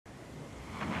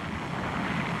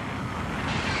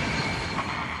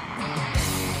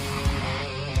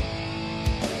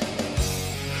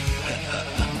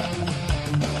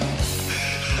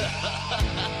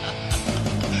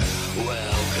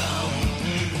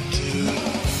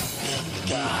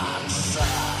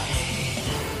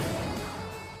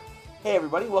Hey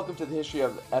everybody, welcome to the History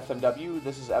of FMW.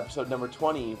 This is episode number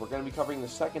 20. We're going to be covering the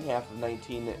second half of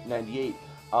 1998.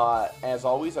 As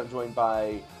always, I'm joined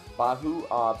by Bahu.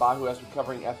 Bahu has been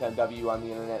covering FMW on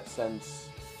the internet since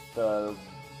the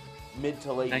mid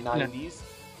to late 90s.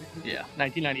 Yeah,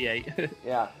 1998.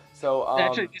 Yeah, so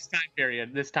Actually,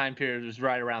 this time period was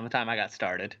right around the time I got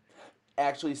started.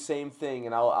 actually, same thing,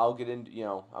 and I'll get into,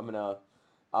 I'm going to.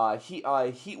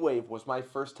 Heatwave was my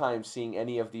first time seeing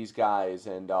any of these guys,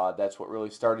 and that's what really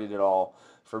started it all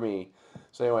for me.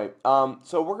 So anyway,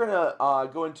 so we're gonna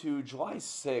go into July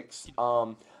 6th.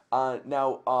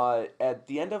 Now, at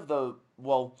the end of the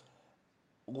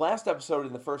last episode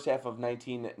in the first half of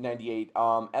 1998,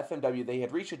 FMW they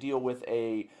had reached a deal with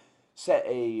a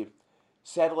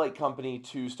satellite company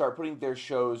to start putting their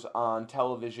shows on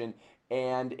television,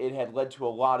 and it had led to a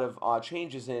lot of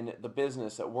changes in the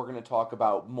business that we're going to talk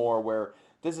about more. Where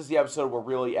this is the episode where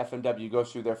really FMW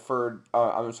goes through their third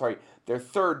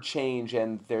change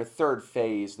and their third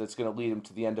phase that's going to lead them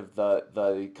to the end of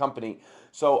the company.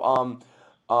 So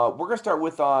we're going to start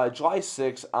with July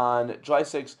 6th. On July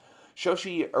 6th,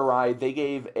 Shoshi Arai, they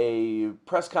gave a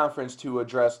press conference to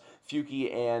address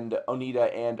Fuki and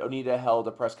Onita held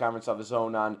a press conference of his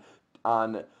own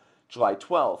on July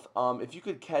 12th. If you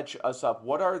could catch us up,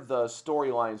 what are the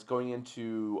storylines going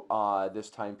into this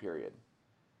time period?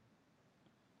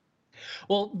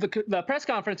 Well, the press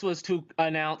conference was to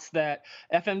announce that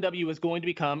FMW was going to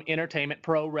become Entertainment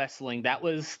Pro Wrestling. That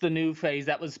was the new phase.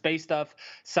 That was based off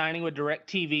signing with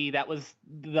DirecTV. That was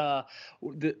the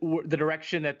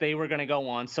direction that they were going to go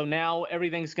on. So now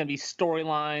everything's going to be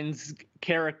storylines,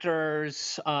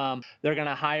 characters. They're going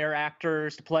to hire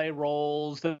actors to play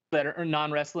roles that are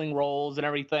non-wrestling roles and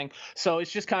everything. So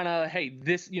it's just kind of, hey,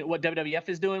 this, what WWF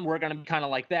is doing, we're going to be kind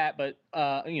of like that. But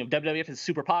WWF is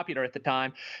super popular at the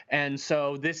time, and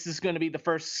so this is going to be the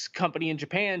first company in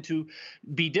Japan to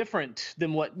be different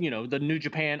than what, the New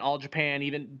Japan, All Japan,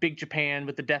 even Big Japan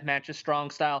with the death matches,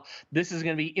 strong style. This is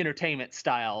going to be entertainment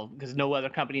style because no other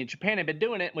company in Japan had been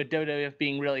doing it, with WWF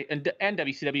being really and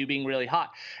WCW being really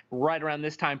hot. Right around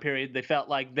this time period, they felt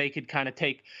like they could kind of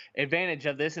take advantage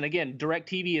of this. And again,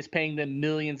 DirecTV is paying them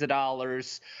millions of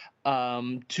dollars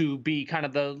to be kind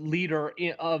of the leader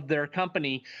of their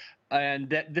company, and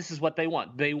that this is what they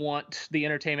want. They want the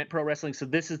Entertainment Pro Wrestling. So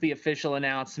this is the official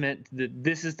announcement that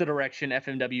this is the direction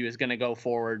FMW is going to go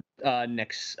forward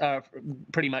next,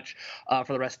 pretty much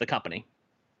for the rest of the company.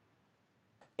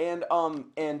 And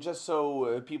just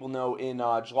so people know, in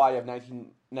July of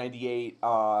 1998,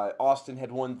 Austin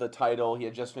had won the title. He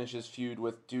had just finished his feud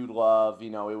with Dude Love.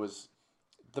 It was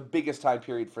the biggest time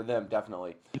period for them,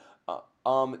 definitely.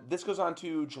 This goes on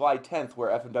to July 10th,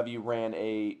 where FMW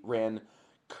ran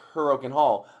Kuroken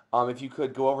Hall. If you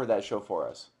could go over that show for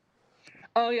us.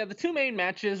 Oh yeah, the two main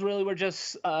matches really were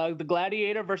just the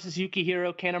Gladiator versus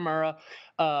Yukihiro Kanemaru.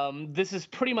 This is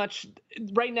pretty much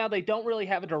right now. They don't really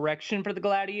have a direction for the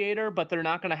Gladiator, but they're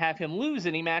not going to have him lose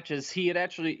any matches. He had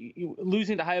actually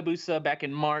losing to Hayabusa back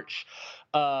in March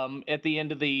at the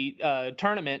end of the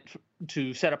tournament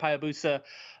to set up Hayabusa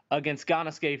against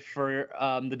Ganosuke for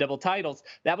the double titles.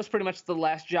 That was pretty much the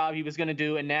last job he was going to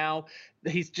do, and now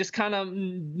he's just kind of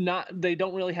not. They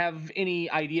don't really have any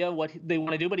idea what they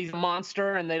want to do, but he's a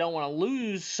monster, and they don't want to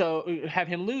lose, so have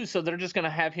him lose. So they're just going to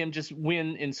have him just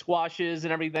win in squashes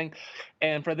and everything.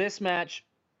 And for this match,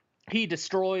 he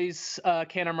destroys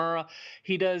Kanemaru.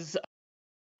 He does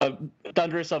a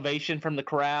thunderous ovation from the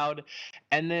crowd,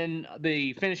 and then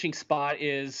the finishing spot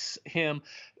is him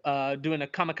doing a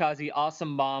kamikaze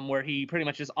awesome bomb where he pretty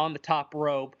much is on the top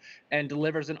rope and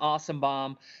delivers an awesome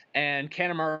bomb, and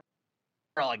Kanemaru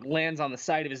like lands on the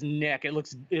side of his neck. It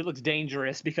looks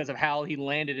dangerous because of how he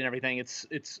landed and everything.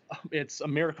 It's a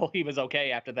miracle he was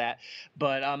okay after that.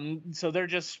 But so they're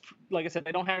just, like I said,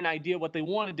 they don't have an idea what they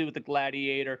want to do with the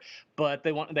Gladiator, but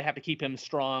they have to keep him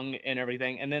strong and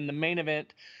everything. And then the main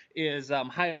event is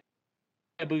Hayabusa.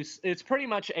 It's pretty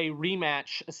much a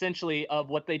rematch, essentially, of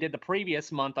what they did the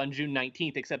previous month on June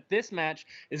 19th, except this match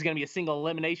is going to be a single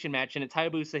elimination match, and it's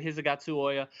Hayabusa, Hisagatsu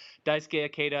Oya,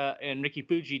 Daisuke Ikeda, and Ricky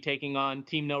Fuji taking on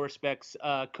Team No Respects,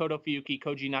 Koto Fuyuki,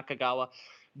 Koji Nakagawa,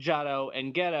 Jado,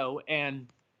 and Geto. And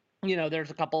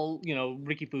there's a couple,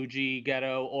 Ricky Fuji,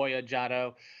 Geto, Oya,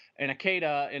 Jado, and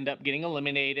Ikeda end up getting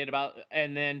eliminated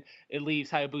and then it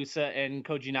leaves Hayabusa and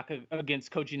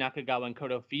against Koji Nakagawa and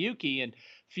Koto Fuyuki, and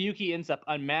Fuyuki ends up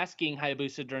unmasking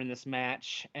Hayabusa during this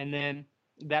match, and then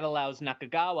that allows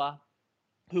Nakagawa,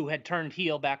 who had turned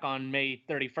heel back on May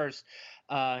 31st,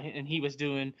 and he was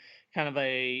doing kind of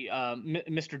a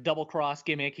Mr. Double Cross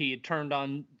gimmick. He had turned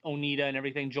on Onita and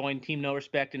everything, joined Team No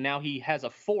Respect, and now he has a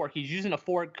fork. He's using a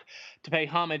fork to pay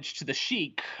homage to the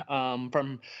Sheik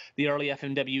from the early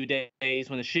FMW days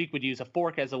when the Sheik would use a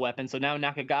fork as a weapon. So now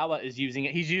Nakagawa is using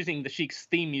it. He's using the Sheik's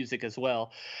theme music as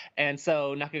well. And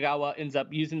so Nakagawa ends up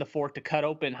using the fork to cut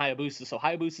open Hayabusa. So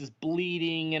Hayabusa's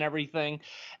bleeding and everything.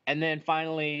 And then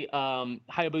finally,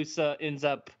 Hayabusa ends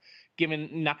up giving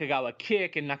Nakagawa a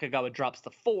kick, and Nakagawa drops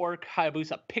the fork.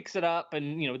 Hayabusa picks it up,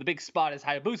 and the big spot is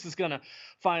Hayabusa's gonna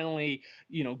finally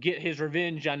get his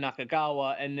revenge on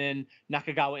Nakagawa, and then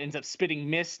Nakagawa ends up spitting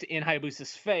mist in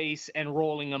Hayabusa's face and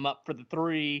rolling him up for the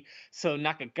three. So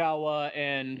Nakagawa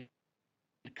and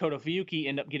Kota Fuyuki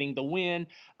end up getting the win.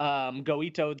 Go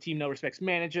Ito, the Team No Respect's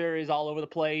manager, is all over the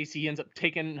place. He ends up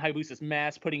taking Hayabusa's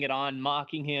mask, putting it on,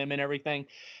 mocking him and everything.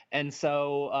 And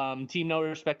so Team No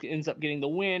Respect ends up getting the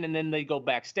win, and then they go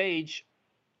backstage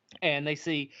and you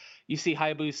see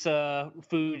Hayabusa,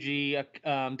 Fuji,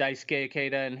 Daisuke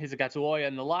Ikeda, and Hisagatsu Oya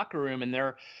in the locker room, and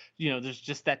there's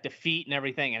just that defeat and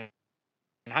everything. And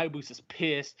Hayabusa's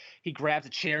pissed. He grabs a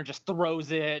chair and just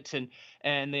throws it,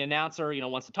 and the announcer,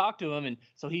 wants to talk to him, and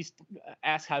so he's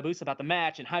asks Hayabusa about the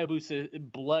match, and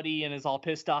Hayabusa bloody and is all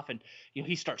pissed off, and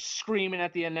he starts screaming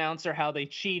at the announcer how they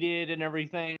cheated and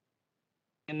everything,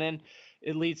 and then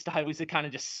it leads to Hayabusa kind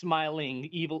of just smiling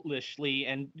evilishly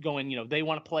and going, they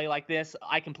want to play like this,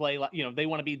 I can play like, they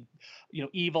want to be,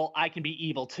 evil, I can be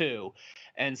evil too.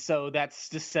 And so that's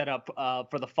just set up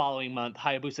for the following month,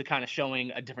 Hayabusa kind of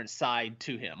showing a different side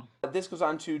to him. This goes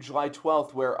on to July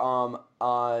 12th, where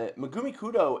Megumi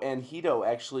Kudo and Hito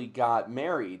actually got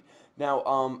married. Now,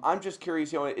 I'm just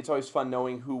curious. It's always fun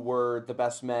knowing who were the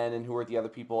best men and who were the other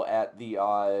people at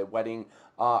the wedding.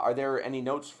 Are there any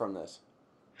notes from this?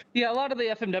 Yeah, a lot of the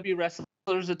FMW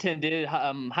wrestlers attended.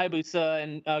 Hayabusa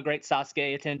and Great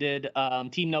Sasuke attended.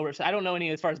 Team No Respect. I don't know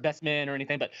any as far as best men or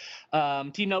anything,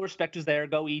 but Team No Respect was there.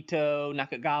 Go Ito,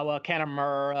 Nakagawa,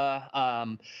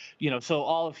 Kanamura. So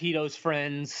all of Hito's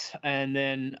friends, and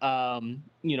then and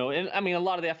I mean a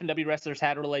lot of the FMW wrestlers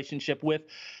had a relationship with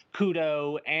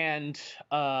Kudo and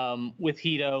with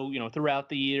Hito, throughout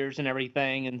the years and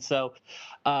everything, and so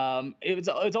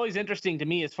it's always interesting to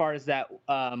me as far as that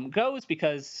goes,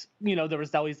 because there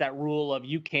was always that rule of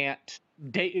you can't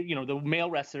date, the male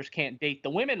wrestlers can't date the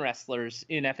women wrestlers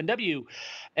in FNW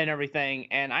and everything.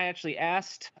 And I actually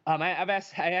asked, I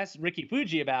asked Ricky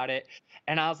Fuji about it,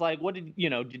 and I was like, what did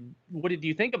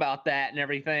you think about that and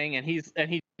everything? And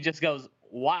he just goes,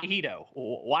 why Hito?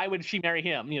 Why would she marry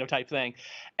him? Type thing.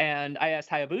 And I asked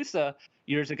Hayabusa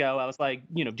years ago, I was like,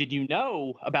 did you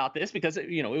know about this? Because it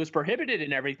was prohibited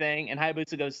and everything. And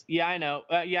Hayabusa goes, yeah, I know.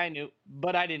 Yeah, I knew,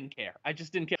 but I didn't care. I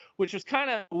just didn't care, which was kind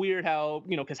of weird how,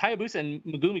 because Hayabusa and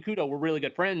Megumi Kudo were really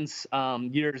good friends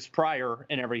years prior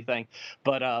and everything.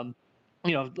 But,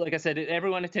 like I said,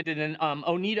 everyone attended, and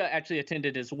Onita actually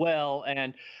attended as well.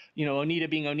 And, Onita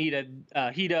being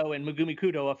Onita, Hito and Megumi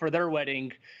Kudo for their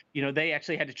wedding, they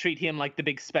actually had to treat him like the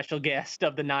big special guest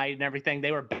of the night and everything.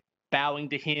 They were bowing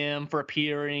to him for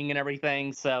appearing and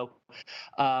everything. So,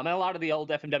 and a lot of the old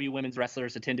FMW women's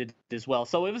wrestlers attended as well.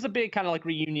 So it was a big kind of like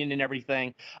reunion and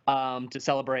everything to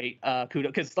celebrate Kudo.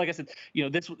 Because, like I said,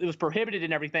 it was prohibited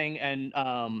and everything. And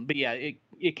but yeah,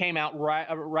 it came out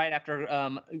right after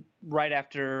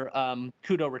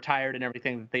Kudo retired and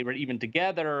everything, that they were even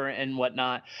together and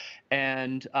whatnot.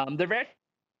 And they're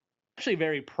actually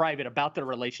very private about their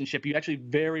relationship. You actually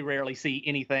very rarely see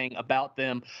anything about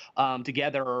them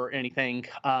together or anything.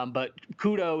 But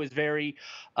Kudo is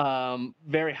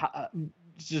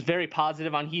just very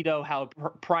positive on Hito, how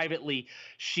privately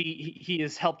he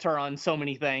has helped her on so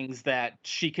many things that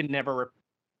she can never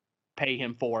pay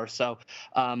him for. So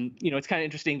it's kind of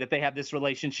interesting that they have this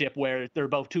relationship where they're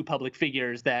both two public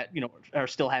figures that are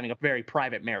still having a very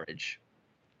private marriage.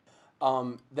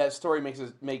 That story makes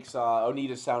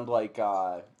Onita sound like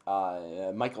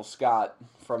Michael Scott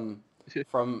from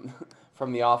from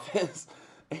from The Office.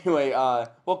 Anyway,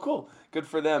 well, cool, good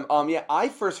for them. Yeah, I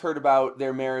first heard about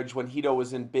their marriage when Hito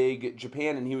was in Big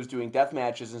Japan and he was doing death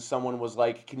matches, and someone was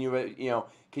like, can you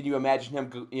imagine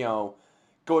him,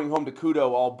 going home to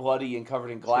Kudo all bloody and covered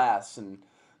in glass?" And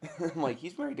I'm like,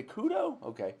 he's married to Kudo?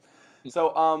 Okay.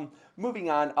 So, moving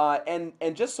on,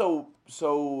 and just so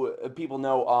people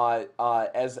know,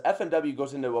 as FMW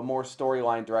goes into a more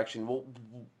storyline direction,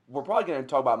 we're probably going to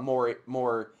talk about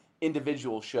more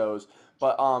individual shows.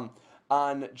 But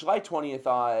on July 20th,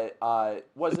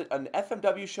 was it an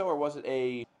FMW show or was it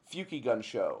a Fukigun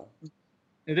show?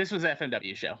 This was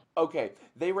FMW show. Okay,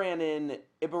 they ran in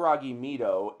Ibaragi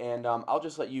Mito, and I'll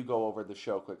just let you go over the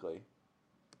show quickly.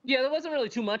 Yeah, there wasn't really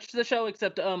too much to the show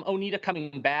except Onita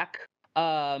coming back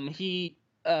He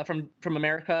from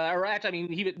America, or actually, I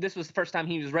mean, this was the first time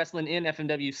he was wrestling in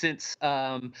FMW since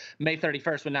May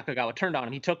 31st when Nakagawa turned on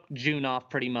him. He took June off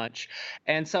pretty much,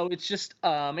 and so it's just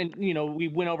and we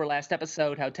went over last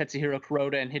episode how Tetsuhiro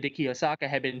Kuroda and Hideki Osaka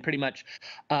had been pretty much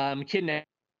kidnapped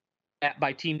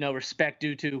by Team No Respect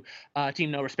due to Team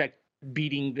No Respect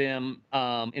beating them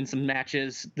in some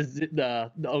matches,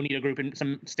 the Onita group in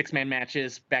some six-man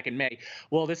matches back in May.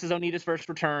 Well, this is Onita's first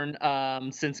return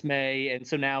since May, and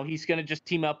so now he's going to just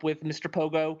team up with Mr.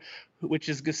 Pogo, which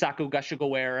is Gasaku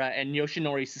Gashigawara, and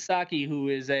Yoshinori Sasaki, who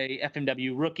is a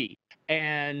FMW rookie.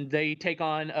 And they take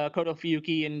on Koto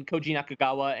Fuyuki and Koji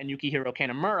Nakagawa and Yukihiro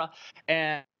Kanemaru.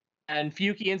 And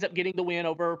Fuyuki ends up getting the win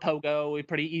over Pogo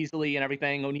pretty easily and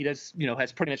everything. Onita's,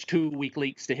 has pretty much 2 weak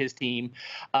links to his team.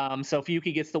 So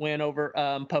Fuyuki gets the win over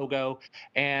Pogo,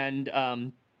 and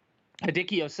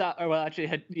Hideki Osaka, well,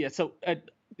 actually,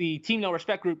 the Team No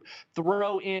Respect group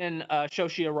throw in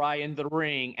Shoshi Arai in the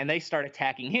ring, and they start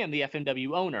attacking him, the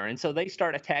FMW owner. And so they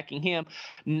start attacking him.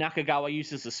 Nakagawa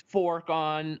uses his fork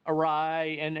on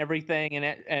Arai and everything,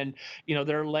 and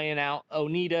they're laying out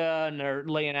Onita and they're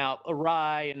laying out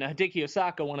Arai, and Hideki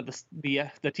Osaka, one of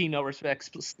the Team No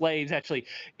Respect slaves, actually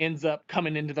ends up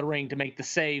coming into the ring to make the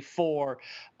save for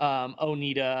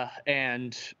Onita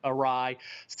and Arai.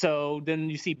 So then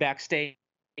you see backstage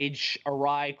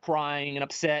Arai crying and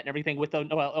upset and everything with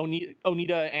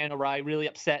Onita and Arai really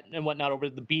upset and whatnot over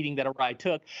the beating that Arai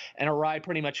took, and Arai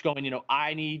pretty much going,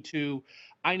 I need to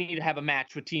have a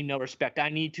match with Team No Respect. I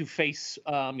need to face,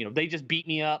 they just beat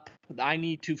me up. I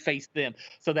need to face them.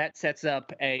 So that sets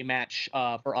up a match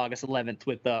for August 11th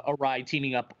with Arai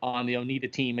teaming up on the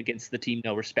Onita team against the Team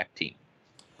No Respect team.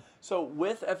 So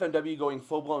with FMW going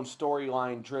full-blown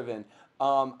storyline driven,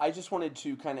 I just wanted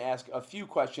to kind of ask a few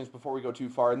questions before we go too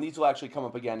far, and these will actually come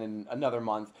up again in another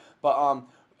month. But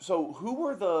so who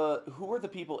were the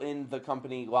people in the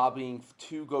company lobbying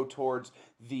to go towards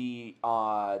the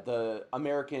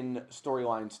American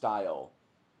storyline style?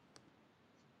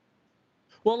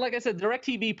 Well, like I said,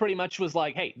 DirecTV pretty much was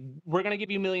like, "Hey, we're going to give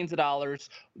you millions of dollars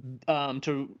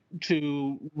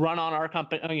to run on our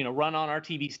company, run on our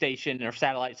TV station or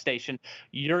satellite station.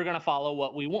 You're going to follow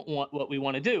what we what we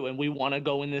want to do, and we want to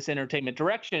go in this entertainment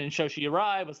direction." And Shoshi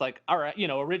Arai was like, "All right,"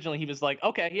 originally he was like,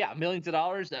 "Okay, yeah, millions of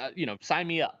dollars, sign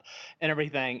me up," and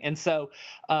everything. And so,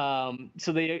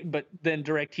 but then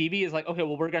DirecTV is like, "Okay,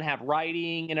 well, we're going to have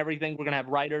writing and everything. We're going to have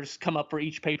writers come up for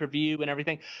each pay-per-view and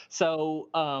everything." So.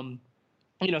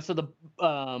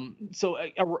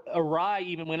 Arai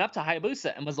even went up to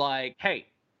Hayabusa and was like, "Hey,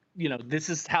 this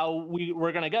is how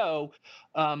we're gonna go.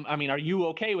 I mean, are you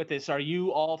okay with this? Are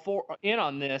you all in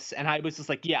on this?" And Hayabusa's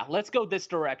like, "Yeah, let's go this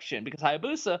direction," because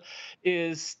Hayabusa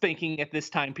is thinking at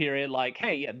this time period like,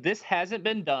 "Hey, yeah, this hasn't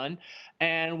been done,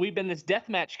 and we've been this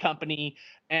deathmatch company,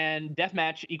 and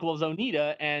deathmatch equals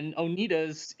Onita, and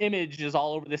Onita's image is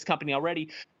all over this company already.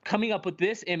 Coming up with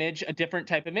this image, a different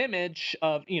type of image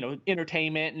of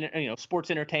entertainment and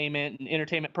sports entertainment and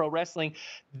entertainment pro wrestling.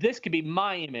 This could be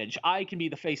my image. I can be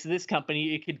the face of this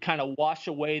company. It could kind of wash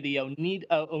away the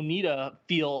Onita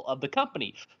feel of the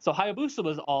company." So Hayabusa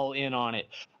was all in on it.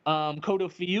 Koto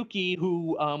Fuyuki,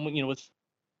 who was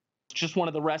just one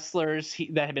of the wrestlers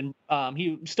that had been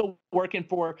he was still working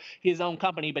for his own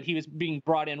company, but he was being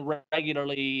brought in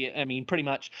regularly. I mean, pretty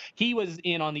much he was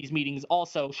in on these meetings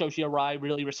also. Shoshi Arai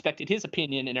really respected his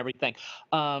opinion and everything.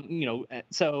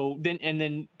 So then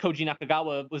Koji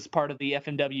Nakagawa was part of the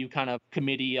FMW kind of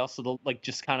committee, also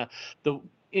just kind of the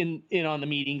in on the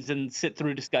meetings and sit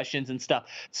through discussions and stuff.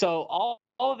 So all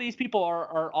of these people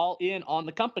are all in on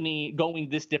the company going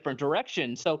this different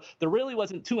direction. So there really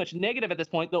wasn't too much negative at this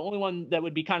point. The only one that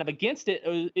would be kind of against it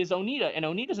is Onita, and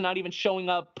Onita's not even showing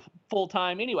up full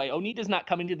time anyway. Onita's not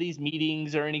coming to these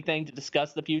meetings or anything to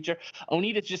discuss the future.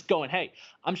 Onita's just going, "Hey,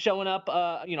 I'm showing up.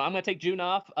 I'm going to take June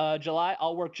off. July,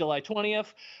 I'll work July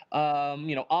 20th.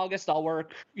 August, I'll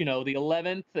work, the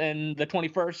 11th and the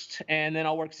 21st, and then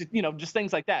I'll work, just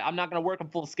things like that. I'm not going to work a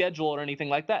full schedule or anything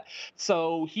like that."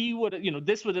 So he would,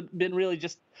 this would have been really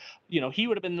just, he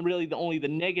would have been really the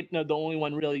only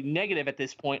one really negative at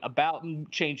this point about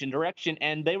change in direction,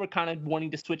 and they were kind of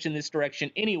wanting to switch in this direction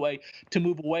anyway to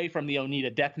move away from the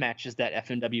Onita death matches that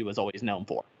FMW was always known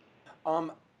for.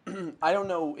 Um, I don't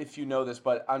know if you know this,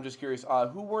 but I'm just curious.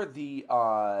 Who were the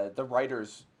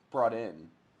writers brought in?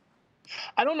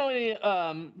 I don't know any.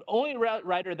 Only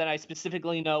writer that I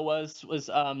specifically know was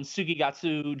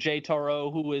Sugigatsu J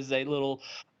Toro, who is a little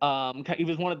He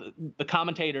was one of the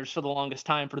commentators for the longest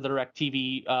time for the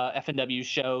DirecTV FNW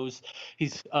shows.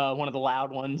 He's one of the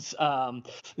loud ones.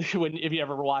 When if you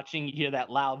ever were watching, you hear that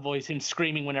loud voice, him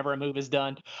screaming whenever a move is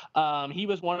done. He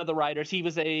was one of the writers. He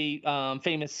was a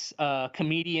famous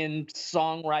comedian,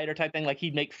 songwriter type thing. Like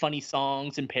he'd make funny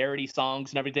songs and parody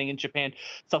songs and everything in Japan.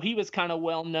 So he was kind of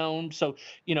well known. So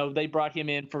they brought him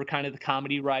in for kind of the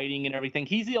comedy writing and everything.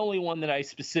 He's the only one that I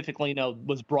specifically know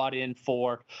was brought in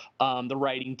for the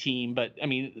writing team. But I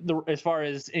mean, as far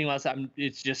as anyone else,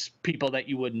 it's just people that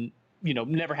you wouldn't,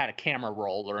 never had a camera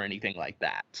roll or anything like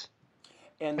that,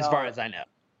 And as far as I know.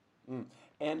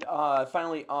 and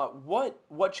finally,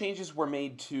 what changes were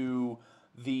made to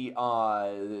the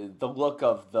look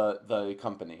of the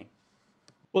company?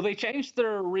 Well, they changed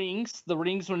their rings. The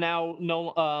rings were now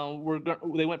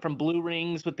they went from blue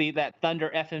rings with that Thunder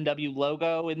FMW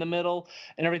logo in the middle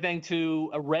and everything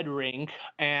to a red ring,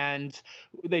 and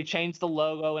they changed the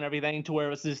logo and everything to where it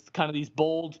was this kind of these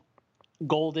bold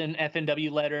golden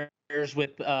FNW letters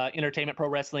with Entertainment Pro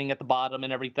Wrestling at the bottom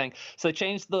and everything. So they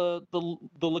changed the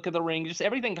look of the ring. Just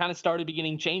everything kind of started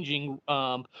changing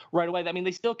right away. I mean,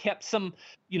 they still kept some.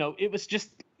 It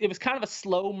was kind of a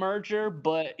slow merger,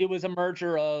 but it was a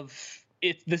merger of.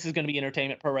 This is going to be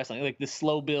Entertainment Pro Wrestling, like this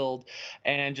slow build,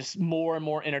 and just more and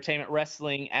more Entertainment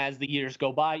Wrestling as the years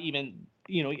go by. Even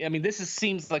I mean,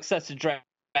 seems like such a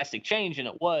drastic change, and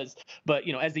it was. But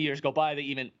as the years go by, they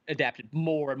even adapted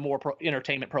more and more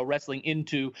Entertainment Pro Wrestling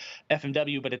into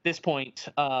FMW. But at this point,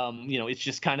 it's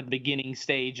just kind of the beginning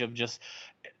stage of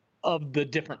the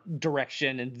different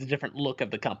direction and the different look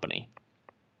of the company.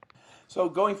 So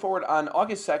going forward, on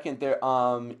August 2nd, there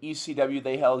ECW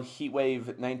they held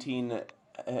Heatwave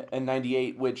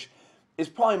 1998, which is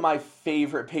probably my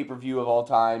favorite pay-per-view of all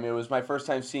time. It was my first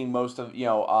time seeing most of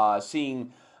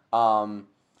seeing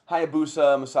Hayabusa,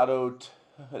 Masato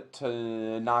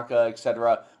Tanaka,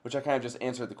 etc., which I kind of just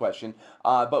answered the question.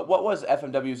 But what was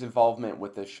FMW's involvement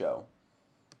with this show?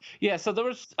 Yeah, so there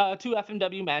was two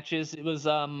FMW matches. It was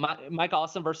Mike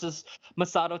Awesome versus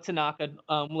Masato Tanaka.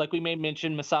 Like we may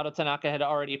mention, Masato Tanaka had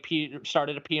already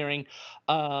started appearing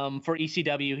for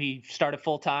ECW. He started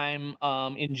full time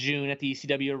in June at the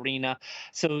ECW arena.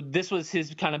 So this was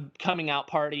his kind of coming out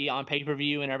party on pay per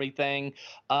view and everything,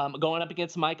 going up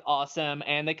against Mike Awesome,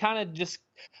 and they kind of just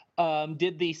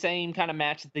did the same kind of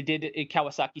match that they did at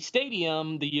Kawasaki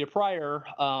Stadium the year prior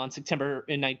on September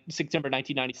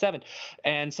 1997,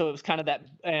 and so it was kind of that.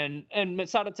 And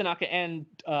Masato Tanaka and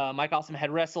Mike Awesome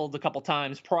had wrestled a couple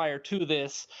times prior to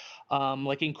this,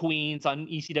 like in Queens on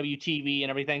ECW TV and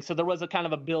everything. So there was a kind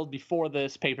of a build before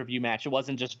this pay-per-view match. It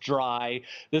wasn't just dry.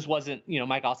 This wasn't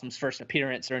Mike Awesome's first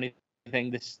appearance or anything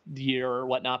this year or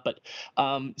whatnot, but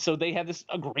so they have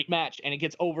a great match, and it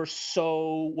gets over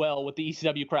so well with the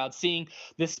ECW crowd. Seeing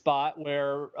this spot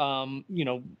where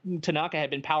Tanaka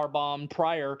had been power bombed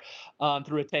prior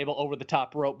through a table over the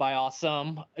top rope by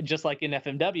Awesome, just like in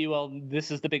FMW. Well,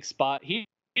 this is the big spot here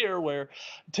where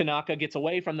Tanaka gets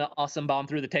away from the Awesome bomb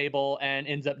through the table and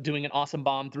ends up doing an Awesome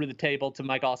bomb through the table to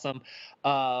Mike Awesome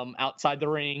outside the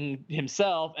ring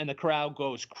himself, and the crowd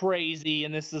goes crazy.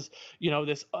 And this is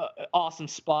this awesome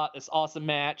spot, this awesome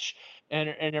match, and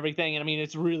everything. And I mean,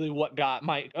 it's really what got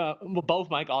both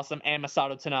Mike Awesome and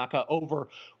Masato Tanaka over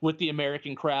with the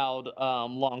American crowd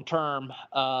long term.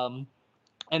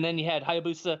 And then you had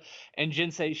Hayabusa and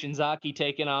Jinsei Shinzaki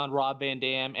taking on Rob Van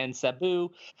Dam and Sabu.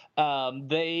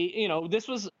 This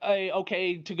was a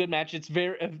okay to good match.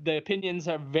 The opinions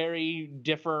are very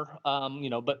differ,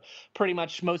 but pretty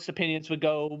much most opinions would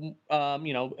go,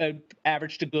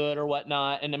 average to good or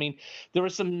whatnot. And I mean, there were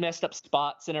some messed up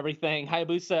spots and everything.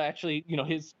 Hayabusa actually,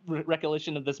 his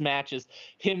recollection of this match is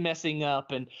him messing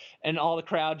up and all the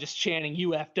crowd just chanting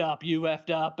 "You effed up"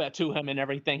 to him and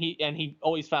everything. He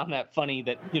always found that funny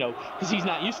that because he's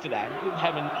not used to that.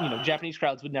 Having Japanese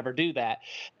crowds would never do that,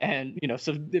 and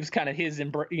so it was kind of his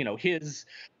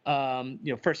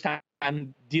first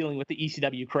time dealing with the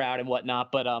ECW crowd and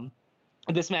whatnot. But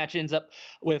this match ends up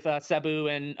with Sabu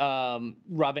and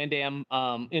Rob Van Dam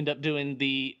end up doing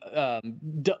they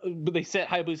set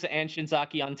Hayabusa and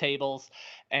Shinzaki on tables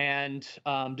and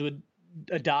do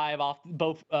a dive off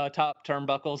both top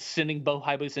turnbuckles, sending both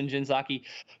Hayabusa and Shinzaki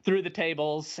through the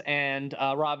tables. And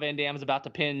Rob Van Dam is about to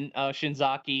pin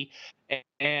Shinzaki,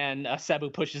 and Sabu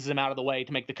pushes him out of the way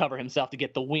to make the cover himself to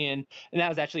get the win. And that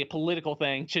was actually a political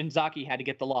thing. Shinzaki had to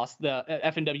get the loss. The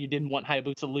FMW didn't want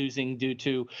Hayabusa losing due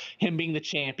to him being the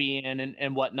champion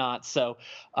and whatnot. So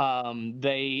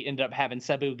they ended up having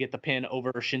Sabu get the pin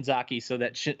over Shinzaki so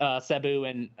that Sabu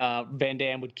and Van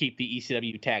Dam would keep the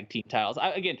ECW tag team titles.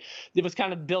 Again, it was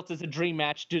kind of built as a dream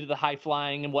match due to the high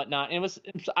flying and whatnot. And it was,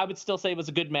 I would still say it was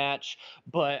a good match,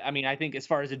 but I mean, I think as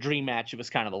far as a dream match, it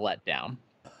was kind of a letdown.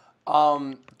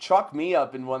 Chalk me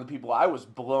up in one of the people. I was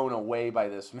blown away by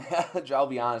this match. I'll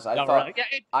be honest. All right. Yeah,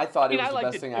 I thought I it mean, was I the liked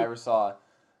best it thing I too. ever saw.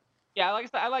 Yeah, like I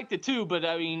said, I liked it too, but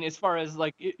I mean, as far as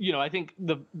like I think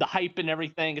the hype and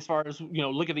everything, as far as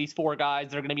look at these four guys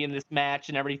that are going to be in this match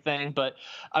and everything. But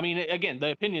I mean, again,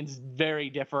 the opinions very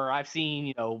differ. I've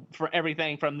seen for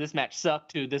everything from this match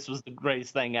sucked to this was the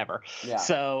greatest thing ever. Yeah,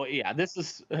 So yeah, this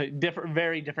is different,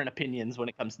 very different opinions when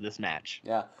it comes to this match.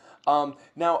 yeah. Now,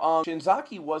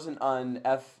 Shinzaki wasn't an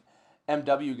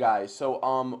FMW guy,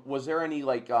 so was there any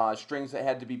like strings that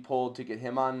had to be pulled to get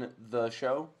him on the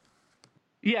show?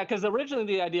 Yeah, because originally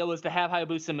the idea was to have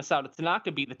Hayabusa and Masato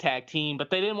Tanaka be the tag team,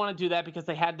 but they didn't want to do that because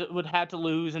they would have to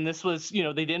lose, and this was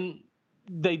they didn't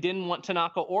want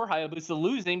Tanaka or Hayabusa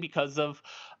losing because of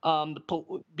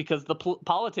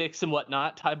politics and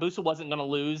whatnot. Hayabusa wasn't going to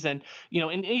lose, and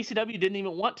and ECW didn't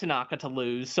even want Tanaka to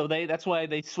lose, so that's why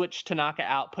they switched Tanaka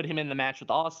out, put him in the match with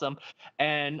Awesome,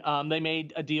 and they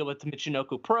made a deal with the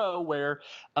Michinoku Pro where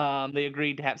they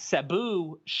agreed to have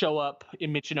Sabu show up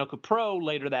in Michinoku Pro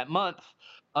later that month.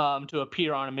 To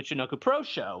appear on a Michinoku Pro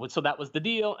show. And so that was the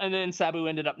deal. And then Sabu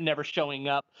ended up never showing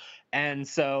up. And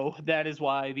so that is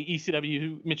why the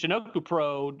ECW Michinoku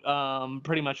Pro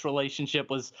pretty much relationship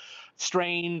was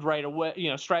strained right away,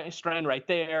 strained right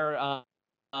there.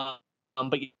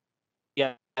 But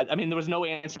yeah, I mean, there was no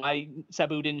answer why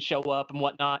Sabu didn't show up and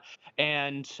whatnot.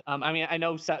 And I mean, I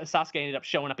know Sasuke ended up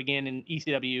showing up again in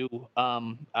ECW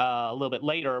a little bit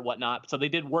later or whatnot. So they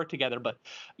did work together, but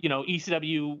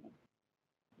ECW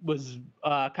was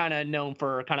kind of known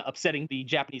for kind of upsetting the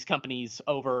Japanese companies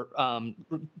over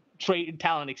trade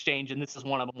talent exchange, and this is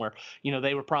one of them where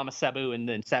they were promised Sabu, and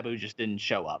then Sabu just didn't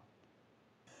show up.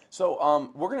 So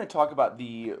we're going to talk about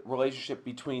the relationship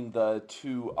between the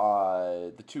two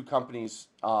companies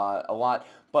a lot,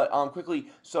 but quickly.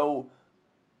 So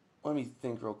let me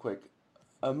think real quick.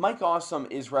 Mike Awesome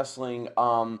is wrestling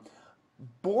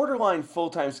borderline full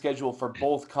time schedule for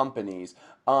both companies.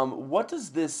 What does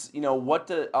this, is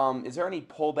there any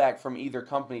pullback from either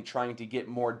company trying to get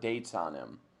more dates on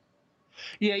him?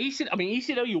 Yeah,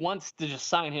 ECW wants to just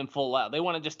sign him full out. They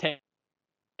want to just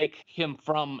him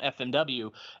from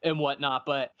FMW and whatnot.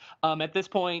 But at this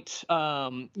point,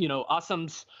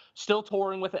 Awesome's still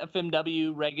touring with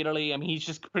FMW regularly. I mean, he's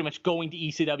just pretty much going to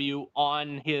ECW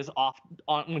on his off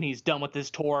on when he's done with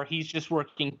his tour. He's just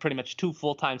working pretty much two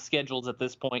full-time schedules at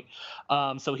this point.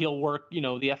 So he'll work, the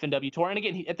FMW tour. And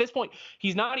again, at this point,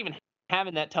 he's not even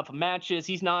having that tough of matches.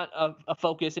 He's not a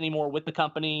focus anymore with the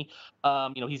company.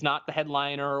 He's not the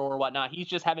headliner or whatnot. He's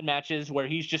just having matches where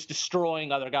he's just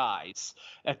destroying other guys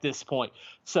at this point.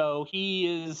 So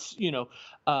he is,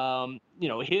 I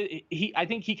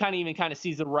think he kind of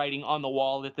sees the writing on the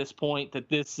wall at this point that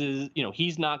this is,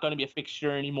 he's not going to be a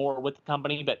fixture anymore with the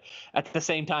company. But at the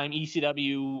same time,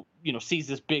 ECW, sees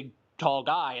this big tall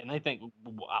guy and they think,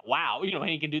 wow,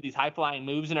 he can do these high flying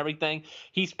moves and everything.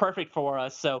 He's perfect for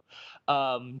us. So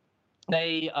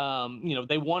they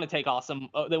they want to take Awesome,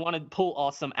 they want to pull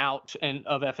Awesome out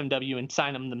of FMW and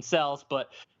sign him themselves, but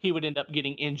he would end up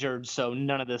getting injured, so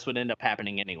none of this would end up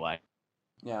happening anyway.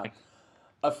 Yeah.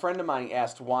 A friend of mine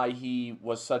asked why he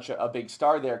was such a big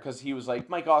star there because he was like,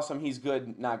 Mike Awesome, he's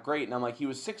good, not great. And I'm like, he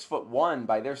was 6'1"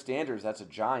 by their standards. That's a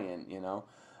giant. He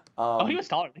was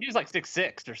taller. He was like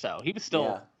 6'6" or so. He was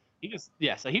still.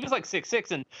 Yeah. So he was like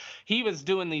 6'6", and he was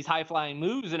doing these high flying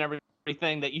moves and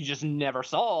everything that you just never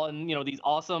saw, and these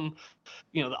awesome,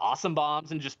 the awesome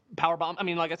bombs and just power bomb. I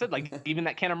mean, like I said, like even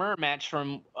that Kanemaru match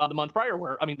from the month prior,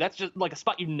 where that's just like a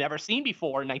spot you've never seen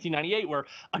before in 1998, where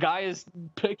a guy is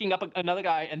picking up another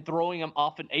guy and throwing him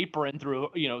off an apron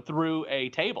through a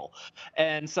table,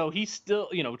 and so he's still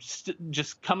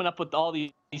just coming up with all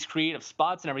these creative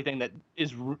spots and everything that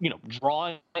is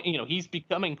drawing. He's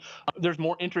becoming. There's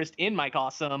more interest in Mike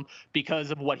Awesome because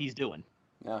of what he's doing.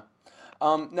 Yeah.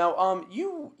 Now,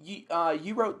 you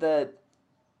wrote that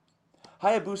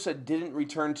Hayabusa didn't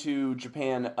return to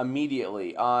Japan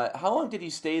immediately. How long did he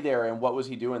stay there, and what was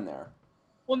he doing there?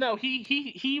 Well, no,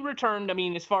 he returned. I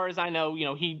mean, as far as I know,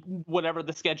 he whatever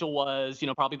the schedule was,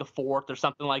 probably the 4th or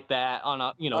something like that on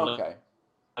a Okay.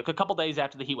 like a couple days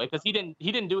after the heat wave, because he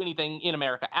didn't do anything in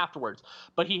America afterwards.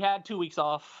 But he had 2 weeks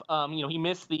off. He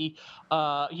missed he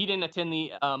didn't attend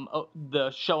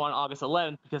the show on August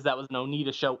 11th because that was an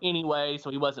Onita show anyway, so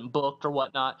he wasn't booked or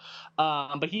whatnot.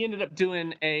 But he ended up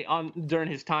doing a on during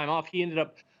his time off. He ended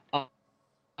up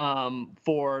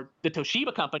for the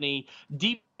Toshiba company,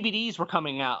 DVDs were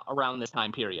coming out around this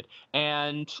time period,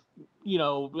 and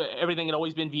everything had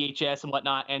always been VHS and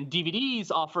whatnot, and DVDs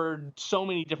offered so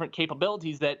many different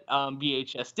capabilities that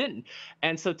VHS didn't.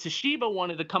 And so Toshiba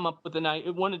wanted to come up with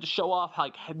wanted to show off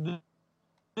like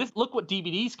this, look what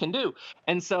DVDs can do.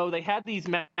 And so they had these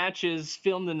matches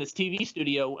filmed in this TV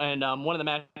studio, and one of the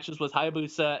matches was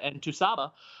Hayabusa and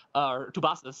Tsubasa,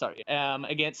 sorry,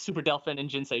 against Super Delphin and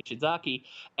Jinsei Shizaki.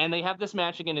 And they have this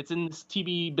match again. It's in this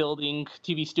TV building,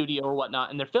 TV studio or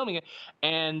whatnot, and they're filming it.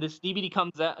 And this DVD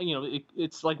comes out.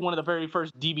 It's like one of the very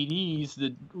first DVDs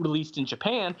that released in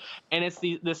Japan, and it's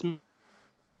this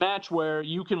match where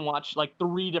you can watch like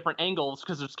 3 different angles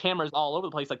because there's cameras all over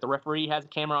the place. Like the referee has a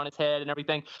camera on his head and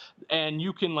everything, and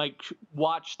you can like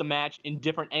watch the match in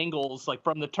different angles, like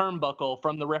from the turnbuckle,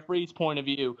 from the referee's point of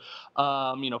view,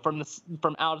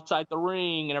 from outside the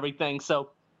ring and everything. So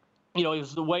it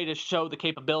was the way to show the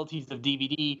capabilities of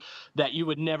DVD that you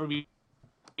would never be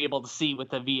able to see with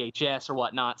the VHS or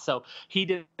whatnot. So he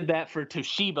did that for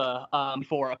Toshiba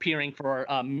before appearing for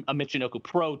a Michinoku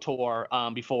Pro tour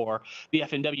before the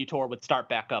FNW tour would start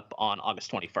back up on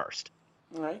August 21st.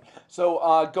 All right.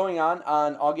 So going on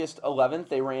August 11th,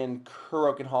 they ran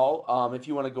Kuroken Hall. If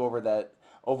you want to go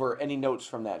over any notes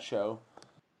from that show.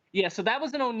 Yeah, so that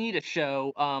was an Onita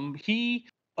show.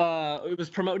 It was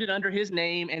promoted under his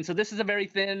name, and so this is a very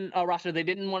thin roster. They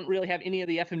didn't really have any of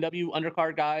the FMW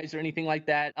undercard guys or anything like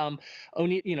that. So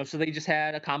they just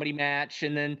had a comedy match,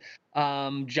 and then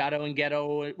Jado and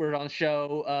Geto were on the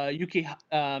show. Yukihide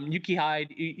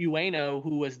Ueno,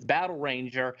 who was the Battle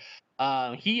Ranger,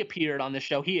 he appeared on the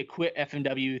show. He had quit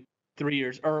FMW 3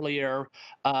 years earlier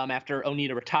after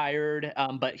Onita retired.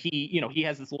 But he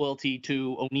has this loyalty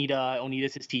to Onita.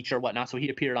 Onita's his teacher, whatnot. So he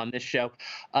appeared on this show.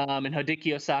 And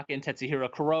Hideki Osaka and Tetsuhiro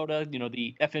Kuroda,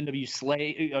 the FNW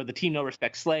slave or the Team No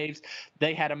Respect slaves,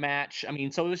 they had a match. I mean,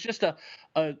 so it was just a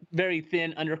very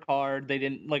thin undercard. They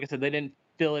didn't, like I said, they didn't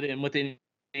fill it in with any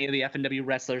of the FNW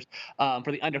wrestlers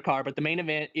for the undercard. But the main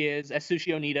event is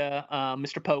Atsushi Onita,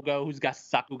 Mr. Pogo, who's got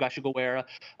Saku Gashigawara,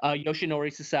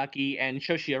 Yoshinori Sasaki, and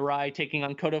Shoshi Arai taking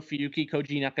on Koto Fuyuki,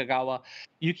 Koji Nakagawa,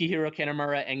 Yukihiro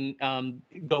Kanemaru, and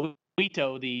Go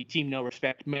Ito, the Team No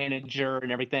Respect manager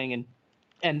and everything.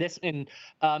 And this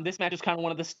match is kind of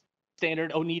one of the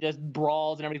standard Onita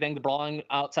brawls and everything, the brawling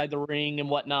outside the ring and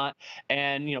whatnot.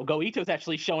 And Go Ito's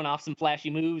actually showing off some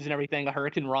flashy moves and everything, the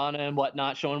Hurricane Rana and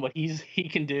whatnot, showing what he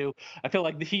can do. I feel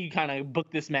like he kind of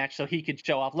booked this match so he could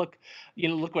show off, look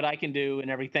what I can do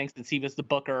and everything, since he was the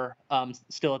booker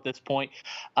still at this point.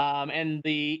 And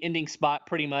the ending spot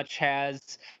pretty much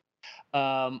has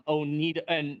Onita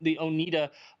and the Onita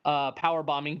power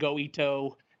bombing Go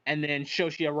Ito, and then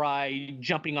Shoshi Arai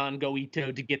jumping on Go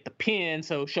Ito to get the pin.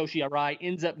 So Shoshi Arai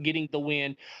ends up getting the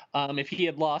win. If he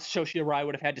had lost, Shoshi Arai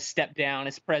would have had to step down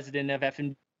as president of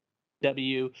FNW.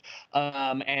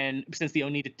 And since the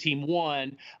Onita team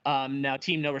won, now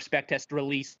Team No Respect has to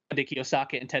release Hideki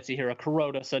Osaka and Tetsuhiro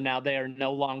Kuroda. So now they are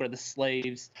no longer the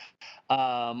slaves they're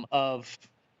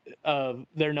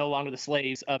no longer the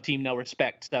slaves of Team No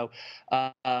Respect. So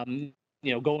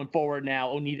going forward now,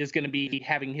 Onita's going to be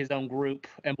having his own group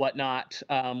and whatnot,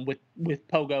 with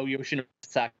Pogo, Yoshinori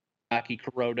Sasaki,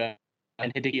 Kuroda,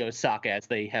 and Hideki Osaka, as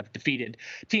they have defeated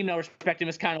Team No Respect in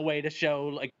this kind of way to show,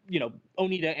 like,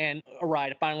 Onita and Arai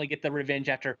to finally get the revenge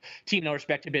after Team No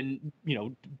Respect had been,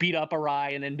 beat up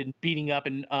Arai and then been beating up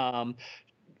and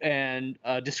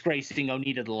disgracing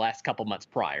Onita the last couple months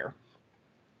prior.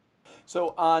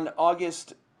 So on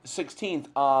August 16th,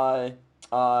 Go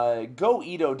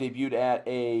Ito debuted at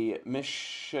a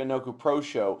Michinoku Pro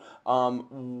show.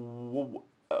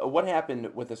 What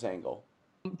happened with this angle?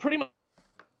 Pretty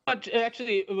much,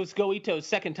 actually, it was Go Ito's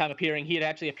second time appearing. He had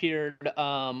actually appeared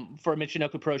for a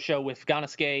Michinoku Pro show with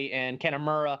Ganosuke and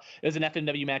Kanemaru. It was an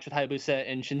FMW match with Hayabusa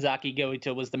and Shinzaki. Go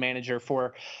Ito was the manager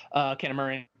for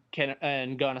Kanemaru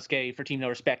and Ganosuke for Team No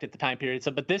Respect at the time period.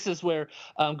 So, but this is where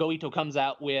Go Ito comes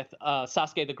out with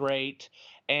Sasuke the Great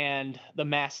and the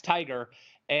Masked Tiger,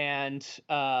 and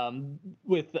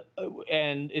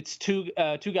it's two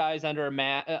guys under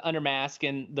mask,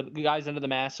 and the guys under the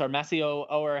mask are Masao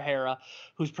O'Hara,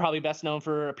 who's probably best known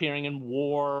for appearing in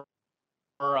War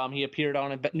He appeared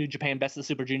on a New Japan Best of the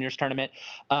Super Juniors tournament.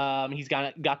 He's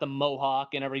got the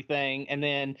mohawk and everything. And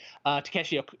then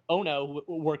Takeshi Ono,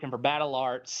 working for Battle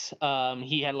Arts,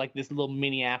 he had like this little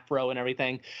mini afro and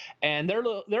everything. And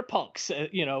they're punks.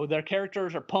 Their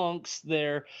characters are punks.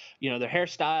 Their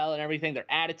hairstyle and everything,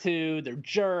 their attitude, their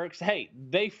jerks. Hey,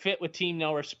 they fit with Team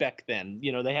No Respect. Then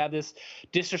they have this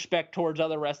disrespect towards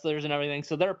other wrestlers and everything,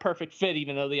 so they're a perfect fit,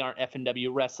 even though they aren't FNW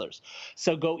wrestlers.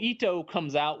 So Go Ito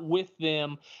comes out with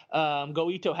them. Go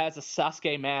Ito has a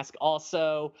Sasuke mask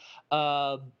also.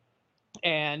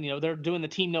 And they're doing the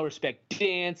Team No Respect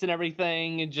dance and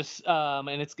everything, and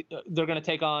they're going to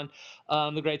take on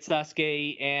the great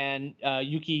Sasuke and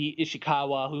Yuki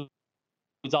Ishikawa,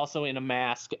 who's also in a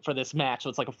mask for this match. So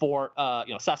it's like a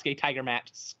Sasuke Tiger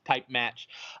match type match.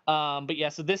 But yeah,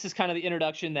 so this is kind of the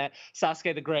introduction that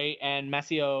Sasuke the Great and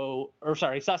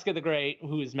Sasuke the Great,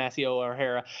 who is Masao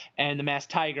O'Hara, and the Masked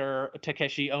Tiger,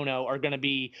 Takeshi Ono, are going to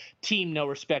be Team No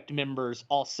Respect members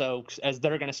also, as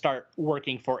they're going to start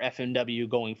working for FMW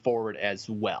going forward as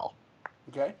well.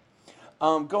 Okay.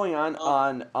 Going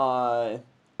on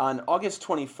August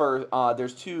 21st,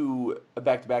 there's two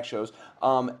back-to-back shows.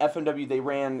 FMW, they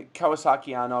ran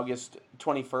Kawasaki on August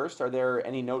 21st. Are there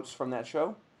any notes from that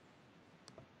show?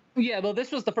 Yeah, well,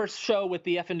 this was the first show with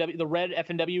the FMW, the red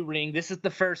FMW ring. This is the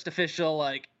first official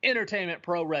Entertainment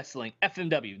Pro Wrestling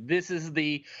FMW. This is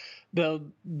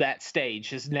that stage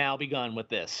has now begun with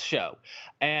this show,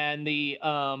 and the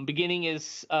beginning of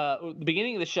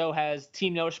the show has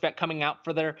Team No Respect coming out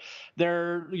for their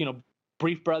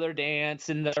Brief Brother dance,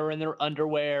 and they're in their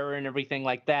underwear and everything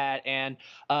like that. And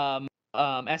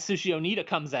Atsushi Onita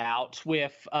comes out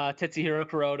with Tetsuhiro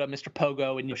Kuroda, Mr.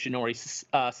 Pogo, and Yoshinori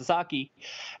Sasaki,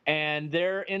 and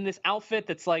they're in this outfit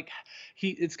that's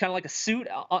it's kind of like a suit.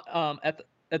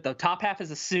 At the top half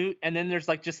is a suit, and then there's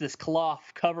just this cloth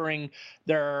covering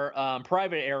their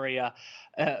private area,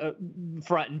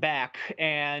 front and back.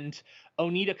 And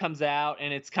Onita comes out,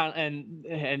 and it's and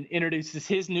introduces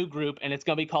his new group, and it's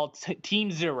going to be called Team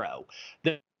Zero.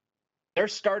 They're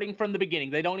starting from the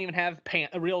beginning. They don't even have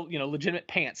real, legitimate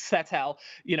pants. That's how,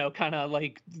 kind of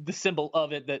like the symbol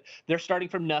of it, that they're starting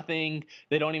from nothing.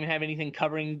 They don't even have anything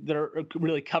they're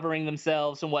really covering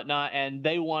themselves and whatnot. And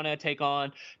they want to take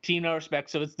on Team No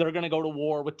Respect. So they're going to go to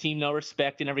war with Team No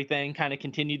Respect and everything, kind of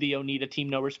continue the Onita Team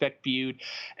No Respect feud.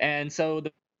 And so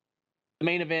the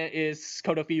main event is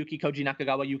Koto Fuyuki, Koji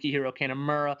Nakagawa, Yukihiro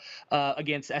Kanemaru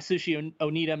against Atsushi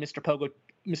Onita, Mr. Pogo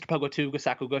 2,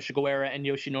 Gosako Goshigawara, and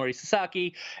Yoshinori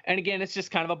Sasaki. And again, it's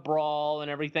just kind of a brawl and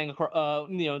everything,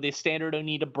 the standard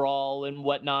Onita brawl and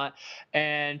whatnot.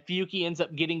 And Fuyuki ends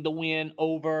up getting the win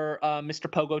over Mr.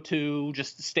 Pogo 2,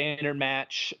 just a standard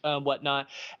match, whatnot.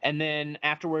 And then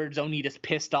afterwards, Onita's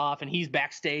pissed off, and he's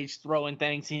backstage throwing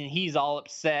things, and he's all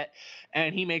upset.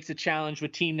 And he makes a challenge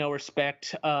with Team No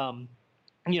Respect.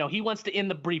 He wants to end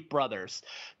the Brief Brothers,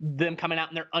 them coming out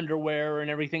in their underwear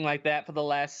and everything like that for the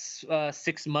last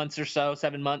 6 months or so,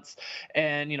 7 months.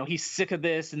 And, he's sick of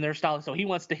this and their style. So he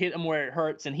wants to hit them where it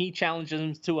hurts. And he challenges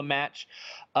them to a match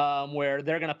where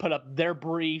they're going to put up their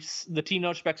briefs. The Team No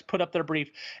Respects put up their brief,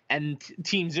 and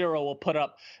Team Zero will put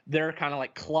up their kind of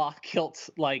like cloth kilt,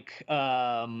 or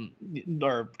kind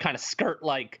of skirt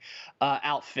like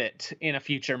outfit in a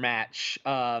future match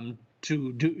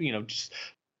to do, just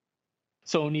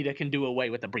so Onita can do away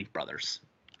with the Brief Brothers.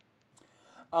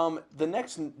 The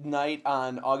next night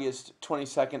on August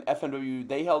 22nd, FMW,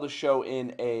 they held a show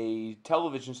in a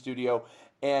television studio,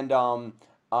 and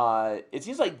it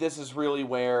seems like this is really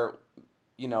where,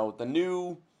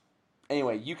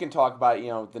 anyway, you can talk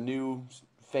about, the new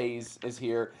phase is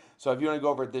here. So if you want to go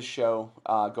over this show,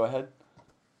 go ahead.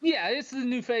 Yeah, it's the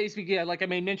new phase. Yeah, like I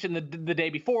mentioned, the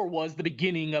day before was the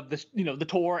beginning of the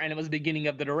tour, and it was the beginning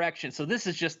of the direction. So this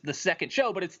is just the second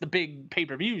show, but it's the big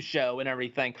pay-per-view show and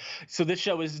everything. So this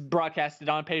show is broadcasted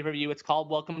on pay-per-view. It's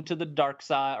called Welcome to Dark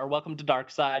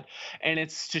Side, and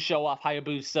it's to show off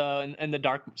Hayabusa and the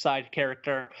Dark Side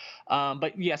character.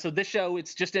 But yeah, so this show,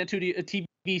 it's just a TV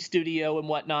studio and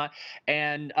whatnot,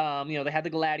 and they had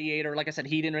the Gladiator. Like I said,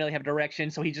 he didn't really have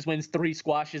direction, so he just wins 3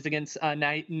 squashes against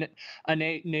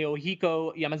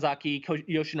Naohiko Yamazaki,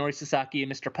 Yoshinori Sasaki,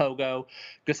 and Mr. Pogo,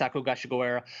 Gosako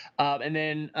Goshigawara. And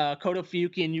then Koto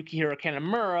Fuyuki and Yukihiro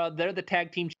Kanemaru, they're the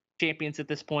tag team champions at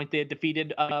this point. They had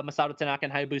defeated Masato Tanaka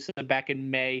and Hayabusa back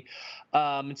in May.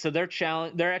 So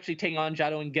they're actually taking on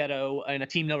Jado and Geto in a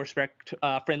Team No Respect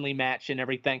friendly match and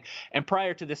everything. And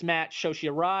prior to this match,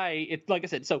 Shoshi Arai, like I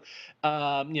said, so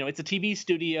it's a TV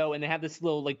studio, and they have this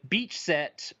little beach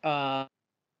set right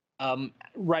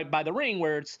by the ring,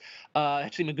 where it's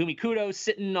actually Megumi Kudo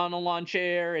sitting on a lawn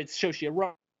chair. It's Shoshi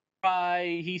Arai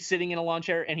he's sitting in a lawn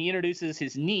chair, and he introduces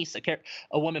his niece,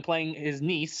 a woman playing his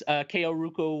niece,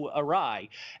 Kaoruko Arai.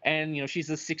 And, she's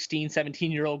a 16,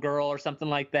 17-year-old girl or something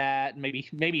like that,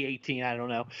 maybe 18, I don't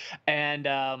know.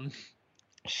 And,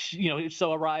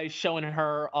 so Arai's showing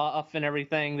her off and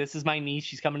everything. This is my niece.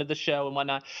 She's coming to the show and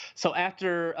whatnot. So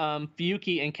after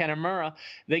Fuyuki and Kanemaru,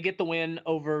 they get the win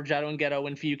over Jado and Geto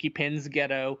when Fuyuki pins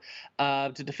Geto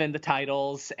to defend the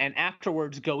titles. And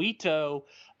afterwards, Goito,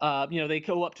 they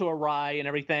go up to Arai and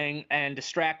everything and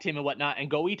distract him and whatnot. And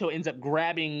Goito ends up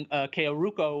grabbing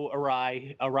Kaoruko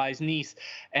Arai's niece,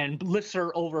 and lifts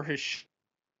her over his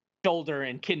shoulder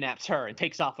and kidnaps her and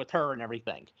takes off with her and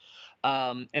everything.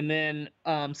 So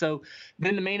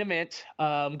then the main event,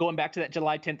 going back to that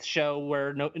July 10th show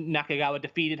where Nakagawa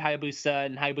defeated Hayabusa,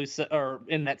 and Hayabusa, or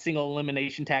in that single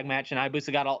elimination tag match, and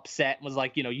Hayabusa got all upset and was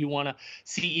like, you want to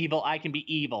see evil, I can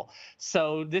be evil.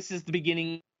 So this is the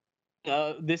beginning.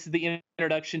 This is the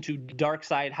introduction to Dark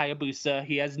Side Hayabusa.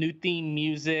 He has new theme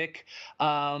music,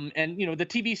 and the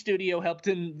TV studio helped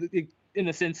in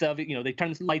the sense of, they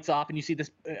turn the lights off and you see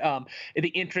this at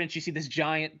the entrance, you see this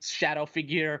giant shadow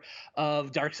figure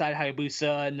of Dark Side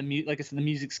Hayabusa, and like I said, the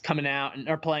music's coming out and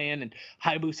are playing, and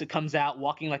Hayabusa comes out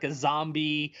walking like a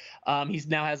zombie. He's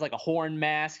now has like a horn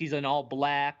mask. He's in all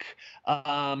black.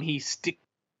 He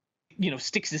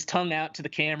sticks his tongue out to the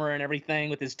camera and everything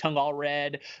with his tongue all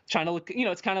red, trying to look,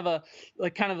 it's kind of a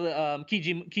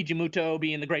Kijimuto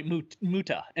being the great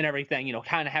Muta and everything,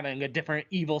 kind of having a different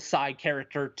evil side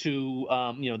character to,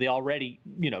 the already,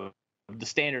 the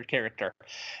standard character.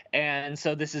 And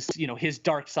so this is, his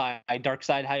dark side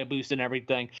Hayabusa and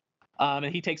everything. And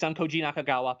he takes on Koji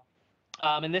Nakagawa.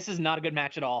 And this is not a good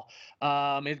match at all.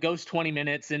 It goes 20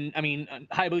 minutes, and I mean,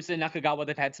 Hayabusa and Nakagawa,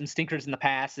 they've had some stinkers in the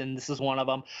past, and this is one of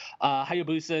them.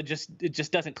 Hayabusa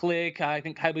just doesn't click. I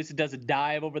think Hayabusa does a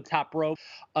dive over the top rope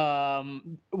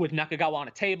with Nakagawa on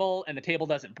a table, and the table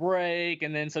doesn't break,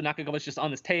 and then so Nakagawa's just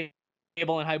on this table,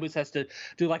 and Hayabusa has to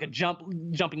do like a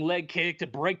jumping leg kick to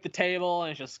break the table,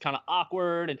 and it's just kind of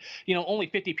awkward. And only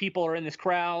 50 people are in this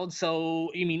crowd, so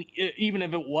I mean, even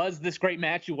if it was this great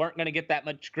match, you weren't going to get that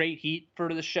much great heat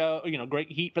for the show,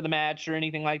 great heat for the match or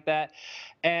anything like that.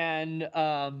 And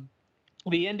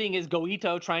the ending is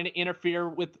Goito trying to interfere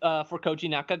with for Koji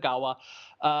Nakagawa,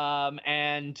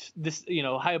 and this,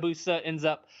 Hayabusa ends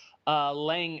up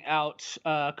laying out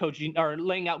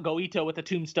Goito with a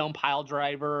tombstone pile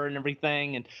driver and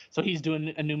everything, and so he's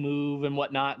doing a new move and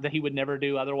whatnot that he would never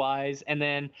do otherwise. And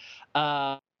then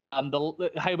the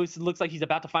Hayabusa looks like he's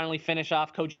about to finally finish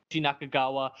off Koji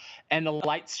Nakagawa, and the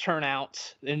lights turn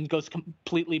out and goes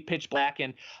completely pitch black,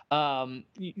 and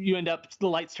you end up, the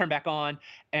lights turn back on,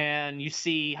 and you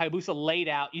see Hayabusa laid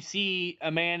out. You see a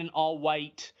man in all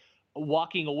white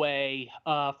walking away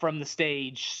from the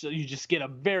stage, so you just get a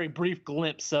very brief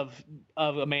glimpse of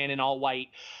a man in all white,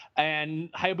 and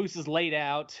Hayabusa's laid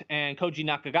out, and Koji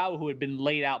Nakagawa, who had been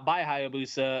laid out by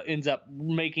Hayabusa, ends up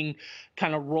rolling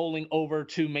over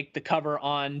to make the cover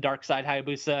on Dark Side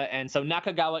Hayabusa, and so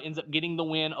Nakagawa ends up getting the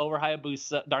win over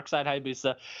Dark Side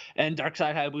Hayabusa, and Dark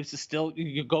Side Hayabusa still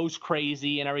goes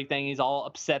crazy and everything. He's all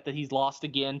upset that he's lost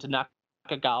again to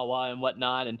Nakagawa and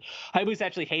whatnot, and Hayabusa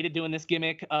actually hated doing this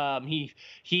gimmick.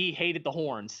 He hated the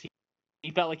horns. He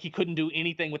felt like he couldn't do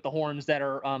anything with the horns that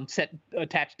are set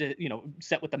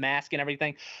with the mask and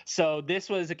everything. So this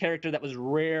was a character that was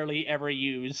rarely ever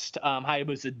used.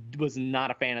 Hayabusa was not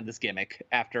a fan of this gimmick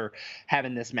after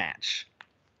having this match.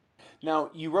 Now,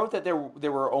 you wrote that there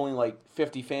were only like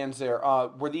 50 fans there.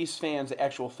 Were these fans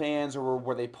actual fans, or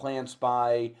were they plants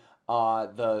by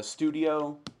the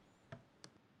studio?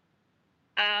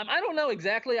 I don't know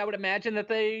exactly. I would imagine that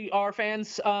they are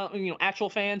fans, actual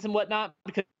fans and whatnot,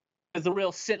 because the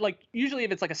real usually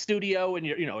if it's like a studio and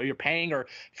you're paying or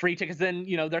free tickets, then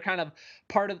they're kind of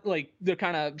part of, like, they're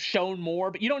kind of shown more,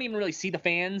 but you don't even really see the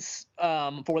fans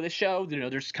for this show. They're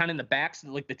just kind of in the back, so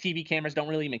like the TV cameras don't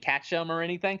really even catch them or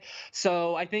anything.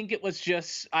 So I think it was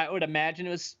just, I would imagine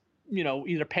it was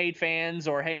either paid fans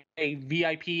or, hey, a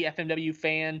VIP FMW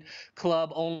fan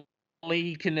club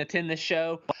only can attend this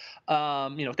show,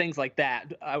 things like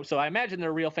that. So I imagine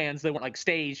they're real fans. They weren't like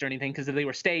staged or anything, because if they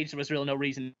were staged, there was really no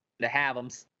reason to have them,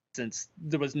 since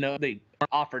they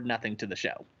offered nothing to the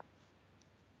show.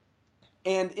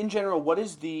 And in general, what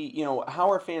is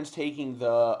how are fans taking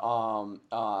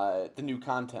the new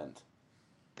content?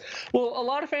 Well, a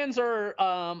lot of fans are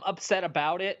upset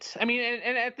about it. I mean,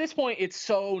 and at this point, it's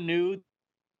so new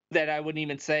that I wouldn't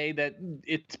even say that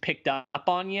it's picked up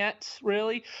on yet,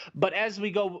 really. But as we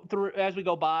go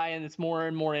by, and it's more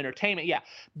and more entertainment, yeah,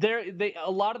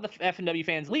 a lot of the FMW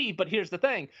fans leave. But here's the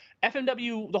thing: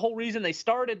 FMW, the whole reason they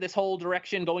started this whole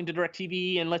direction, going to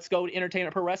DirecTV and let's go to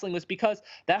Entertainment Pro Wrestling, was because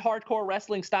that hardcore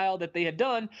wrestling style that they had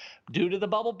done, due to the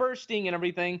bubble bursting and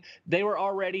everything, the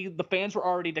fans were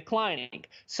already declining.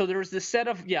 So there's this set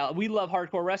of, yeah, we love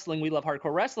hardcore wrestling, we love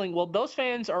hardcore wrestling. Well, those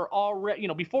fans are already,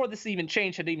 before this even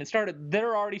changed had even started,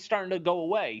 they're already starting to go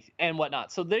away and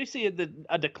whatnot. So they see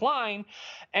a decline,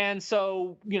 and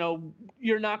so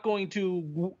you're not going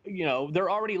to, they're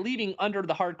already leaving under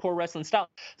the hardcore wrestling style.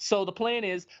 So the plan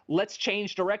is, let's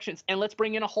change directions and let's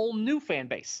bring in a whole new fan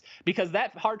base, because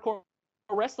that hardcore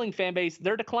wrestling fan base,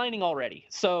 they're declining already.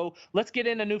 So let's get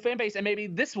in a new fan base, and maybe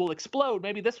this will explode,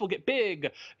 maybe this will get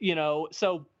big.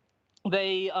 So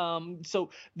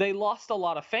they lost a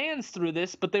lot of fans through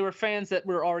this, but they were fans that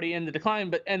were already in the decline.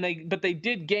 But they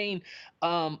did gain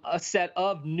a set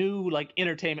of new, like,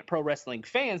 Entertainment Pro Wrestling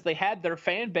fans. They had their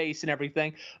fan base and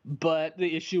everything, but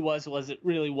the issue was it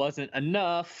really wasn't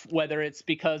enough. Whether it's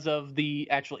because of the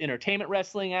actual entertainment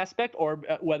wrestling aspect, or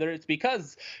whether it's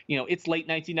because it's late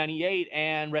 1998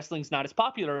 and wrestling's not as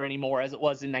popular anymore as it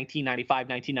was in 1995,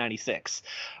 1996,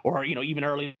 or even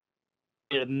earlier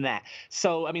than that.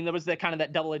 So I mean, there was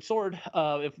that double-edged sword,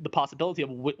 if the possibility of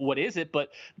what is it.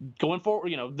 But going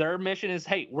forward, their mission is,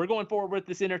 hey, we're going forward with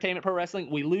this Entertainment Pro Wrestling.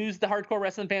 We lose the hardcore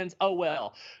wrestling fans, oh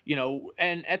well.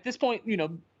 And at this point,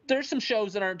 there's some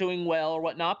shows that aren't doing well or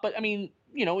whatnot, but I mean,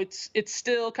 it's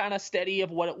still kind of steady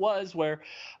of what it was, where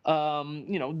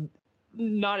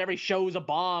not every show is a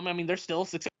bomb. I mean, there's still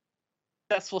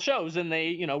successful shows, and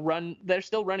they're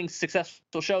still running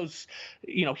successful shows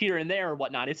here and there or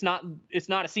whatnot. It's not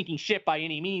a sinking ship by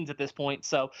any means at this point.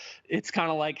 So it's kind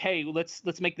of like, hey,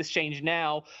 let's make this change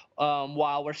now,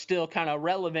 while we're still kind of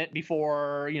relevant,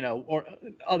 before or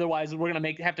otherwise we're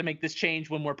gonna have to make this change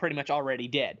when we're pretty much already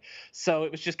dead. So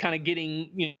it was just kind of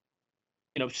getting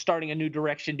starting a new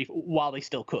direction while they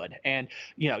still could. And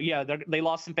yeah, they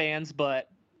lost some fans, but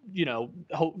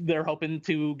they're hoping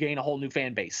to gain a whole new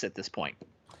fan base at this point.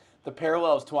 The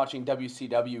parallels to watching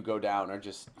WCW go down are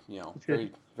just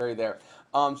very very there.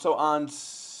 So on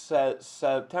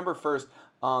September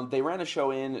 1st, they ran a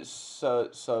show in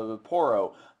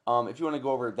Sapporo. If you want to go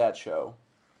over that show.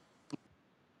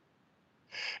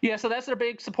 Yeah, so that's their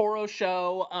big Sapporo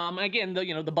show. Again,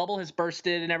 the bubble has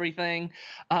bursted and everything.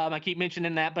 I keep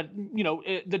mentioning that, but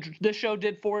the show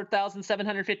did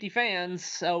 4,750 fans.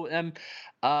 So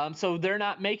they're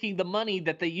not making the money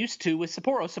that they used to with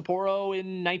Sapporo. Sapporo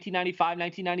in 1995,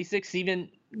 1996, even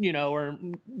or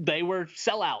they were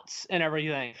sellouts and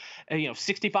everything.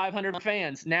 6,500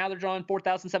 fans. Now they're drawing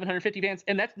 4,750 fans,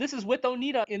 and this is with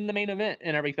Onita in the main event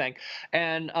and everything.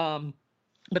 And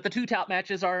but the two top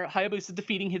matches are Hayabusa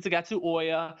defeating Hitsugatsu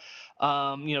Oya.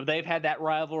 They've had that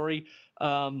rivalry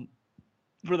for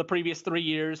the previous 3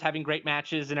 years, having great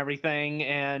matches and everything.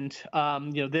 And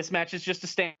this match is just a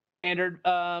standard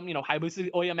Hayabusa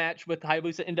Oya match, with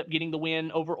Hayabusa end up getting the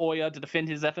win over Oya to defend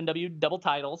his FMW double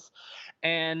titles.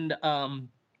 And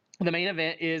the main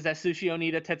event is Atsushi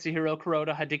Onita, Tetsuhiro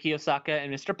Kuroda, Hideki Osaka,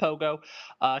 and Mr. Pogo.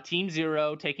 Team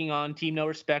Zero taking on Team No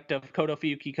Respect of Koto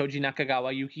Fuyuki, Koji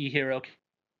Nakagawa, Yukihiro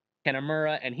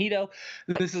Kanamura, and Hito.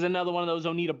 This is another one of those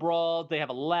Onita brawls. They have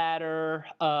a ladder,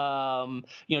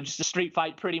 just a street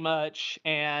fight pretty much.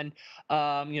 And,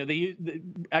 they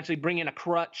actually bring in a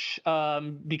crutch,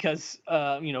 because,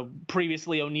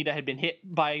 previously Onita had been hit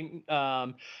by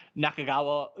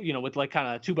Nakagawa, with like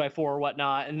kind of 2x4 or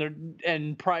whatnot.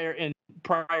 And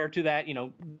prior to that,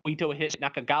 Ito hit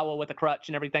Nakagawa with a crutch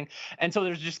and everything. And so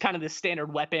there's just kind of this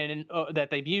standard weapon that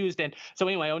they've used. And so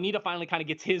anyway, Onita finally kind of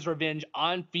gets his revenge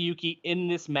on Fuyuki in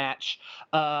this match.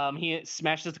 He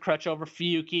smashes the crutch over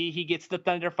Fuyuki. He gets the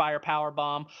Thunder Fire power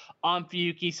bomb on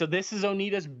Fuyuki. So this is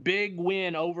Onita's big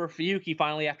win over Fuyuki,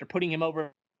 finally, after putting him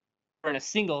over in a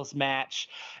singles match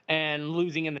and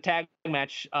losing in the tag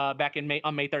match back on May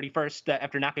 31st,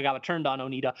 after Nakagawa turned on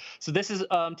Onita. So this is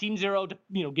Team Zero,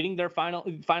 getting their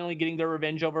finally getting their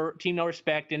revenge over Team No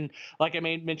Respect. And like I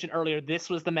mentioned earlier, this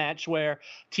was the match where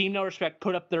Team No Respect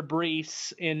put up their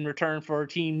briefs in return for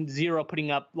Team Zero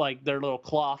putting up like their little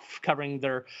cloth covering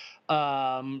their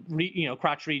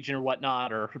crotch region or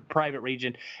whatnot, or private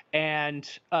region. And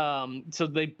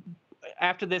so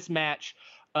after this match,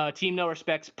 Team No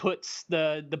Respects puts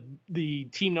the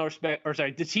Team No Respect, or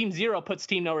sorry, the Team Zero puts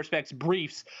Team No Respect's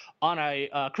briefs on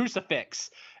a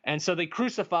crucifix, and so they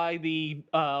crucify the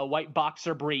white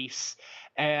boxer briefs,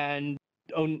 and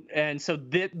so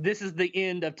this is the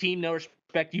end of Team No Respect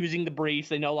using the briefs.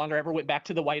 They no longer ever went back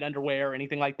to the white underwear or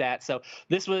anything like that. So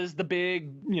this was the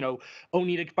big,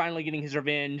 Onita finally getting his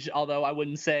revenge. Although I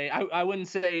wouldn't say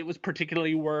it was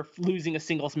particularly worth losing a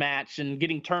singles match and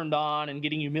getting turned on and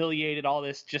getting humiliated, all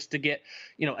this just to get,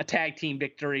 a tag team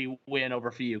victory win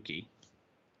over Fuyuki.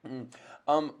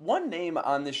 One name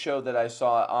on this show that I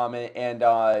saw,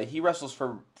 and he wrestles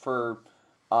for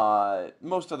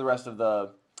most of the rest of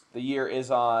the year is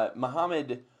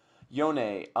Muhammad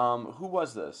Yone. Who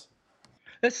was this?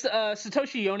 That's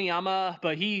Satoshi Yoneyama,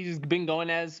 but he's been going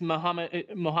as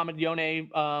Muhammad Yone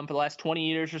for the last 20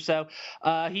 years or so.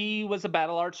 He was a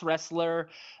Battle Arts wrestler,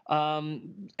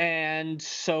 and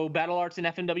so Battle Arts and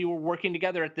FMW were working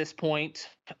together at this point.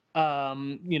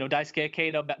 Daisuke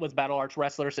Ikeda was Battle Arts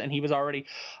wrestlers, and he was already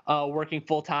working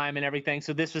full time and everything.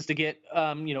 So this was to get,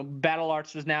 Battle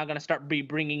Arts was now going to start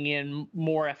bringing in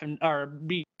more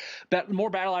more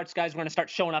Battle Arts guys were going to start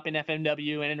showing up in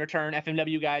FMW, and in return,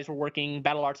 FMW guys were working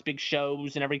Battle Arts big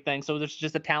shows and everything. So there's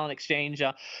just a talent exchange.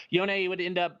 Yone would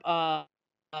end up.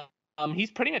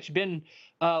 He's pretty much been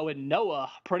with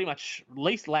Noah pretty much at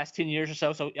least the last 10 years or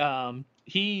so. So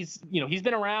he's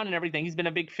been around and everything. He's been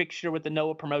a big fixture with the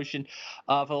Noah promotion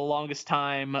for the longest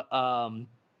time. And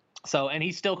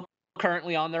he's still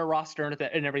currently on their roster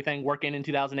and everything, working in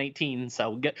 2018.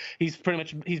 So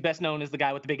he's best known as the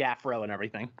guy with the big afro and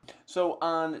everything. So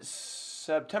on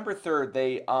September 3rd,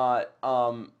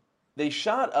 they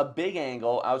shot a big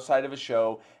angle outside of a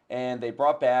show, and they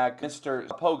brought back Mr.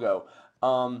 Pogo.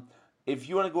 If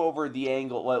you want to go over the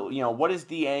angle, what is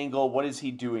the angle? What is he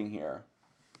doing here?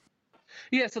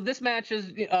 Yeah, so this match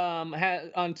is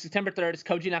on September 3rd. It's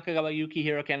Koji Nakagawa,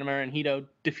 Yukihiro Kanemaru, and Hito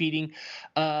defeating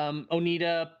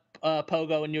Onita,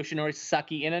 Pogo, and Yoshinori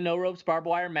Sasaki in a no ropes barbed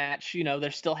wire match.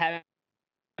 They're still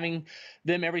having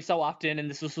them every so often, and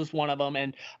this was one of them.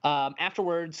 And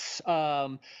afterwards,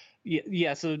 so the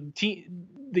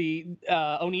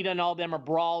Onita and all of them are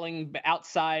brawling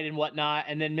outside and whatnot,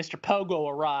 and then Mr. Pogo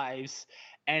arrives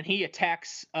and he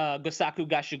attacks Gosaku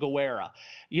Gashigawa.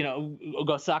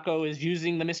 Gosaku is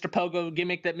using the Mr. Pogo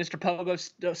gimmick that Mr.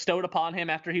 Pogo stowed upon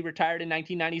him after he retired in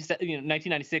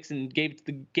 1996 and gave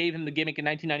him the gimmick in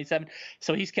 1997.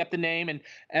 So he's kept the name, and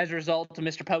as a result of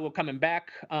Mr. Pogo coming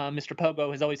back, Mr.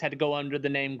 Pogo has always had to go under the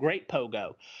name Great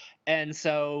Pogo. And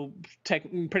so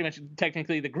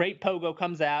technically the Great Pogo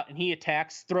comes out and he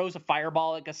attacks, throws a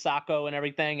fireball at Gosaku and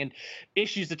everything, and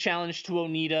issues the challenge to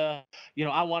Onita.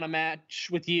 I want a match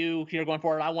with you here going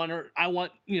forward. I want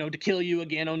to kill you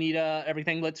again, Onita,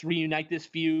 everything. Let's reunite this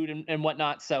feud and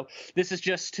whatnot. So this is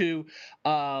just to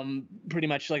pretty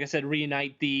much, like I said,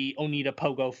 reunite the Onita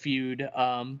Pogo feud.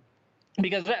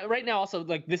 Because right now also,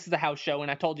 like, this is a house show, and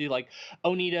I told you, like,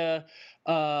 Onita,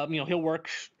 he'll work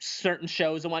certain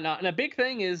shows and whatnot. And a big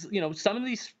thing is, some of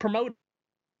these promoters,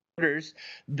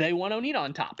 they want Onita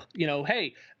on top.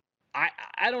 Hey,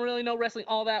 I don't really know wrestling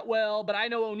all that well, but I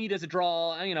know Onita's a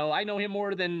draw. I know him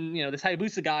more than, this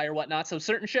Hayabusa guy or whatnot. So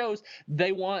certain shows,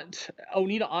 they want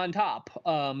Onita on top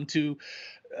to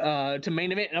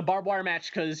main event in a barbed wire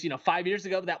match because, 5 years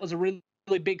ago, that was a really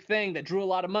big thing that drew a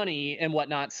lot of money and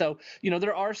whatnot. So,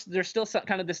 there's still some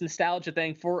kind of this nostalgia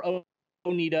thing for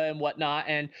Onita and whatnot,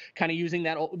 and kind of using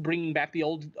that, bringing back the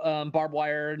old barbed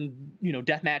wire and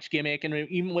deathmatch gimmick, and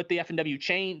even with the FMW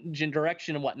change in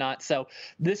direction and whatnot. So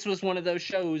this was one of those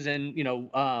shows, and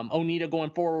Onita going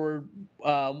forward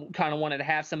kind of wanted to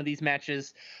have some of these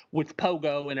matches with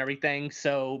Pogo and everything.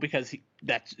 So because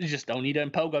that's just Onita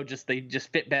and Pogo, they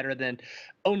just fit better than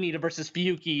Onita versus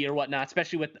Fuyuki or whatnot,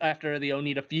 especially after the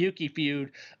Onita Fuyuki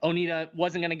feud. Onita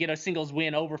wasn't going to get a singles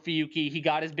win over Fuyuki. He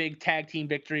got his big tag team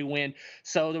victory win.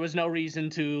 So there was no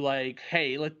reason to, like,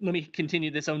 hey, let me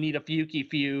continue this Onita Fuyuki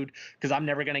feud because I'm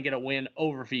never going to get a win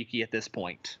over Fuyuki at this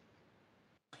point.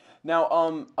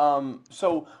 Now,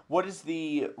 so what is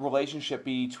the relationship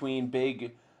between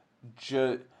Big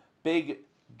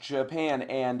Japan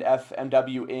and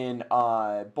FMW in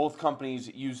both companies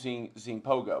using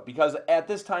Pogo? Because at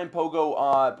this time,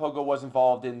 Pogo was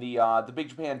involved in the Big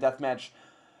Japan Deathmatch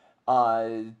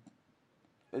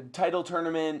title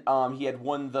tournament. He had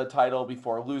won the title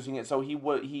before losing it, so he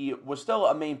was still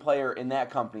a main player in that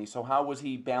company. So how was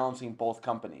he balancing both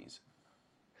companies?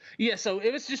 Yeah, so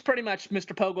it was just pretty much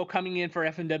Mr. Pogo coming in for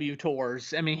FMW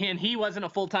tours. I mean, he wasn't a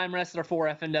full-time wrestler for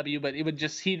FMW, but it would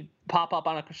just, he'd pop up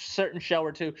on a certain show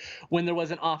or two when there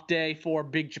was an off day for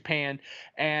Big Japan.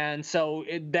 And so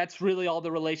that's really all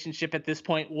the relationship at this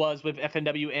point was with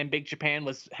FNW and Big Japan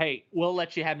was, hey, we'll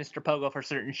let you have Mr. Pogo for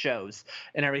certain shows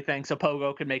and everything, so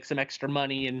Pogo could make some extra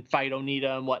money and fight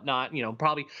Onita and whatnot.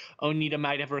 Probably Onita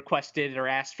might have requested or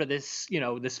asked for this,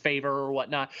 this favor or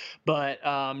whatnot, but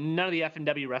none of the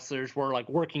FNW wrestlers were like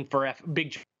working for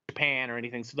Big Japan or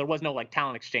anything, so there was no like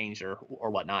talent exchange or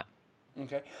whatnot.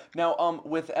 Okay. Now,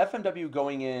 with FMW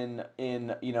going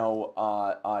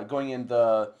going in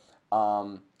the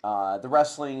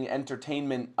wrestling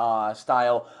entertainment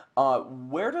style,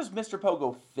 where does Mr.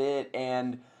 Pogo fit,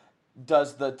 and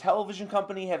does the television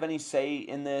company have any say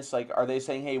in this? Like, are they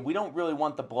saying, hey, we don't really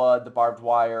want the blood, the barbed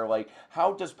wire? Like,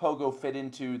 how does Pogo fit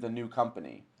into the new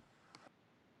company?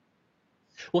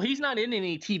 Well, he's not in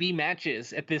any TV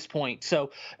matches at this point, so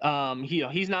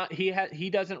he's not. He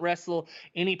doesn't wrestle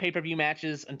any pay-per-view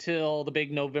matches until the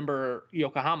big November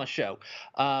Yokohama show.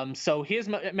 So his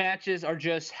matches are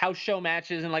just house show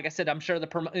matches, and like I said, I'm sure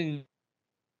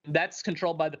that's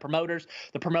controlled by the promoters.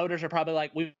 The promoters are probably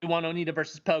like, we want Onita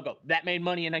versus Pogo. That made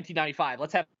money in 1995.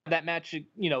 Let's have that match,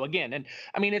 again. And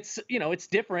I mean, it's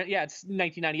different. Yeah, it's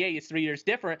 1998. It's 3 years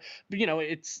different, but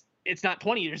it's not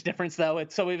 20 years difference though.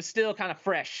 So it was still kind of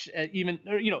fresh, even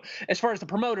as far as the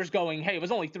promoters going. Hey, it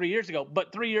was only 3 years ago,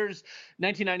 but 3 years,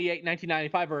 1998,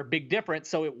 1995 are a big difference.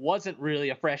 So it wasn't really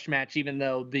a fresh match, even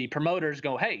though the promoters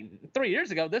go, hey, 3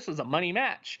 years ago this was a money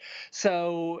match.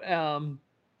 So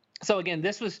again,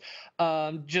 this was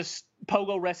just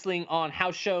Pogo wrestling on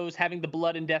house shows. Having the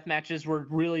blood and death matches were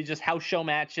really just house show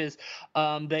matches.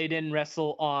 They didn't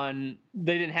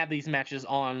have these matches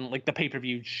on like the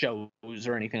pay-per-view shows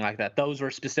or anything like that. Those were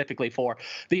specifically for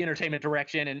the entertainment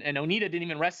direction. And Onita didn't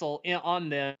even wrestle on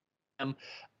them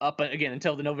up again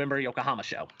until the November Yokohama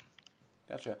show.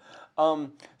 Gotcha.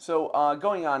 So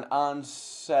going on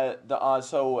set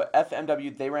so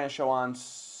FMW, they ran a show on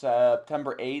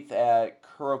September 8th at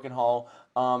Kuroken Hall.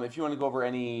 If you want to go over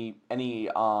any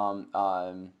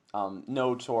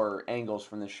notes or angles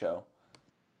from this show.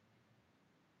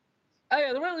 Oh,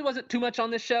 yeah, there really wasn't too much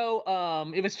on this show.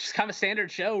 It was just kind of a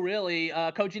standard show, really.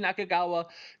 Koji Nakagawa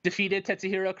defeated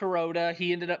Tetsuhiro Kuroda.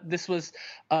 This was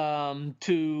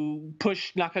to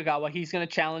push Nakagawa. He's going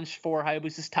to challenge for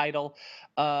Hayabusa's title,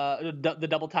 the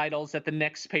double titles at the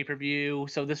next pay-per-view.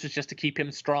 So this was just to keep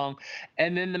him strong.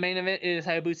 And then the main event is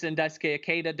Hayabusa and Daisuke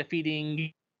Ikeda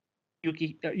defeating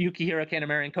Yukihiro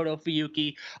Kanemaru and Koto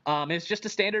Fuyuki. It's just a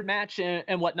standard match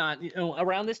and whatnot.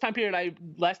 Around this time period,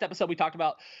 last episode we talked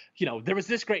about, there was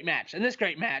this great match and this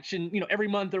great match, and every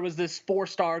month there was this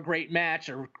 4-star great match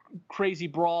or crazy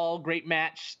brawl, great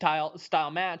match style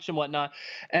match and whatnot.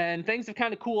 And things have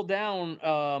kind of cooled down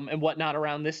and whatnot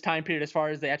around this time period as far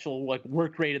as the actual like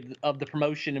work rate of the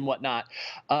promotion and whatnot.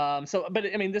 But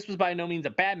I mean, this was by no means a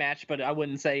bad match, but I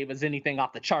wouldn't say it was anything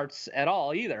off the charts at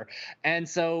all either. And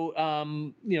so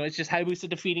it's just Hayabusa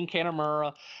defeating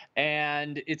Kanemaru,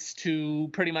 and it's to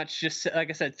pretty much just, like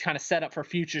I said, kind of set up for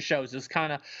future shows. It's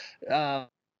kind of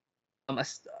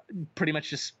pretty much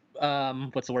just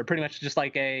what's the word? Pretty much just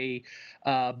like a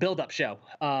build-up show,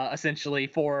 essentially,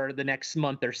 for the next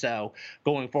month or so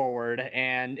going forward.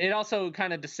 And it also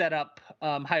kind of to set up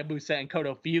Hayabusa and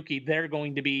Koto Fuyuki. They're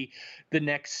going to be the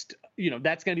next,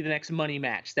 that's going to be the next money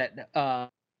match that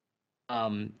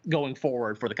going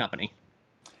forward for the company.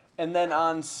 And then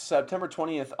on September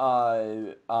 20th,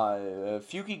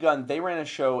 Fukigen, they ran a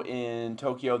show in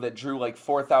Tokyo that drew like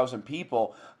 4,000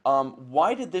 people.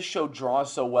 Why did this show draw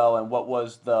so well, and what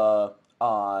was the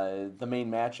main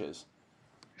matches?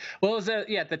 Well, it was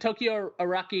the Tokyo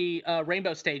Araki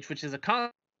Rainbow Stage, which is a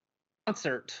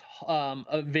concert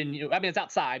a venue. I mean, it's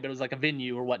outside, but it was like a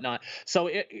venue or whatnot. So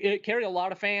it carried a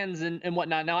lot of fans and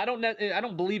whatnot. Now I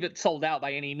don't believe it sold out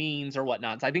by any means or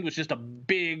whatnot. So I think it was just a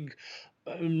big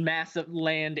massive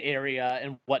land area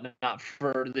and whatnot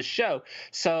for the show.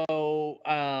 So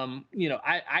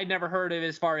I never heard of it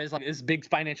as far as like this big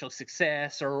financial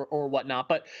success or whatnot,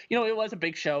 but it was a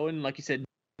big show, and like you said,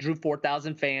 drew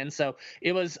 4,000 fans. So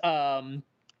it was but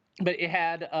it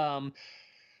had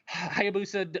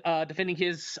Hayabusa defending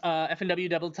his FNW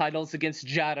double titles against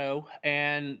Jado,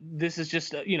 and this is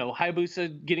just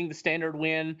Hayabusa getting the standard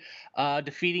win,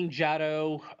 defeating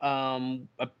Jado,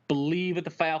 I believe with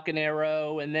the Falcon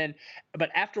Arrow, but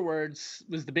afterwards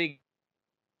was the big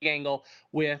angle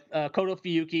with Koto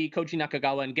Fuyuki, Koji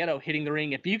Nakagawa, and Geto hitting the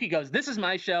ring. If Fuyuki goes, this is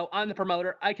my show, I'm the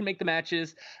promoter, I can make the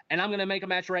matches, and I'm going to make a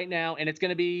match right now, and it's going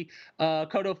to be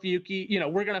Koto Fuyuki.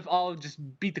 We're going to all just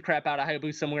beat the crap out of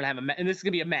Hayabusa, and we're going to have and this is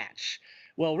going to be a match.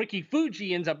 Well, Ricky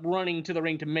Fuji ends up running to the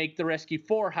ring to make the rescue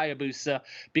for Hayabusa,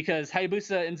 because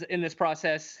Hayabusa in this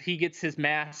process, he gets his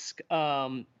mask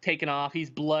taken off. He's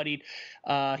bloodied.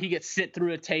 He gets sent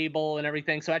through a table and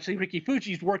everything. So actually, Ricky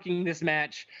Fuji's working this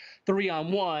match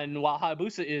 3-on-1 while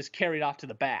Hayabusa is carried off to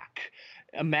the back,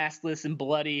 maskless and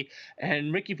bloody.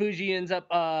 And Ricky Fuji ends up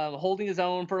holding his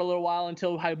own for a little while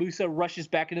until Hayabusa rushes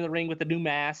back into the ring with the new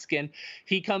mask, and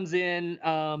he comes in,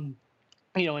 and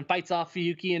fights off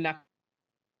Fuyuki and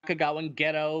Nakagawa and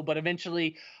Geto. But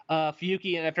eventually,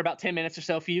 Fuyuki, and after about 10 minutes or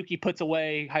so, Fuyuki puts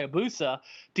away Hayabusa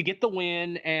to get the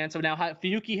win. And so now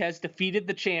Fuyuki has defeated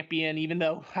the champion, even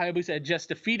though Hayabusa had just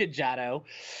defeated Jado.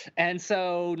 And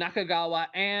so Nakagawa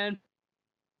and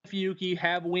Fuyuki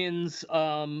have wins,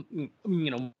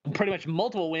 pretty much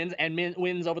multiple wins and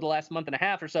wins over the last month and a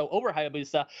half or so over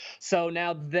Hayabusa. So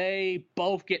now they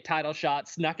both get title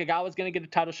shots. Nakagawa's going to get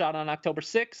a title shot on October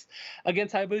 6th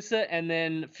against Hayabusa, and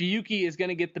then Fuyuki is going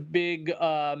to get the big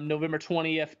November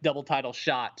 20th double title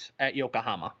shot at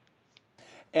Yokohama.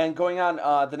 And going on,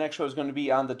 the next show is going to be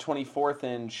on the 24th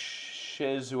in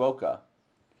Shizuoka.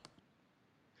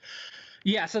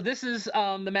 Yeah, so this is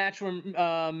the match where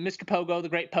Mr. Pogo, the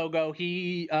Great Pogo,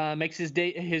 he makes his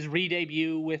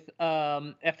re-debut with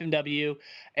FMW,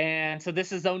 and so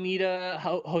this is Onita,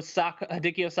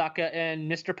 Hideki Osaka,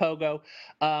 and Mr. Pogo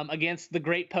against the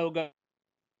Great Pogo,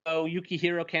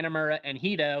 Yukihiro Kanemaru, and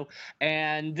Hito.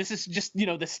 And this is just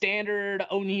the standard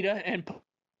Onita and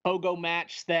Pogo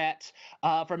match that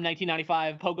from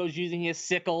 1995. Pogo's using his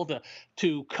sickle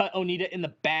to cut Onita in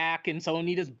the back, and so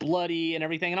Onita's bloody and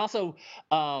everything. And also,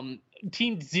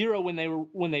 Team Zero,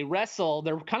 when they wrestle,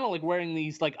 they're kind of like wearing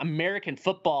these like American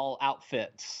football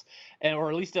outfits, or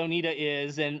at least Onita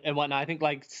is, and whatnot. I think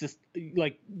like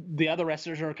the other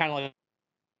wrestlers are kind of like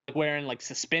wearing like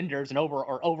suspenders and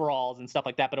overalls and stuff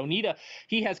like that. But Onita,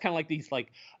 he has kind of like these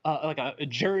like a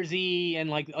jersey and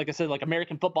like I said, like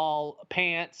American football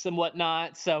pants and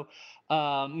whatnot. So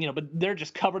but they're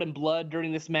just covered in blood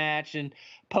during this match, and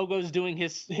Pogo's doing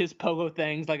his Pogo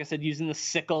things, like I said, using the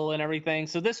sickle and everything.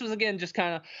 So this was again just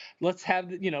kind of let's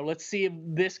see if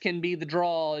this can be the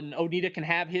draw, and Onita can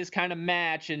have his kind of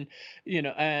match, and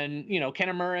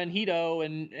Kanemaru and Hito,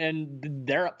 and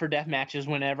they're up for death matches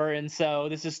whenever. And so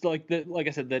this is like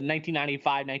I said, the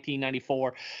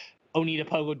 1995-1994 Onita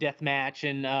Pogo death match,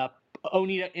 and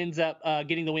Onita ends up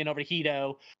getting the win over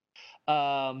Hito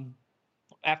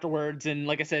afterwards. And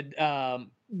like I said,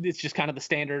 it's just kind of the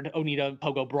standard Onita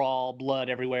Pogo brawl, blood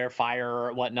everywhere, fire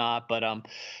or whatnot. But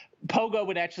Pogo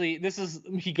would actually,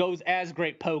 he goes as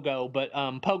Great Pogo, but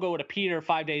Pogo would appear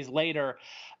 5 days later,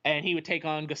 and he would take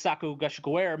on Gosaku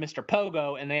Gashiguera, Mr.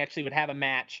 Pogo, and they actually would have a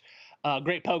match.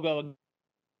 Great Pogo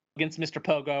against Mr.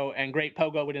 Pogo, and Great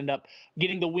Pogo would end up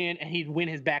getting the win, and he'd win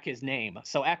his name.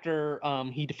 So after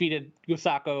he defeated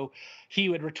Gosaku, he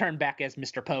would return back as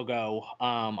Mr. Pogo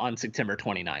on September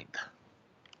 29th.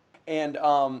 And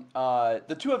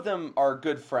the two of them are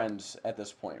good friends at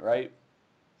this point, right?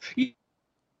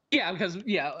 Yeah, because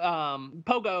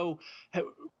Pogo,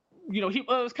 he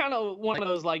was kind of one of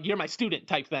those like, you're my student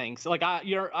type things. Like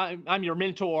I'm your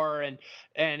mentor,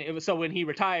 and it was, so when he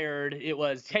retired, it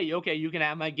was, hey, okay, you can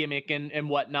have my gimmick and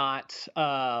whatnot.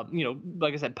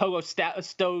 Like I said, Pogo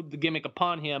stowed the gimmick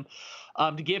upon him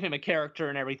to give him a character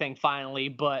and everything finally.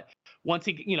 But once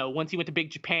he went to Big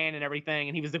Japan and everything,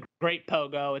 and he was the Great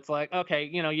Pogo, it's like, okay,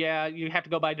 you have to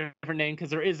go by a different name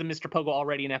because there is a Mr. Pogo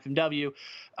already in FMW.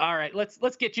 All right,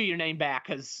 let's get you your name back,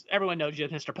 because everyone knows you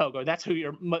as Mr. Pogo. That's who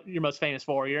you're most famous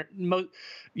for.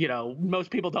 Most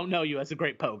people don't know you as the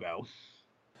Great Pogo.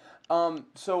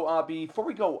 So before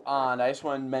we go on, I just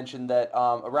want to mention that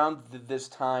around this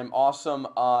time, Awesome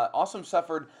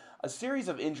suffered a series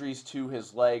of injuries to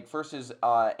his leg. First his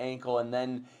ankle, and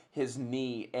then his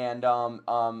knee. And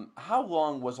how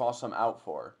long was Awesome out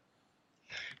for?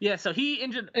 Yeah, so he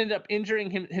ended up injuring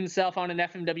himself on an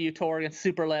FMW tour against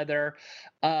Super Leather,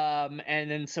 and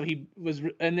then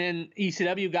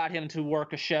ECW got him to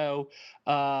work a show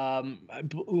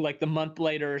like the month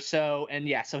later or so, and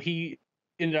yeah, so he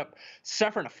ended up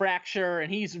suffering a fracture,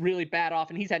 and he's really bad off,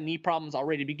 and he's had knee problems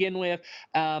already to begin with.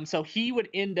 So he would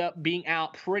end up being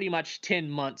out pretty much 10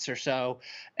 months or so,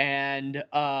 and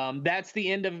that's the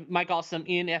end of Mike Awesome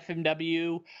in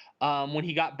FMW. When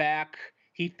he got back,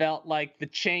 he felt like the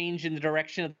change in the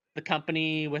direction of the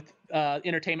company with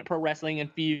Entertainment Pro Wrestling and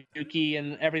Fuyuki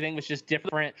and everything was just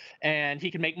different, and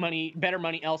he could make better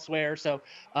money elsewhere. So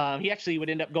he actually would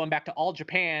end up going back to All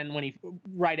Japan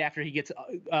right after he gets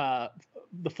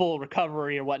the full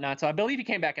recovery or whatnot. So I believe he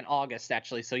came back in August,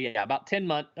 actually. So yeah, about 10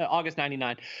 months, August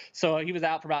 99. So he was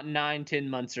out for about 9-10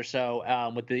 months or so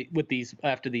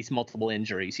after these multiple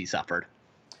injuries he suffered.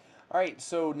 All right,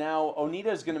 so now Onita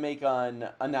is going to make an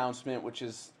announcement, which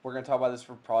is we're going to talk about this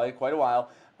for probably quite a while.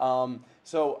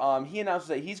 He announces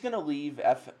that he's going to leave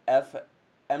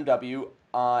FMW,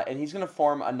 and he's going to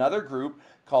form another group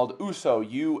called USO,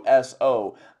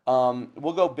 USO.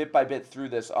 We'll go bit by bit through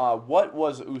this. What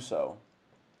was USO?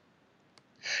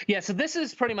 Yeah, so this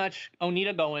is pretty much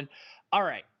Onita going, all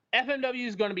right, FMW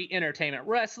is going to be entertainment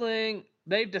wrestling.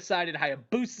 They've decided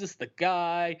Hayabusa's the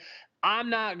guy.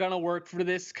 I'm not going to work for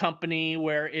this company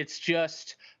where it's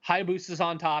just Hayabusa's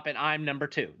on top and I'm number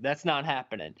two. That's not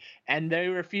happening. And they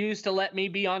refuse to let me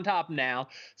be on top now.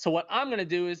 So what I'm going to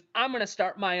do is I'm going to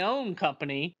start my own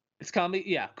company. It's called,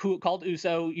 yeah, called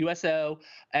USO, USO,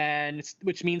 and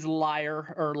which means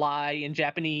liar or lie in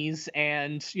Japanese.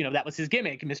 And that was his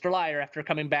gimmick, Mr. Liar, after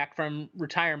coming back from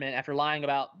retirement after lying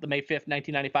about the May 5th,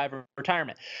 1995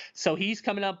 retirement. So he's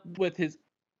come up with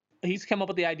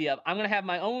the idea of I'm going to have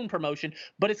my own promotion,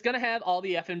 but it's going to have all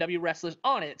the FMW wrestlers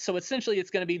on it. So essentially, there's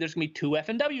going to be two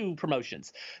FMW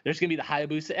promotions. There's going to be the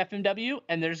Hayabusa FMW,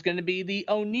 and there's going to be the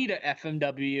Onita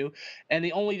FMW. And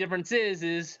the only difference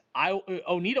is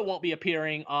Onita won't be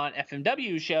appearing on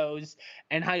FMW shows,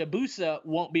 and Hayabusa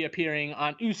won't be appearing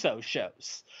on USO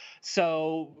shows.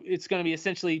 So it's going to be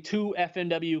essentially two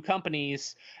FMW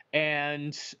companies,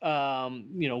 and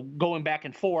going back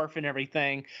and forth and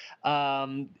everything,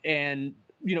 and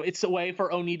it's a way for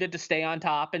Onita to stay on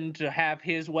top and to have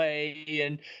his way,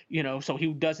 and so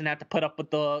he doesn't have to put up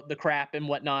with the crap and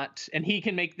whatnot, and he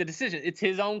can make the decision. It's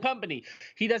his own company.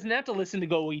 He doesn't have to listen to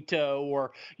Goito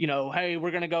or hey,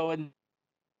 we're gonna go in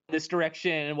this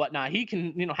direction and whatnot. He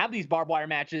can have these barbed wire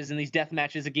matches and these death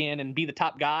matches again and be the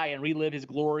top guy and relive his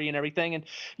glory and everything. And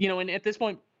and at this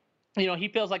point, he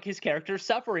feels like his character is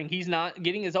suffering. He's not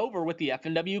getting his over with the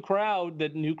FNW crowd, the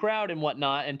new crowd and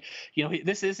whatnot. And,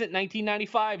 this isn't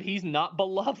 1995. He's not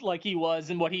beloved like he was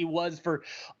and what he was for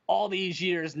all these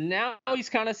years. Now he's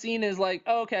kind of seen as like,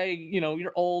 okay,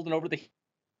 you're old and over the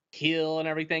hill and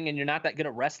everything, and you're not that good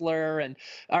a wrestler. And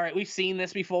all right, we've seen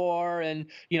this before, and,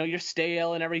 you're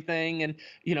stale and everything. And,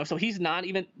 so he's not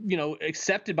even,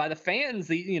 accepted by the fans,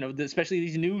 especially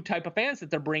these new type of fans that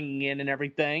they're bringing in and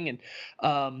everything.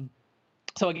 And,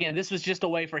 so again, this was just a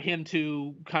way for him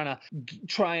to kind of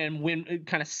try and win,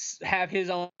 kind of have his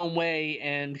own way,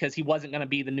 and because he wasn't going to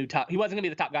be the top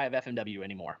guy of FMW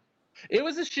anymore. It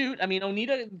was a shoot. I mean,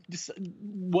 Onita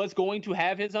was going to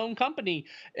have his own company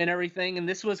and everything, and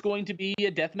this was going to be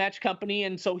a deathmatch company,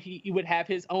 and so he would have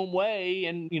his own way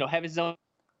and have his own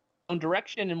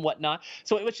direction and whatnot.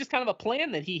 So it was just kind of a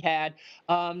plan that he had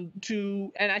and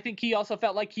I think he also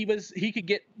felt like he could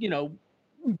get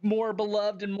more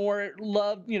beloved and more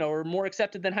loved, or more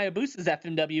accepted than Hayabusa's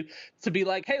FMW, to be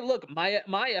like, hey, look, my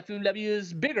FMW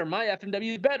is bigger, my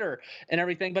FMW is better and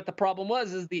everything. But the problem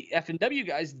is the FMW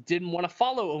guys didn't want to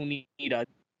follow Onita.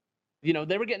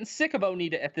 They were getting sick of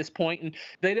Onita at this point, and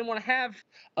they didn't want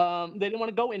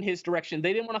to go in his direction.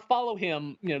 They didn't want to follow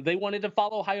him. They wanted to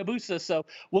follow Hayabusa. So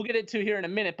we'll get into here in a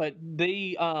minute, but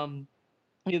they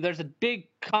there's a big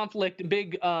conflict, a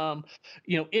big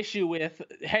issue with,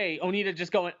 hey, Onita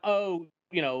just going, oh,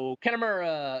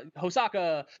 Kanemaru,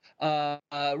 Hosaka,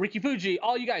 Ricky Fuji,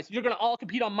 all you guys, you're gonna all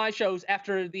compete on my shows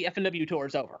after the FNW tour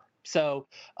is over. So,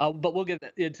 but we'll get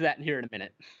into that here in a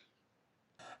minute.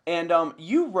 And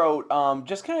you wrote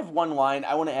just kind of one line.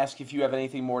 I want to ask if you have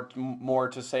anything more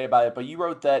to say about it. But you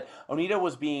wrote that Onita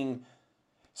was being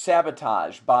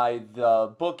sabotaged by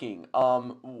the booking.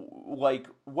 Like,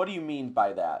 what do you mean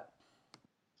by that?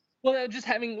 Well, just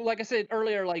having, like I said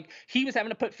earlier, like he was having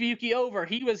to put Fuyuki over.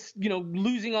 He was,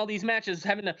 losing all these matches,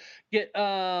 having to get,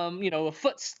 a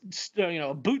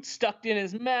boot stuck in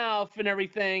his mouth and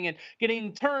everything, and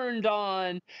getting turned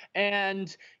on,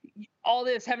 and all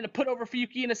this, having to put over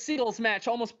Fuyuki in a singles match,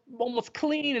 almost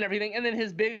clean and everything. And then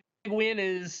his big win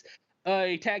is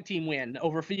a tag team win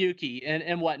over Fuyuki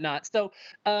and whatnot. So,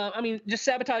 I mean, just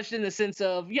sabotaged in the sense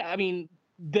of, yeah, I mean,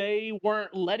 they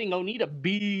weren't letting Onita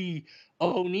be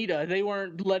Onita. They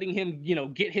weren't letting him,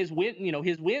 get his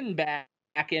win back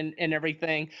and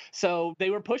everything. So they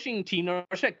were pushing Team No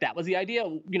Respect. That was the idea,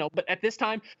 But at this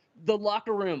time, the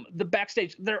locker room, the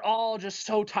backstage, they're all just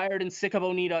so tired and sick of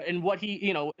Onita and what he,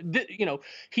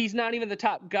 he's not even the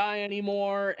top guy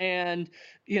anymore, and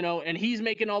and he's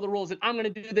making all the rules, and I'm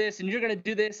going to do this, and you're going to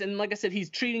do this, and like I said, he's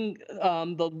treating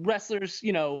the wrestlers,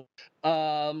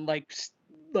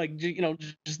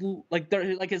 just like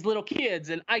they're like his little kids,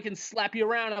 and I can slap you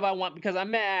around if I want because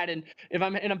I'm mad, and if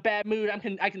I'm in a bad mood,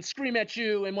 I can scream at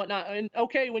you and whatnot. And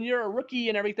okay, when you're a rookie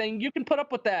and everything, you can put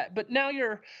up with that, but now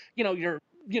you're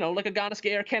like a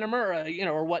Ganosuke or Kanemaru,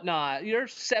 or whatnot. You're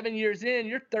 7 years in,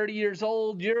 you're 30 years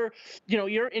old, you're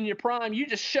in your prime. You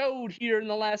just showed here in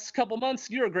the last couple months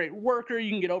you're a great worker.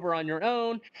 You can get over on your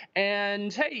own.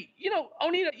 And hey,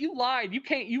 Onita, you lied.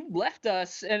 You left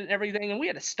us and everything, and we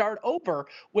had to start over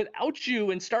without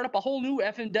you and start up a whole new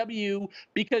FMW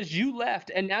because you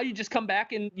left, and now you just come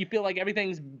back and you feel like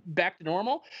everything's back to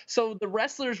normal. So the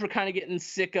wrestlers were kind of getting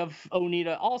sick of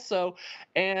Onita also,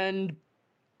 and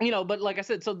but like I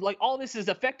said, so like all this is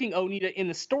affecting Onita in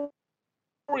the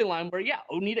storyline where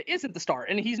Onita isn't the star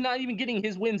and he's not even getting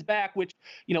his wins back, which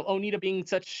Onita being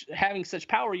having such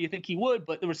power, you think he would,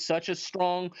 but there was such a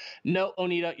strong no,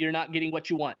 Onita, you're not getting what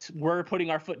you want. We're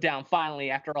putting our foot down finally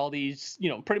after all these,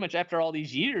 pretty much after all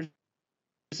these years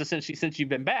essentially since you've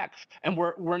been back, and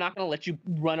we're not going to let you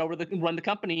run the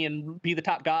company and be the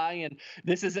top guy, and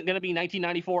this isn't going to be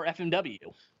 1994 FMW.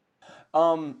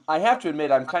 I have to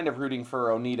admit, I'm kind of rooting for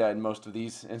Onita in most of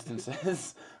these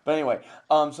instances. But anyway,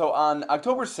 so on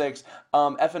October 6th,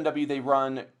 FNW, they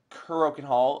run Kuroken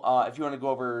Hall. If you want to go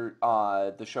over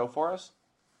the show for us.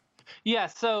 Yeah,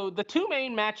 so the two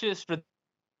main matches for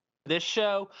this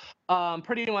show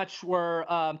pretty much were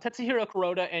Tetsuhiro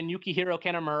Kuroda and Yukihiro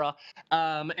Kanemaru.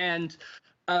 And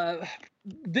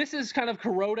this is kind of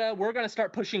Kuroda. We're going to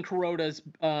start pushing Kuroda's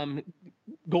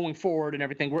going forward and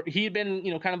everything. He had been,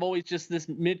 kind of always just this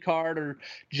mid-card or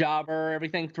jobber,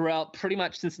 everything throughout pretty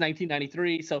much since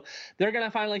 1993. So they're going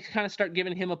to finally kind of start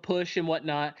giving him a push and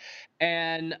whatnot.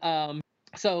 And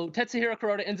so Tetsuhiro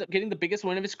Kuroda ends up getting the biggest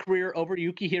win of his career over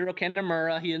Yukihiro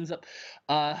Kanemaru. He ends up,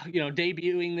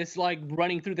 debuting this, like,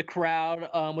 running through the crowd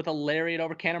with a lariat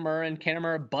over Kanemaru, and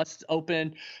Kanemaru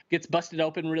gets busted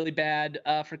open really bad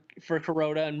for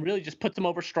Kuroda, and really just puts him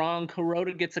over strong.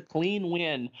 Kuroda gets a clean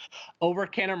win over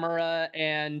Kanemaru,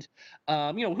 and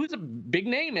who's a big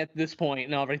name at this point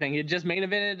and everything. He had just main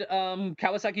evented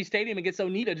Kawasaki Stadium against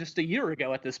Onita just a year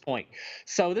ago at this point.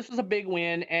 So this was a big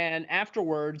win, and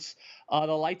afterwards, the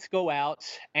lights go out,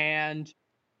 and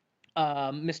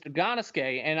Mr.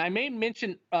 Ganosuke, and I made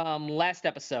mention last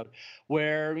episode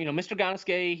where Mr.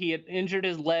 Ganosuke, he had injured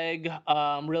his leg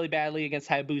really badly against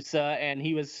Hayabusa, and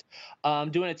he was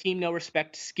doing a Team No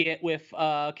Respect skit with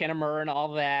Kanemaru and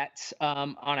all that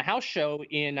on a house show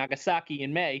in Nagasaki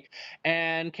in May,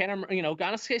 and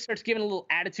Ganosuke starts giving a little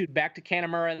attitude back to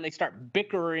Kanemaru, and they start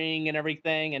bickering and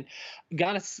everything, and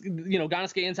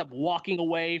Ganosuke ends up walking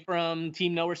away from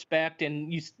Team No Respect,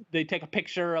 and they take a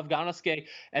picture of Ganosuke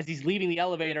as he's leaving the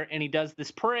elevator, and he does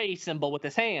this pray symbol with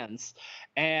his hands.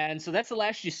 And so that's the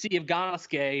last you see of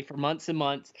Ganosuke for months and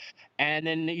months. And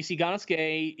then you see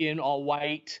Ganosuke in all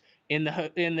white in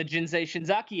the Jinsei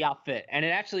Shinzaki outfit. And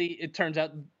it turns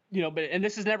out, and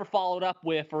this is never followed up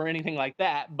with or anything like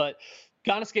that, but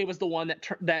Ganosuke was the one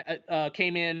that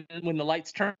came in when the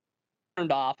lights turned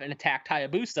off and attacked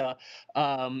Hayabusa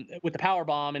with the power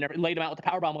bomb, and laid him out with the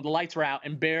power bomb when the lights were out,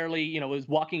 and barely was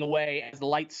walking away as the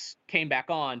lights came back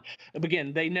on.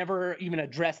 Again, they never even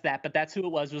addressed that, but that's who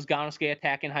it was Ganosuke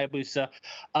attacking Hayabusa.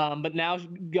 But now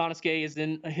Ganosuke is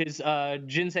in his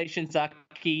Jinsei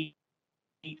Shinzaki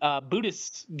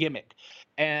Buddhist gimmick,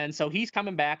 and so he's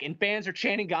coming back, and fans are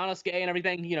chanting Ganosuke and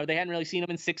everything. They hadn't really seen him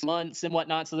in 6 months and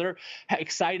whatnot, so they're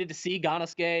excited to see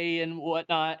Ganosuke and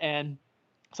whatnot. And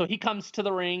so he comes to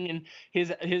the ring in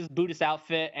his Buddhist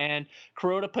outfit, and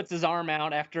Kuroda puts his arm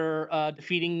out after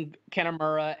defeating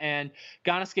Kanemaru, and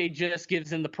Ganosuke just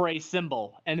gives him the praise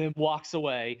symbol and then walks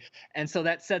away. And so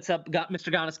that sets up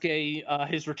Mr. Ganosuke,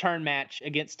 his return match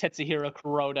against Tetsuhiro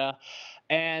Kuroda.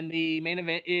 And the main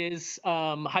event is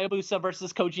Hayabusa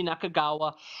versus Koji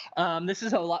Nakagawa. This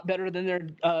is a lot better than their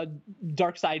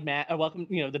Dark Side match.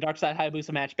 The Dark Side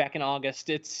Hayabusa match back in August.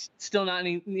 It's still not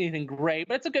anything great,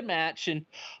 but it's a good match. And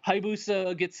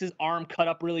Hayabusa gets his arm cut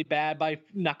up really bad by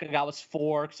Nakagawa's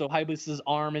fork, so Hayabusa's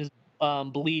arm is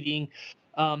bleeding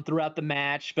throughout the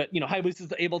match. But Hayabusa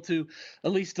is able to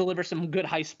at least deliver some good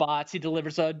high spots. He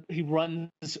runs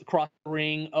across the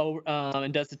ring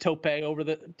and does the tope over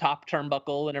the top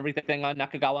turnbuckle and everything on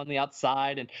Nakagawa on the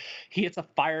outside, and he hits a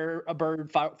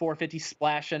Firebird 450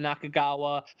 splash on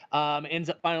Nakagawa.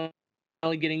 Ends up finally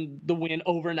getting the win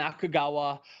over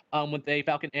Nakagawa with a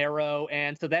Falcon Arrow.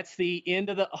 And so that's the end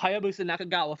of the Hayabusa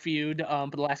Nakagawa feud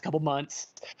for the last couple months.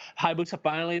 Hayabusa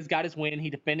finally has got his win. He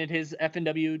defended his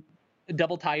FNW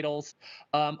double titles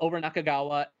over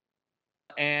Nakagawa,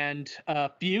 and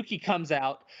Fuyuki comes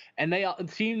out, and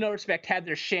Team No Respect had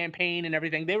their champagne and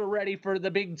everything. They were ready for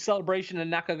the big celebration of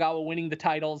Nakagawa winning the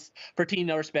titles for Team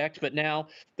No Respect, but now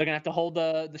they're gonna have to hold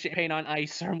the champagne on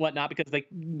ice or whatnot because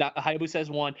Hayabusa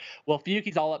has won. Well,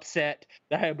 Fuyuki's all upset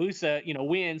that Hayabusa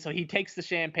wins, so he takes the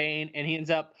champagne and he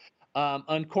ends up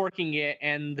uncorking it,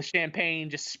 and the champagne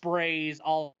just sprays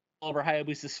all over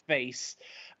Hayabusa's face,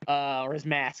 or his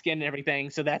mask and everything.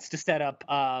 So that's to set up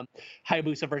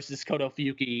Hayabusa versus Koto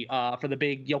Fuyuki for the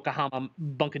big Yokohama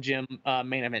Bunka Gym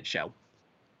main event show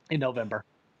in November.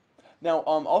 Now,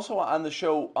 also on the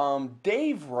show,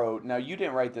 Dave wrote. Now, you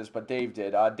didn't write this, but Dave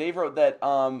did. Dave wrote that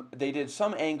they did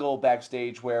some angle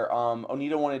backstage where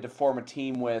Onita wanted to form a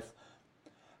team with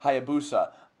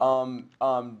Hayabusa.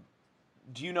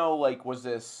 Do you know, like, was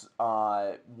this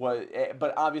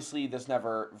But obviously, this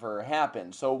never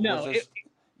happened. So was No, this?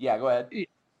 Yeah, go ahead. it,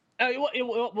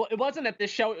 it wasn't at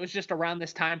this show. It was just around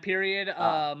this time period.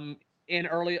 Ah, In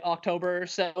early October or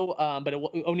so, but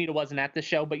Onita wasn't at the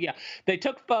show. But yeah, they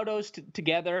took photos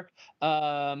together,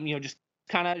 just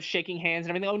kind of shaking hands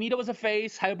and everything. Onita was a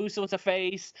face, Hayabusa was a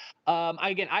face.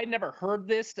 I'd never heard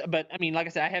this, but I mean, like I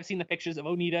said, I have seen the pictures of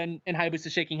Onita and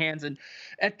Hayabusa shaking hands, and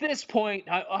at this point,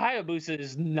 Hayabusa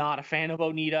is not a fan of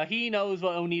Onita. He knows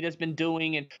what Onita's been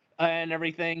doing and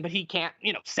everything, but he can't,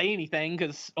 say anything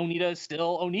because Onita is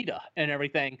still Onita and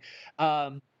everything.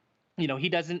 Um, he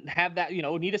doesn't have that,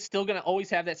 Onita's still going to always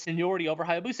have that seniority over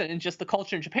Hayabusa, and just the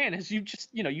culture in Japan is you just,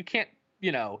 you can't,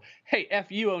 hey,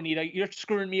 F you, Onita, you're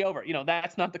screwing me over.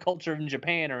 That's not the culture in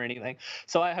Japan or anything.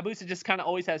 So Hayabusa just kind of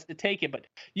always has to take it, but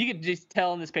you can just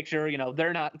tell in this picture,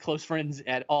 they're not close friends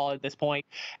at all at this point.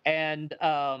 And,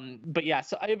 but yeah,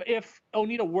 so if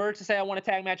Onita were to say, I want a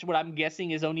tag match, what I'm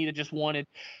guessing is Onita just wanted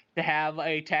to have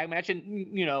a tag match, and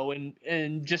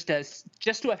and just to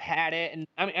have had it. And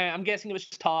I'm guessing it was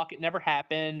just talk, it never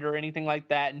happened or anything like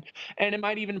that. And it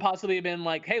might even possibly have been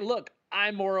like, hey, look,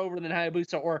 I'm more over than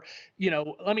Hayabusa, or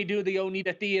let me do the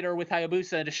Onita theater with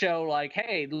Hayabusa to show, like,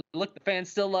 hey, look, the fans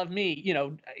still love me.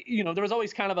 There was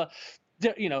always kind of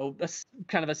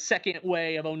kind of a second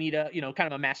way of Onita, kind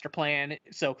of a master plan.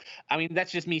 So, I mean,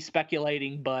 that's just me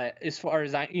speculating. But as far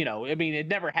as I mean, it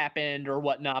never happened or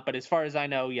whatnot. But as far as I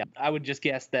know, yeah, I would just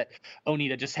guess that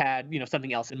Onita just had,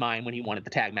 something else in mind when he wanted the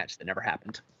tag match that never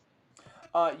happened.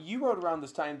 You wrote around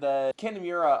this time that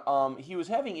Kanemaru, he was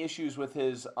having issues with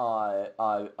his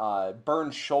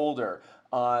burned shoulder.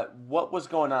 What was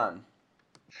going on?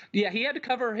 Yeah, he had to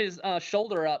cover his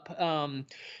shoulder up. When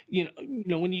you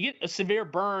get a severe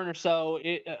burn or so,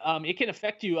 it can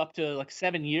affect you up to like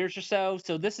 7 years or so.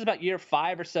 So this is about year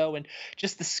 5 or so, and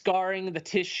just the scarring, the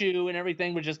tissue, and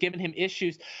everything were just giving him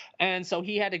issues. And so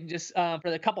he had to just for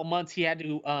a couple months he had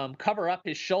to cover up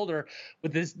his shoulder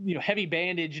with this heavy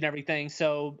bandage and everything.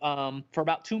 So for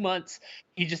about 2 months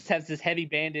he just has this heavy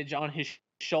bandage on his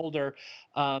shoulder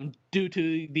due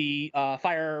to the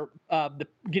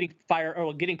getting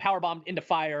power bombed into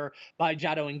fire by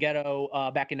Jado and Geto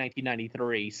back in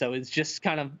 1993. So it's just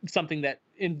kind of something that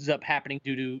ends up happening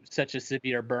due to such a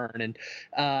severe burn,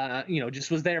 and just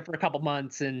was there for a couple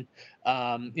months, and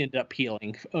ended up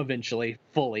healing eventually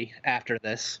fully after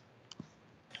this.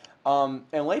 And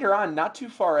later on, not too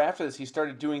far after this, he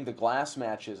started doing the glass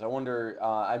matches. I wonder.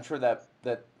 I'm sure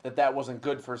that wasn't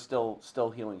good for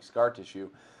still healing scar tissue.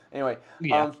 Anyway,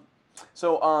 Yeah.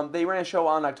 they ran a show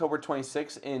on October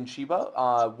 26th in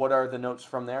Chiba. What are the notes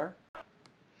from there?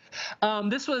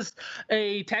 This was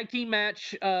a tag team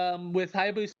match with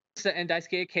Hayabusa and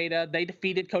Daisuke Ikeda. They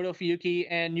defeated Koto Fuyuki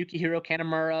and Yukihiro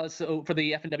Kanemaru for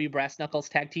the F&W Brass Knuckles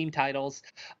tag team titles.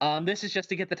 This is just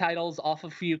to get the titles off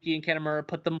of Fuyuki and Kanemaru,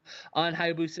 put them on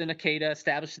Hayabusa and Ikeda,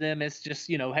 establish them as just,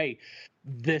 hey,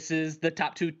 this is the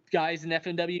top 2 guys in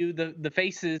FNW, the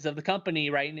faces of the company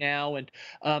right now. And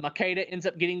Ikeda ends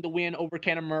up getting the win over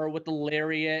Kanemaru with the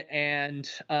lariat, and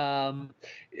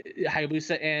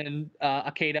Hayabusa and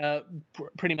Ikeda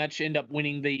pretty much end up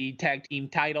winning the tag team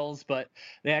titles, but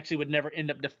they actually would never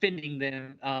end up defending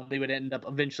them. They would end up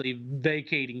eventually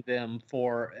vacating them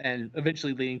and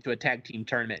eventually leading to a tag team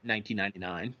tournament in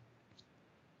 1999.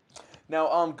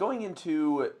 Now, going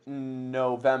into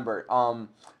November,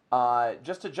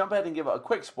 just to jump ahead and give a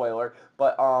quick spoiler,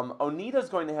 but Onita's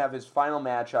going to have his final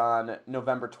match on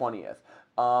November 20th.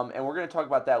 And we're going to talk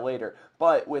about that later.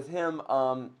 But with him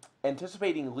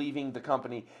anticipating leaving the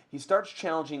company, he starts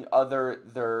challenging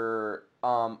other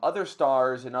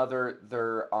stars and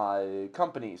other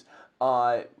companies.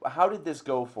 How did this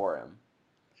go for him?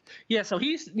 Yeah, so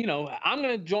he's, I'm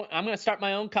gonna join. I'm gonna start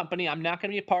my own company. I'm not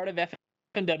gonna be a part of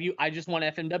FNW. I just want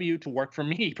FNW to work for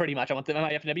me, pretty much. I want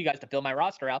my FNW guys to fill my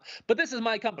roster out. But this is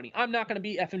my company. I'm not gonna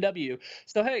be FNW.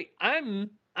 So hey,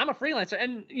 I'm I'm a freelancer,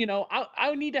 and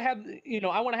I need to have,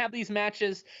 I want to have these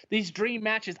matches, these dream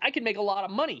matches. I can make a lot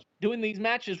of money doing these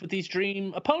matches with these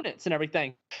dream opponents and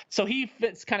everything. So he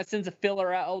fits, kind of sends a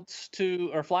filler out to,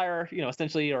 or flyer,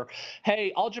 essentially, or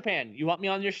hey, All Japan, you want me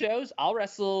on your shows? I'll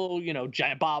wrestle,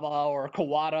 Giant Baba or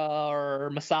Kawada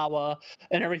or Masawa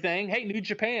and everything. Hey, New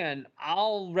Japan,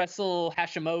 I'll wrestle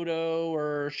Hashimoto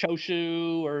or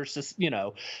Shoshu or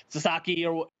Sasaki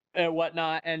or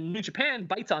whatnot. And New Japan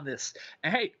bites on this.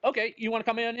 And hey, okay, you want to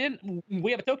come in?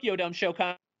 We have a Tokyo Dome show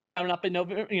coming up in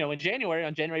November, in January,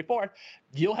 on January 4th.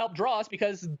 You'll help draw us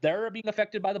because they're being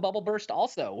affected by the bubble burst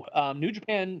also. New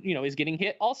Japan, is getting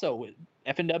hit also.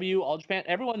 FNW, All Japan,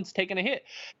 everyone's taking a hit.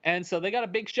 And so they got a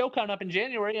big show coming up in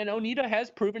January, and Onita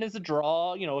has proven as a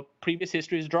draw, previous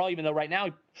history is a draw, even though right now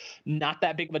not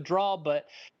that big of a draw, but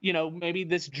maybe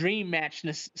this dream match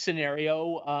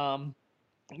scenario,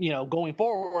 going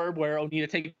forward, where Onita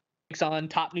takes on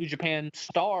top New Japan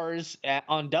stars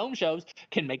on dome shows,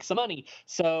 can make some money.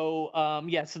 So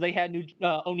so they had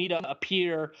Onita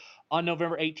appear on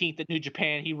November 18th at New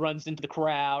Japan. He runs into the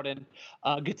crowd and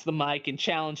gets the mic and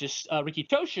challenges Riki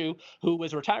Choshu, who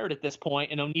was retired at this point.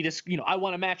 And Onita's, I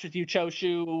want a match with you,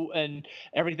 Choshu, and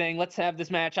everything. Let's have this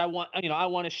match. I want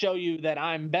to show you that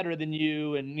I'm better than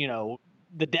you, and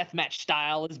the deathmatch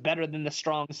style is better than the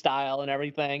strong style and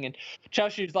everything. And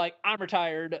Choshu's like, I'm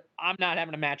retired. I'm not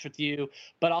having a match with you,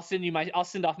 but I'll send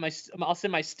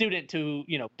my student to,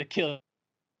 to kill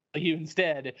you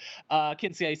instead,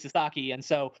 Kinsei Sasaki. And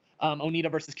so Onita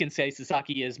versus Kinsei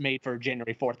Sasaki is made for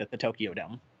January 4th at the Tokyo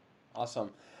Dome.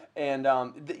 Awesome. And,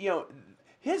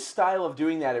 his style of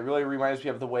doing that, it really reminds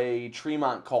me of the way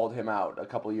Tremont called him out a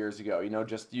couple years ago.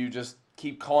 You just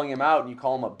keep calling him out and you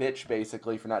call him a bitch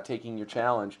basically for not taking your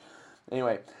challenge.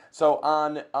 Anyway, so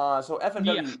FMW.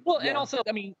 Yeah. Well, yeah. And also,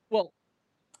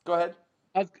 Go ahead.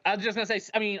 I was just gonna say,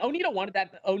 Onita wanted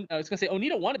that.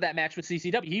 Onita wanted that match with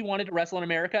CCW. He wanted to wrestle in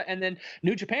America, and then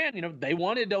New Japan, they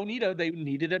wanted Onita. They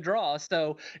needed a draw,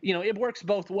 so it works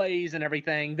both ways and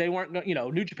everything. They weren't,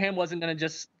 New Japan wasn't gonna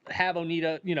just have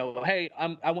Onita, hey,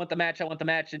 I want the match,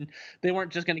 and they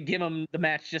weren't just gonna give him the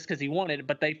match just because he wanted it,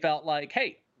 but they felt like,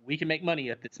 hey, we can make money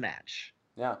at this match.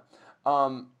 Yeah,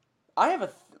 I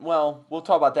have we'll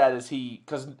talk about that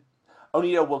because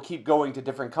Onita will keep going to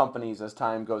different companies as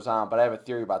time goes on, but I have a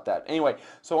theory about that. Anyway,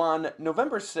 so on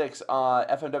November 6th,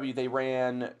 FMW, they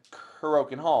ran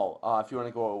Kuroken Hall, if you want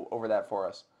to go over that for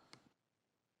us.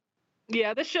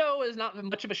 Yeah, this show is not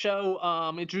much of a show.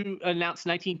 It announced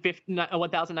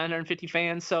 1,950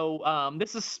 fans. So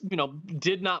this is,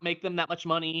 did not make them that much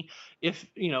money, if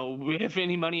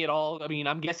any money at all. I mean,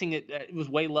 I'm guessing it was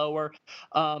way lower.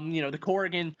 The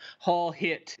Korakuen Hall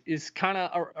hit is kind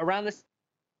of around this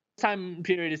time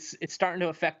period. It's starting to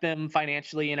affect them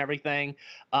financially and everything.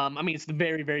 It's the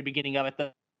very, very beginning of it,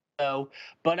 though.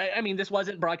 But this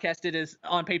wasn't broadcasted as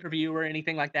on pay-per-view or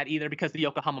anything like that either, because the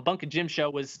Yokohama Bunka Gym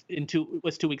show was 2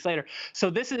 weeks later.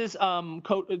 So this is a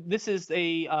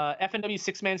FNW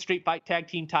 6-man street fight tag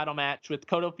team title match with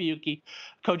Koto Fuyuki,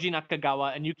 Koji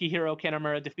Nakagawa, and Yukihiro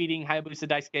Kanemaru defeating Hayabusa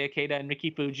Daisuke Ikeda and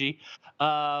Riki Fuji.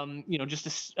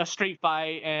 Just a street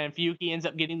fight, and Fuyuki ends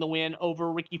up getting the win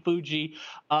over Riki Fuji.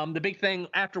 The big thing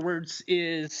afterwards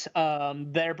is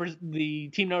the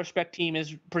Team No Respect team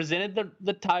is presented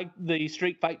the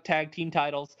street fight tag team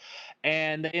titles,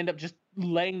 and they end up just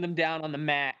laying them down on the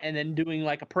mat and then doing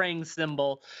like a praying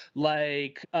symbol, you're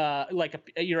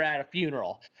at a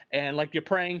funeral, and like you're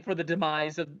praying for the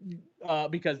demise of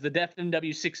because the FMW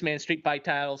 6-man street fight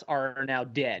titles are now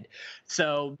dead.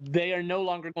 So they are no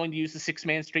longer going to use the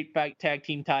 6-man street fight tag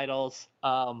team titles.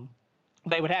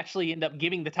 They would actually end up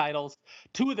giving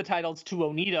two of the titles to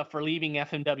Onita for leaving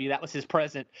FMW. That was his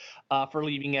present for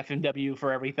leaving FMW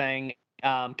for everything.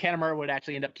 Kanemaru would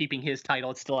actually end up keeping his title.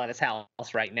 It's still at his house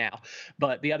right now.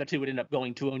 But the other two would end up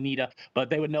going to Onita. But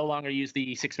they would no longer use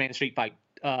the 6-man street fight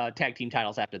tag team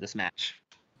titles after this match.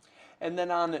 And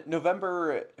then on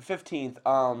November 15th,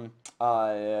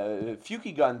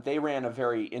 Fukigen, they ran a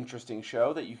very interesting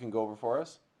show that you can go over for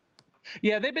us.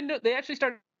 Yeah, they actually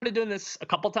started doing this a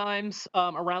couple times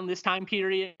around this time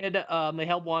period. They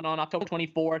held one on October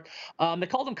 24th. They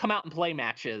called them come out and play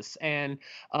matches. And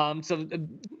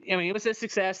it was a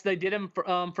success. They did them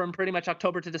from pretty much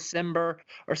October to December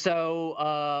or so.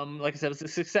 Like I said, it was a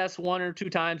success 1 or 2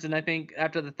 times. And I think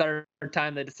after the third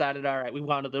time, they decided, all right, we've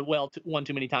gone to the well one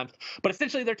too many times. But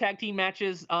essentially, they're tag team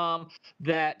matches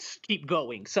that keep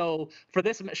going. So for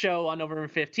this show on November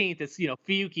 15th, it's,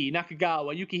 Fuyuki,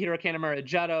 Nakagawa, Yukihiro Kanemaru,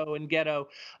 Jado, and Geto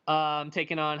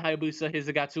taking on Hayabusa,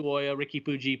 Hisagatsu Oya, Ricky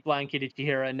Fuji, Flying Kid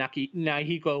Ichihara,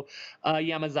 Nahiko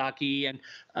Yamazaki. And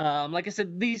like I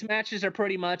said, these matches are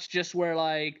pretty much just where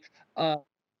like the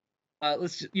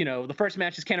first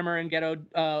match is Kanemaru and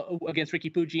Geto against Ricky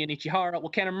Fuji and Ichihara.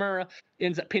 Well, Kanemaru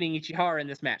ends up pinning Ichihara in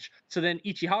this match. So then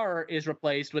Ichihara is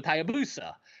replaced with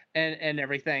Hayabusa and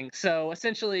everything. So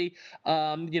essentially,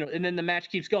 and then the match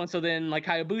keeps going. So then like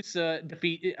Hayabusa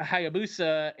defeat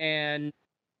Hayabusa and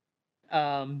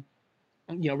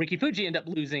Ricky Fuji end up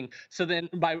losing. So then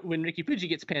when Ricky Fuji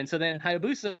gets pinned, so then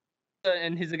Hayabusa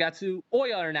and Hisagatsu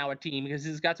Oya are now a team because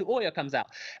Hisagatsu Oya comes out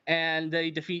and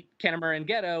they defeat Kanemaru and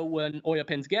Geto when Oya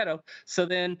pins Geto. So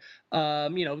then,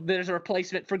 there's a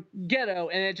replacement for Geto,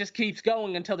 and it just keeps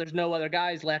going until there's no other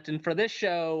guys left. And for this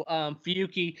show,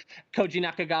 Fuyuki, Koji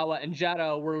Nakagawa, and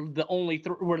Jado were the only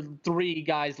three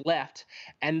guys left,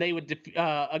 and they would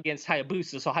against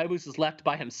Hayabusa. So Hayabusa's left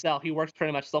by himself. He works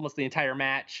pretty much almost the entire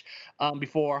match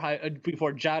before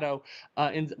Jado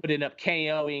would end up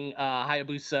KOing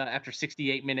Hayabusa after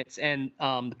 68 minutes. And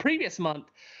the previous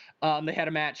month, they had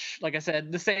a match, like I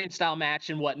said, the same style match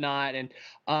and whatnot, and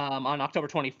on October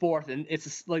 24th, and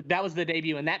it's like that was the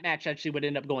debut, and that match actually would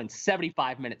end up going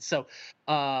 75 minutes. So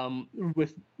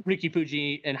with Ricky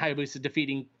Fuji and Hayabusa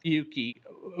defeating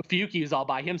Fuyuki was all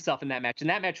by himself in that match, and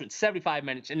that match went 75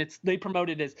 minutes, and they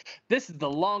promoted as this is the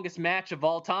longest match of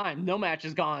all time. No match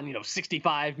has gone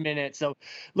 65 minutes. So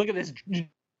look at this.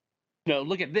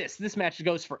 Look at this. This match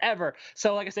goes forever.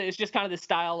 So, like I said, it's just kind of the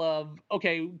style of a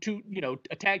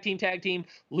tag team.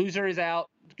 Loser is out.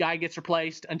 Guy gets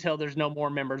replaced until there's no more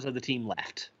members of the team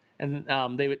left. And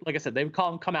they would, like I said, they would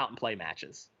call them come out and play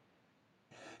matches.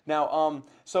 Now,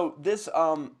 so this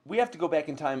we have to go back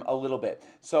in time a little bit.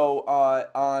 So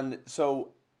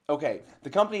the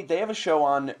company, they have a show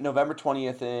on November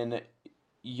 20th in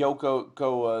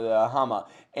Yokohama,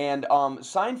 and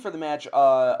signed for the match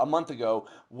a month ago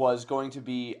was going to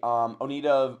be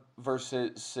Onita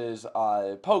versus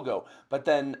Pogo, but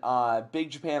then Big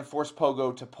Japan forced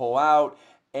Pogo to pull out,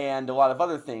 and a lot of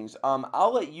other things.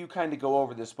 I'll let you kind of go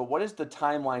over this, but what is the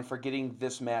timeline for getting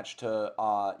this match to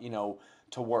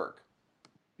to work?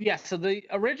 Yeah, so they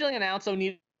originally announced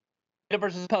Onita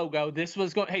versus Pogo. This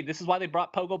was this is why they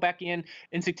brought Pogo back in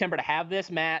September to have this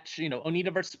match.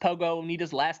 Onita versus Pogo,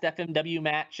 Onita's last FMW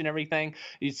match and everything.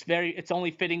 It's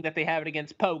only fitting that they have it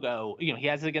against Pogo. He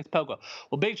has it against Pogo.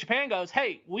 Well, Big Japan goes,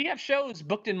 hey, we have shows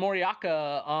booked in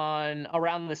Morioka on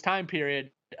around this time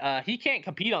period. He can't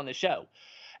compete on the show.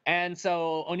 And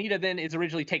so Onita then is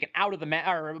originally taken out of the match,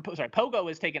 Pogo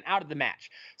is taken out of the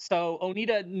match. So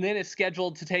Onita then is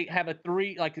scheduled to have a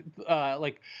three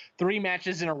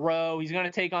matches in a row. He's going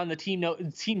to take on the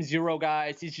Team Zero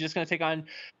guys. He's just going to take on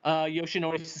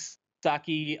Yoshinori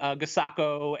Sasaki,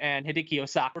 Gasako, and Hideki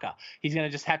Osaka. He's going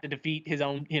to just have to defeat his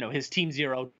own, his Team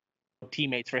Zero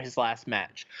teammates for his last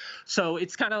match. So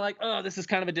it's kind of like, oh, this is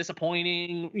kind of a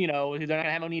disappointing, they're not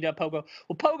gonna have Onita, Pogo.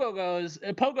 Well,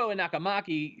 Pogo and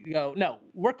Nakamaki go, no,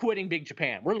 we're quitting Big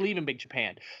Japan, we're leaving Big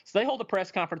Japan. So they hold a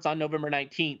press conference on November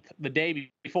 19th, the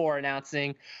day before,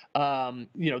 announcing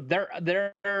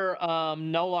they're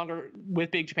no longer with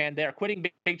Big Japan, they're quitting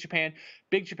Big Japan.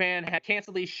 Big Japan had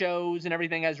canceled these shows and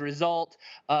everything as a result,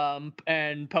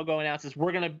 and Pogo announces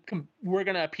we're gonna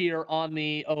appear on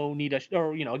the Onita,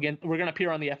 or again, we're gonna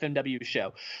appear on the FMW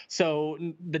show. So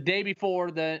the day before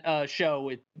the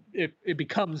show, it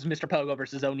becomes Mr. Pogo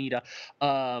versus Onita,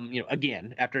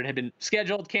 again after it had been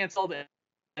scheduled, canceled,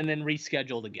 and then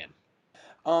rescheduled again.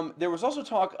 There was also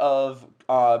talk of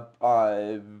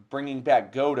bringing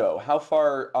back Goto. How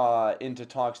far into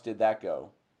talks did that go?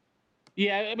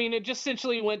 Yeah, I mean, it just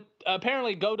essentially went.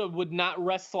 Apparently, Goto would not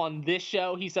wrestle on this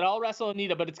show. He said, "I'll wrestle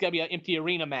Onita, but it's gonna be an empty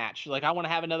arena match. Like, I want to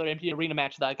have another empty arena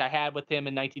match like I had with him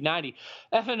in 1990."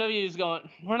 FMW is going,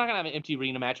 "We're not gonna have an empty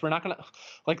arena match. We're not gonna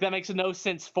that makes no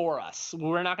sense for us.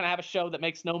 We're not gonna have a show that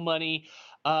makes no money.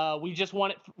 We just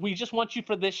want it. We just want you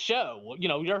for this show.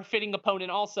 You're a fitting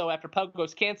opponent. Also, after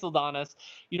Pogo's canceled on us,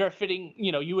 you're a fitting.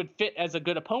 You would fit as a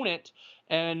good opponent."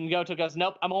 And Goto goes,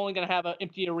 "Nope, I'm only gonna have an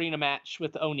empty arena match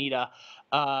with Onita."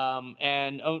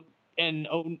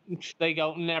 They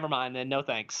go, "Never mind then, no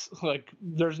thanks.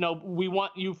 We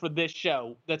want you for this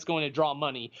show that's going to draw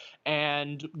money,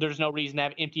 and there's no reason to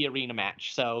have empty arena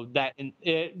match." So that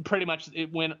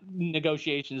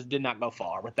negotiations did not go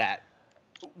far with that.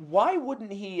 Why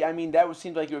wouldn't he? I mean, that would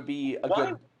seem like it would be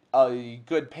a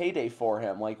good payday for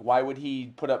him. Like, why would he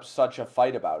put up such a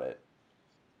fight about it?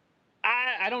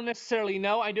 I don't necessarily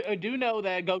know. I do know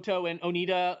that Goto and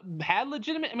Onita had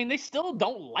legitimate. I mean, they still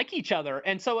don't like each other,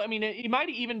 and so I mean, it might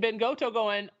have even been Goto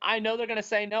going, "I know they're going to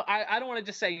say no. I don't want to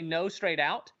just say no straight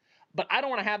out. but I don't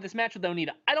want to have this match with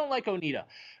Onita. I don't like Onita.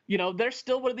 There's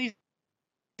still one of these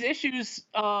issues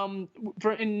from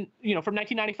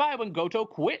 1995 when Goto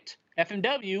quit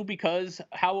FMW because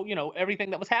how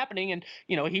everything that was happening, and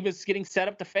he was getting set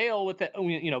up to fail with it,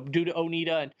 due to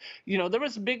Onita, and there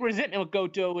was big resentment with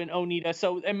Goto and Onita,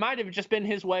 so it might have just been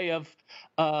his way of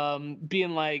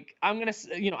being like, I'm gonna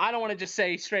I don't want to just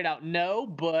say straight out no,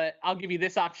 but I'll give you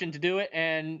this option to do it,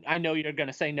 and I know you're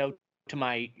gonna say no to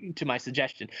my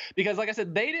suggestion, because like I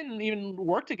said, they didn't even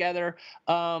work together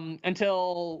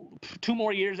until 3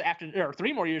 more years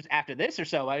after this or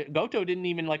so. Goto didn't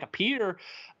even appear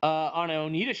on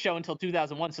an Onita show until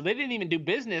 2001, so they didn't even do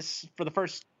business for the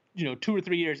first 2 or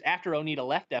 3 years after Onita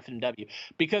left FMW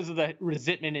because of the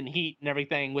resentment and heat and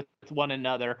everything with one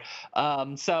another.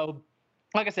 So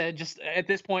like I said, just at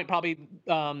this point, probably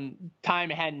time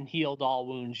hadn't healed all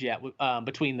wounds yet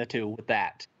between the two with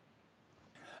that.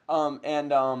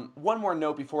 One more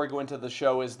note before we go into the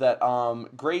show is that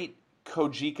Great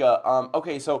Kojika.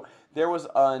 Okay, so there was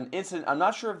an incident. I'm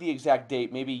not sure of the exact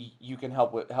date. Maybe you can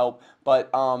help. But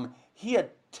he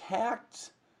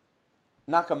attacked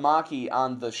Nakamaki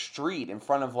on the street in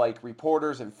front of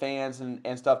reporters and fans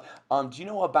and stuff. Do you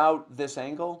know about this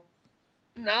angle?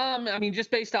 I mean,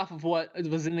 just based off of what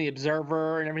was in the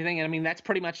Observer and everything, and I mean that's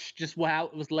pretty much just how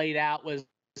it was laid out. Was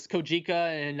Kojika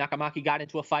and Nakamaki got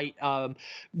into a fight.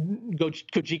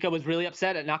 Kojika was really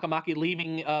upset at Nakamaki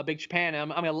leaving Big Japan.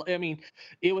 I mean,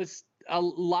 it was a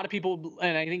lot of people,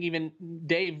 and I think even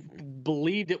Dave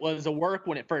believed it was a work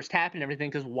when it first happened and everything,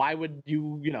 because why would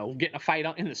you, get in a fight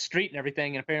out in the street and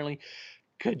everything? And apparently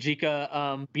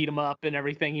Kojika beat him up and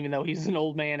everything, even though he's an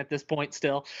old man at this point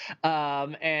still.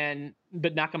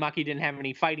 But Nakamaki didn't have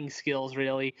any fighting skills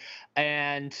really.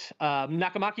 And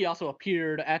Nakamaki also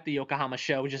appeared at the Yokohama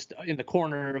show just in the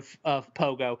corner of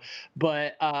Pogo.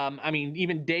 But I mean,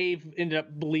 even Dave ended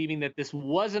up believing that this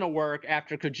wasn't a work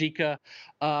after Kojika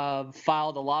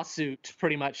filed a lawsuit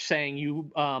pretty much saying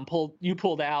you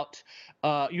pulled out.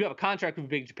 You have a contract with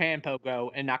Big Japan, Pogo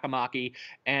and Nakamaki,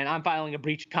 and I'm filing a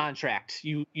breach of contract.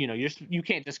 You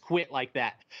can't just quit like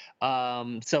that.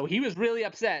 So he was really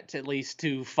upset, at least,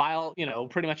 to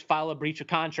pretty much file a breach of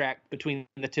contract between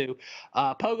the two.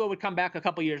 Pogo would come back a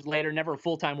couple years later, never a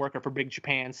full-time worker for Big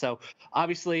Japan. So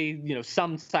obviously,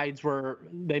 some sides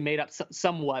they made up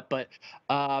somewhat, but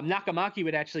Nakamaki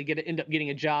would actually end up getting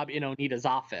a job in Onita's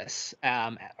office,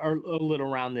 or a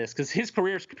little around this, because his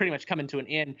career's pretty much coming to an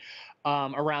end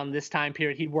around this time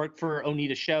period. He'd worked for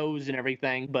Onita shows and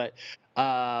everything, but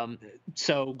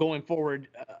so going forward,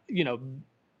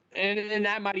 and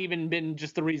that might even been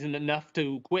just the reason enough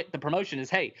to quit the promotion is,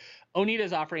 hey,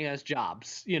 Onita's offering us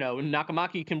jobs.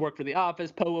 Nakamaki can work for the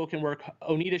office, Pogo can work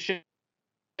Onita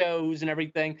shows and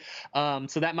everything.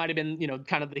 So that might have been,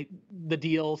 kind of the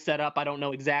deal set up. I don't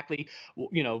know exactly,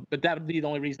 but that would be the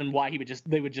only reason why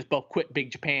they would just both quit Big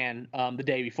Japan the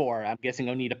day before. I'm guessing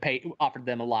Onita offered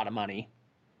them a lot of money.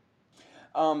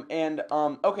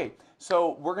 Okay,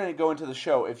 so we're going to go into the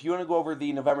show. If you want to go over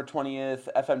the November 20th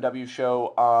FMW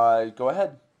show, go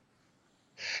ahead.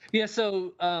 Yeah,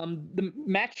 so the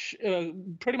match,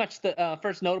 pretty much the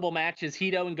first notable match is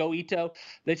Hito and Go Ito.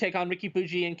 They take on Ricky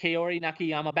Fuji and Kaori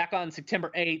Nakayama back on September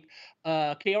 8th.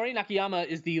 Kaori Nakayama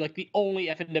is the only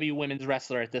FMW women's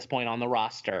wrestler at this point on the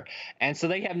roster, and so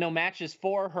they have no matches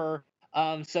for her.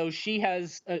 So she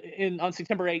has on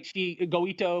September 8th, Go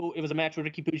Ito, it was a match with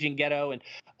Ricky Fuji and Geto,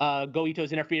 and Go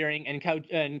Ito's interfering, and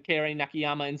Kaori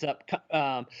Nakayama ends up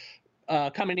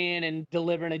coming in and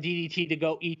delivering a DDT to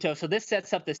Go Ito. So this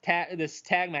sets up this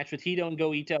tag match with Hito and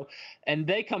Go Ito, and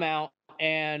they come out,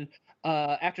 and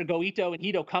after Go Ito and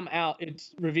Hito come out,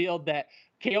 it's revealed that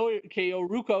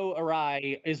Kaoruko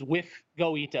Arai is with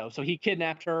Go Ito. So he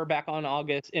kidnapped her back in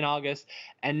August,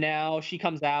 and now she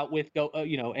comes out with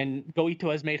and Go Ito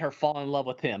has made her fall in love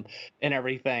with him and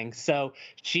everything. So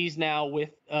she's now with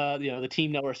the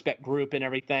Team No Respect group and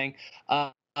everything.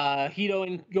 Hito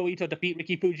and Go Ito defeat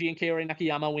Ricky Fuji and Kaori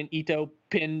Nakayama when Ito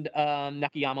pinned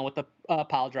Nakayama with the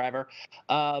pile driver.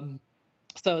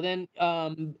 So then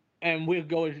and we'll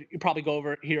probably go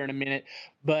over it here in a minute,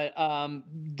 but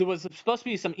there was supposed to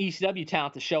be some ECW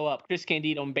talent to show up. Chris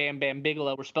Candido and Bam Bam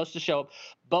Bigelow were supposed to show up.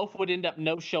 Both would end up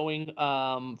no showing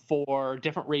for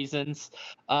different reasons.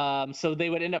 So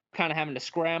they would end up kind of having to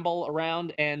scramble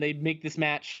around, and they make this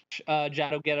match.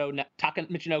 Jado Geto, Taka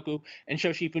Michinoku, and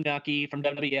Shoshi Funaki from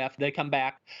WWF. They come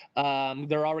back.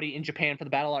 They're already in Japan for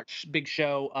the Battle Arts big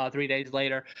show 3 days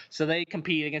later. So they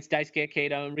compete against Daisuke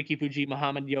Kato and Ricky Fuji,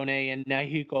 Muhammad Yone, and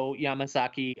Nahiko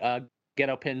Yamazaki.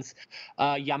 Geto pins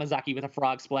Yamazaki with a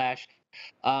frog splash.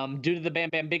 Due to the Bam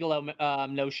Bam Bigelow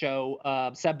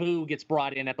no-show, Sabu gets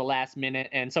brought in at the last minute,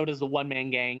 and so does the One Man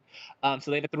Gang.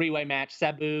 So they have a three-way match: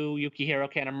 Sabu,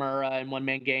 Yukihiro Kanemaru, and One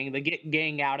Man Gang. They get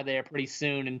Gang out of there pretty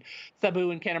soon, and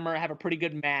Sabu and Kanemaru have a pretty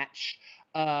good match.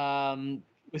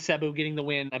 With Sabu getting the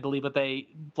win, I believe, with a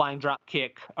flying drop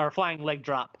kick or flying leg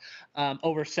drop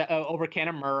over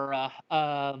Kanemaru.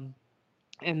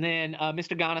 And then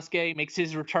Mr. Ganasuke makes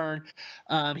his return.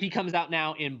 He comes out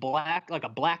now in black, like a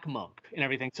black monk and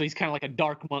everything. So he's kind of like a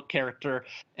dark monk character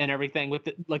and everything with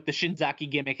like the Shinzaki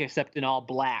gimmick, except in all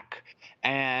black.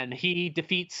 And he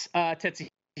defeats Tetsuhiro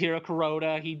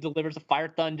Kuroda. He delivers a Fire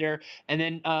Thunder, and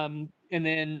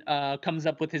then comes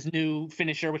up with his new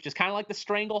finisher, which is kind of like the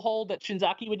stranglehold that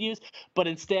Shinzaki would use, but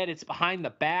instead it's behind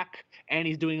the back, and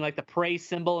he's doing like the praise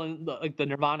symbol and like the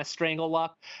Nirvana strangle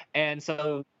lock. And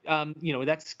so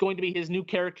that's going to be his new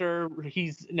character.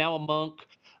 He's now a monk,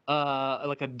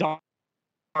 like a dark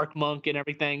monk and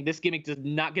everything. This gimmick does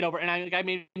not get over, and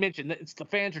I mentioned that the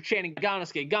fans are chanting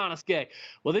Ganasuke, Ganasuke.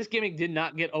 Well, this gimmick did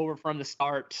not get over from the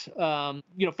start.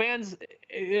 Fans,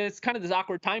 it's kind of this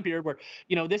awkward time period where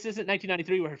this isn't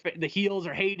 1993 where the heels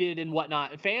are hated and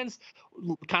whatnot. Fans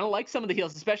kind of like some of the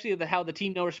heels, especially how the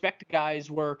Team No Respect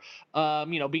guys were,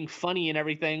 being funny and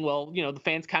everything. Well, the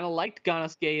fans kind of liked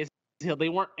Ganasuke as heel.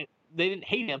 They didn't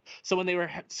hate him. So when they were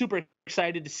super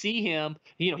excited to see him,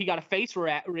 he got a face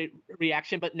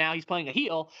reaction, but now he's playing a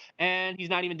heel, and he's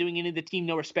not even doing any of the Team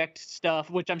No Respect stuff,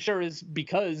 which I'm sure is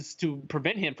because to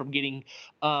prevent him from getting,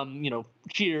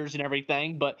 cheers and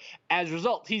everything. But as a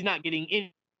result, he's not getting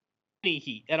any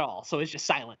heat at all. So it's just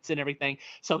silence and everything.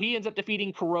 So he ends up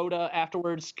defeating Kuroda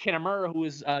afterwards. Kanemaru, who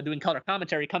is doing color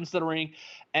commentary, comes to the ring.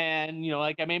 And,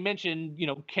 like I mentioned,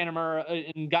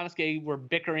 Kanemaru and Ganasuke were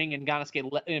bickering, and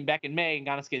Ganasuke back in May, and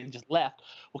Ganasuke just left.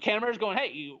 Well, Kanemaru's going,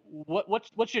 hey,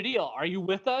 what's your deal? Are you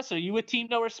with us? Are you with Team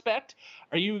No Respect?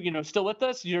 Are you, still with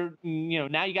us? You're,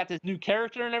 now you got this new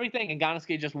character and everything. And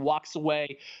Ganasuke just walks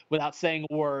away without saying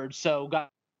a word. So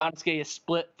Ganasuke is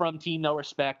split from Team No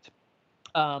Respect.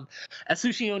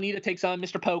 Atsushi Onita takes on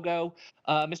Mr. Pogo.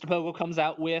 Mr. Pogo comes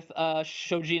out with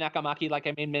Shoji Nakamaki, like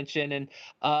I mentioned, and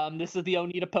this is the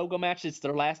Onita Pogo match. It's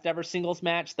their last ever singles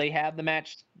match. They have the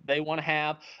match they want to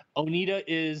have. Onita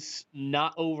is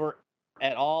not over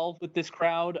at all with this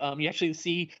crowd. You actually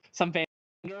see some fans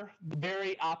the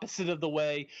very opposite of the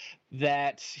way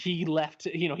that he left.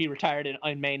 He retired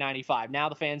in May '95. Now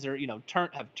the fans are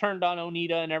have turned on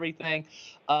Onita and everything.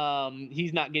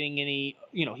 He's not getting any.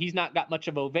 He's not got much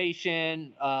of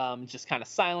ovation. Just kind of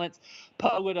silence.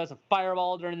 Pogo does a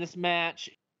fireball during this match.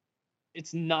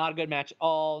 It's not a good match at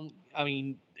all. I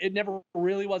mean, it never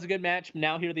really was a good match.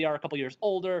 Now here they are, a couple years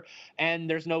older, and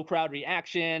there's no crowd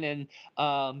reaction,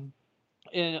 and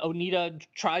Onita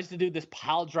tries to do this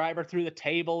pile driver through the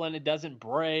table, and it doesn't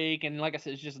break. And like I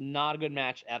said, it's just not a good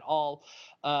match at all.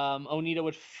 Onita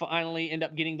would finally end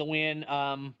up getting the win.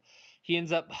 He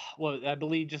ends up, well, I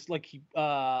believe, just like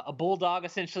a bulldog,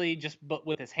 essentially, but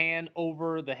with his hand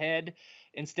over the head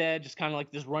instead, just kind of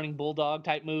like this running bulldog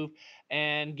type move,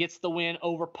 and gets the win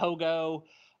over Pogo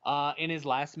in his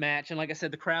last match. And like I said,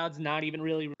 the crowd's not even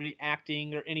really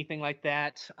reacting or anything like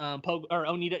that.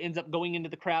 Onita ends up going into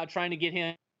the crowd, trying to get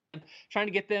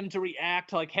them to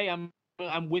react like, hey, I'm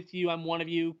with you, I'm one of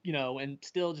you, and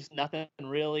still just nothing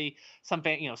really. Some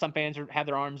fans have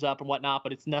their arms up and whatnot,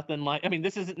 but it's nothing like. I mean,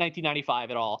 this isn't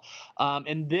 1995 at all.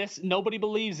 And this, nobody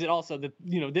believes it. Also, that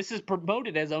this is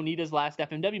promoted as Onita's last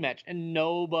FMW match, and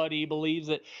nobody believes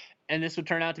it. And this would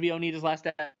turn out to be Onita's last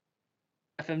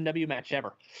FMW match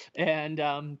ever. And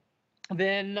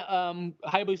then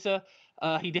Hayabusa,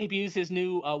 he debuts his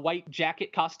new white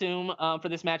jacket costume for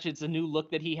this match. It's a new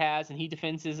look that he has, and he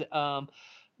defends his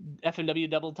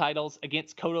FMW double titles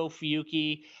against Koto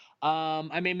Fuyuki.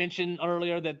 I may mention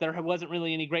earlier that there wasn't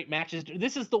really any great matches.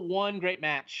 This is the one great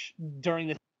match during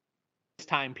this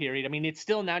time period. I mean, it's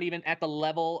still not even at the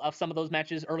level of some of those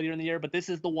matches earlier in the year, but this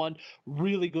is the one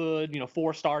really good,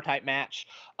 4-star type match.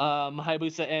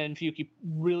 Hayabusa and Fuyuki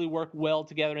really work well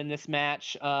together in this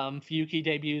match. Fuyuki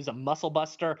debuts a muscle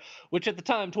buster, which at the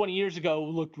time, 20 years ago,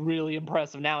 looked really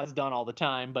impressive. Now it's done all the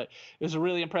time, but it was a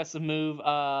really impressive move.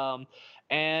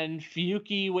 And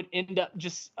Fuyuki would end up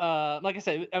just, like I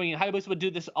said, I mean, Hayabusa would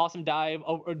do this awesome dive,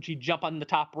 or she'd jump on the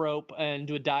top rope and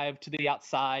do a dive to the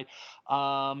outside.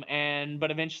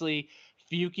 But eventually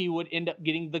Fuyuki would end up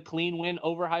getting the clean win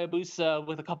over Hayabusa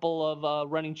with a couple of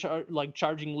running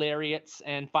charging lariats,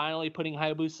 and finally putting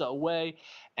Hayabusa away.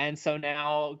 And so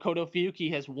now Koto Fuyuki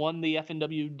has won the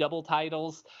FNW double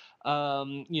titles,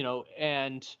 and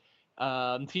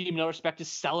Team No Respect is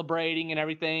celebrating and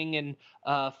everything. And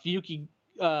Fuyuki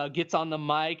gets on the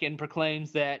mic and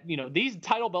proclaims that, these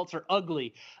title belts are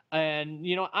ugly, and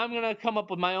I'm gonna come up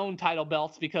with my own title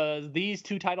belts because these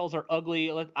two titles are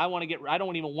ugly. I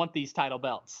don't even want these title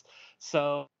belts.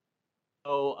 So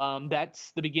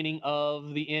that's the beginning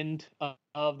of the end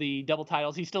of the double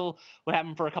titles. He still would have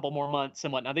them for a couple more months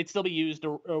and whatnot. They'd still be used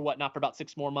or whatnot for about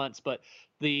 6 more months, but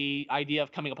the idea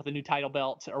of coming up with a new title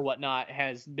belt or whatnot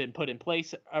has been put in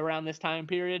place around this time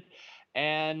period.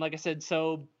 And like I said,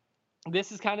 so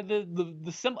this is kind of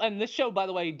the simple. And this show, by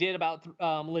the way, did about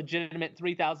legitimate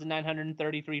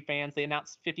 3,933 fans. They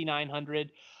announced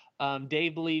 5,900.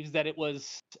 Dave believes that it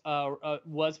was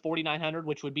 4,900,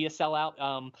 which would be a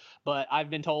sellout. But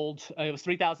I've been told it was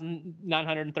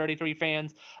 3,933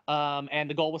 fans, and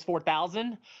the goal was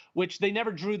 4,000, which they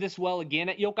never drew this well again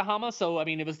at Yokohama. So I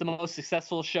mean, it was the most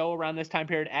successful show around this time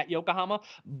period at Yokohama,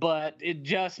 but it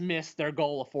just missed their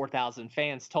goal of 4,000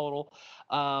 fans total.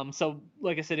 So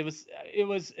like I said, it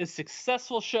was a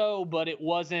successful show, but it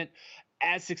wasn't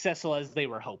as successful as they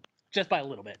were hoping, just by a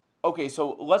little bit. Okay,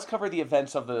 so let's cover the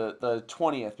events of the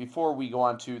 20th before we go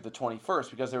on to the 21st,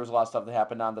 because there was a lot of stuff that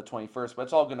happened on the 21st, but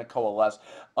it's all going to coalesce.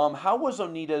 How was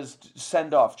Onita's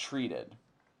send-off treated?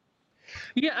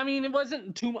 Yeah, I mean, it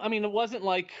wasn't too. I mean, it wasn't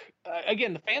like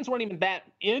again, the fans weren't even that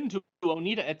into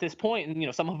Onita at this point,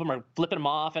 and some of them are flipping him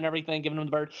off and everything, giving him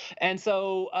the bird. And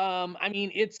so, I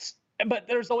mean, it's. But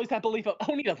there's always that belief of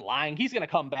Onita's lying. He's going to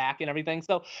come back and everything.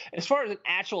 So as far as an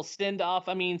actual send-off,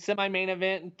 I mean, semi-main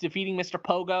event, defeating Mr.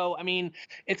 Pogo, I mean,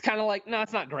 it's kind of like, no,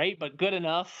 it's not great, but good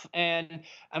enough. And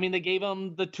I mean, they gave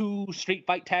him the 2 Street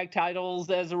Fight tag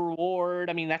titles as a reward.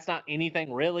 I mean, that's not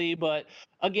anything really, but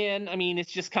again, I mean,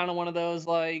 it's just kind of one of those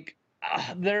like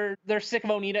they're sick of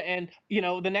Onita, and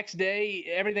the next day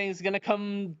everything's gonna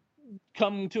come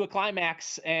to a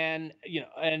climax, and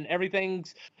and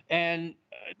everything's and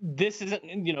this isn't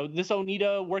this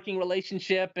Onita working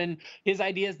relationship and his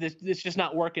ideas. This just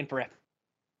not working for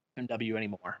FMW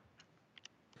anymore.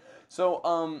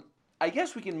 So I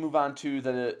guess we can move on to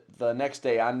the next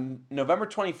day. On November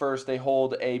 21st, they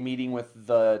hold a meeting with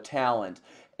the talent,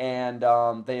 and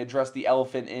they address the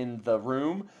elephant in the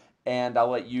room. And I'll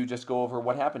let you just go over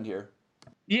what happened here.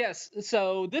 Yes,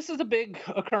 so this is a big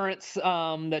occurrence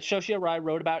that Shoshi Arai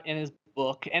wrote about in his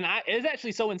book, and it's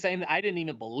actually so insane that I didn't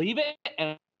even believe it. And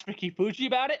I asked Ricky Fuji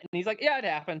about it, and he's like, "Yeah, it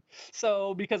happened."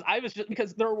 So because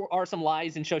there are some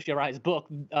lies in Shoshi Arai's book,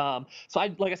 so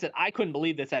like I said, I couldn't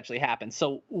believe this actually happened.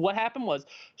 So what happened was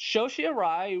Shoshi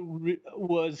Arai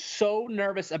was so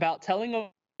nervous about telling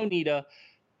Onita,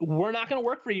 "We're not going to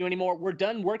work for you anymore. We're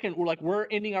done working. We're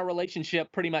ending our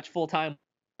relationship pretty much full time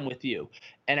with you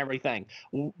and everything.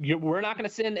 We're not going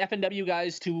to send FNW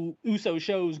guys to USO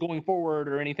shows going forward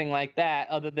or anything like that,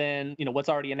 other than what's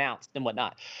already announced and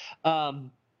whatnot."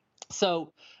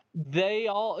 So they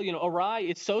all,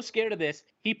 Arai is so scared of this,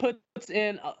 he puts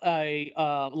in a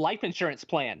life insurance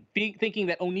plan, thinking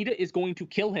that Onita is going to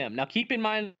kill him. Now, keep in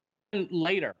mind,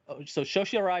 later, so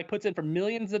Shoshi Arai puts in for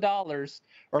millions of dollars,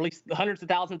 or at least hundreds of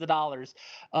thousands of dollars,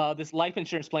 this life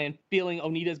insurance plan, feeling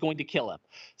Onita is going to kill him.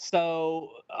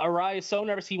 So Arai is so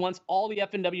nervous, he wants all the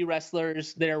FNW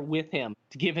wrestlers there with him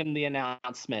to give him the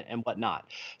announcement and whatnot.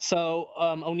 So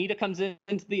Onita comes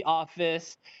into the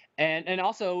office. And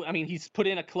also, I mean, he's put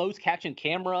in a closed caption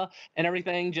camera and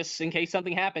everything, just in case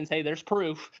something happens. Hey, there's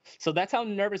proof. So that's how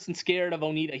nervous and scared of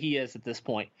Onita he is at this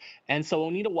point. And so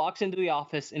Onita walks into the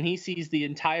office, and he sees the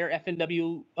entire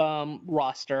FNW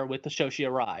roster with the Shoshi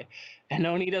Arai. And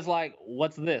Onita's like,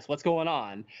 "What's this? What's going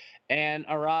on?" And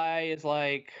Arai is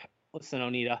like, "Listen,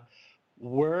 Onita,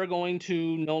 we're going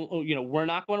to we're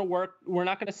not going to work. We're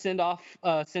not going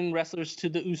to send wrestlers to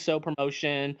the USO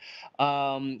promotion.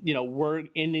 We're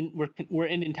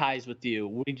ending ties with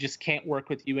you. We just can't work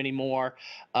with you anymore.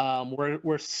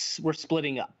 We're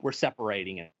splitting up. We're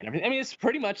separating it and everything." I mean, it's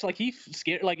pretty much like he's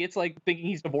scared. Like, it's like thinking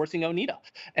he's divorcing Onita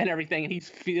and everything, and he's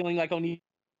feeling like Onita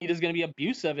is going to be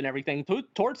abusive and everything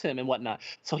towards him and whatnot.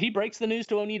 So he breaks the news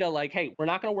to Onita, like, "Hey, we're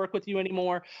not going to work with you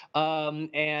anymore,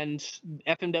 and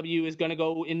FMW is going to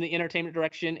go in the entertainment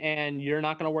direction, and you're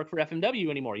not going to work for FMW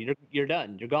anymore. You're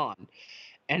done. You're gone."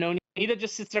 And Onita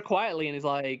just sits there quietly and is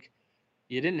like,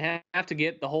 "You didn't have to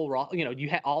get the whole raw.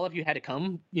 All of you had to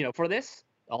come, for this."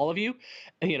 All of you,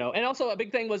 and also a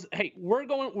big thing was, hey, we're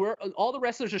all the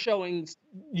wrestlers are showing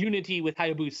unity with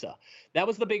Hayabusa. That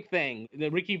was the big thing.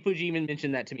 Ricky Fuji even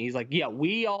mentioned that to me. He's like, "Yeah,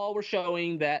 we all were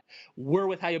showing that we're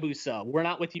with Hayabusa. We're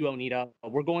not with you, Onita.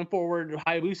 We're going forward.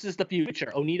 Hayabusa's the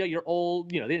future. Onita, you're old."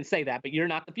 They didn't say that, but you're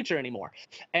not the future anymore.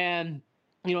 And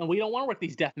we don't want to work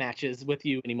these death matches with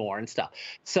you anymore and stuff.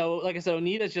 So, like I said,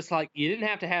 Onita's just like, you didn't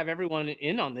have to have everyone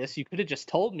in on this. You could have just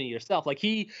told me yourself. Like,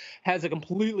 he has a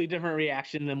completely different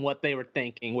reaction than what they were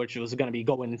thinking, which was going to be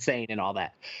going insane and all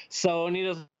that. So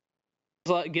Onita's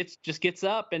gets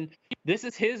up, and this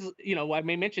is his. I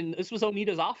may mention this was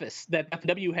Onita's office that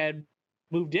FW had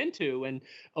moved into, and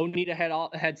Onita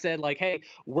had said like, hey,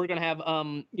 we're gonna have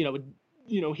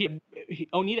Onita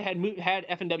had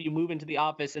FNW move into the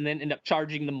office and then end up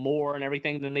charging them more and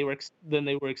everything than they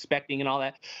were expecting and all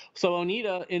that. So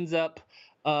Onita ends up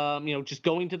just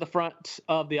going to the front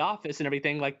of the office and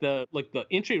everything, like the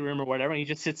entry room or whatever, and he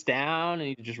just sits down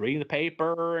and he's just reading the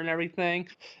paper and everything.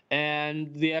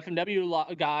 And the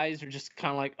FNW guys are just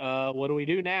kind of like, what do we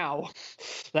do now?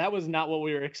 That was not what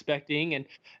we were expecting.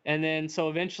 And then so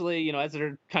eventually, as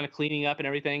they're kind of cleaning up and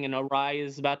everything, and Arai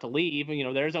is about to leave,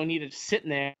 there's Onita just sitting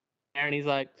there, and he's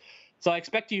like, so I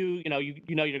expect you're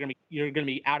gonna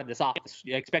be out of this office.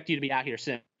 I expect you to be out here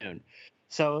soon.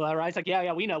 So Arai's like,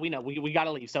 yeah, we know, we got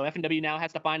to leave. So FNW now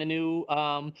has to find a new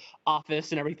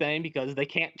office and everything, because they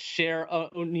can't share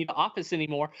Onita office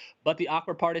anymore. But the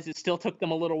awkward part is it still took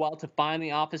them a little while to find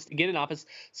the office, to get an office.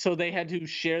 So they had to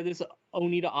share this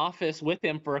Onita office with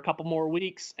him for a couple more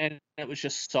weeks, and it was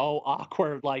just so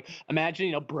awkward. Like,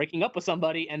 imagine breaking up with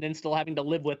somebody and then still having to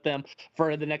live with them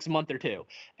for the next month or two.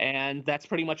 And that's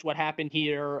pretty much what happened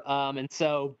here. And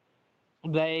so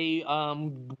they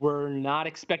were not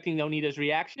expecting Onita's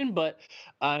reaction, but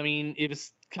I mean,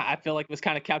 I feel like it was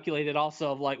kind of calculated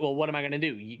also, of like, well, what am I going to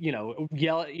do?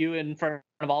 Yell at you in front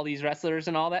of all these wrestlers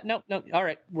and all that? No. All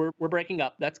right, we're breaking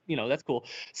up. That's cool.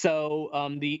 So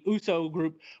the Uso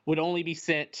group would only be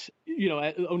sent.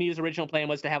 Onita's original plan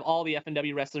was to have all the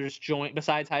FNW wrestlers join,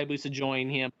 besides Hayabusa, join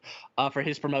him for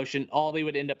his promotion. All they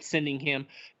would end up sending him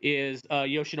is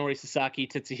Yoshinori Sasaki,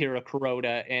 Tetsuhiro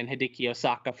Kuroda, and Hideki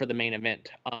Osaka for the main event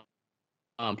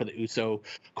for the Uso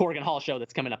Korakuen Hall show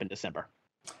that's coming up in December.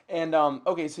 And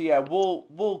okay, so yeah,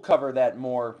 we'll cover that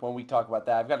more when we talk about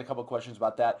that. I've got a couple questions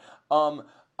about that.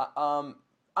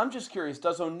 I'm just curious,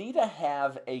 does Onita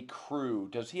have a crew?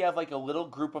 Does he have like a little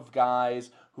group of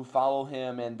guys who follow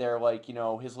him and they're like,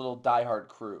 his little diehard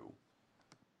crew?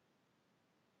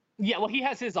 Yeah, well, he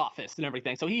has his office and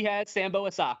everything. So he has Sambo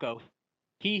Asako.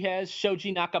 He has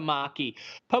Shoji Nakamaki.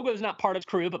 Pogo's not part of his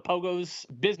crew, but Pogo's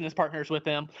business partners with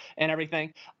him and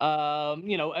everything.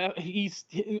 Onita's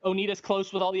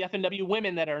close with all the FNW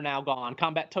women that are now gone.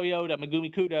 Combat Toyota,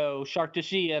 Megumi Kudo, Shark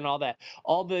Tashia, and all that.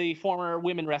 All the former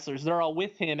women wrestlers, they're all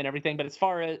with him and everything. But as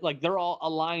far as, like, they're all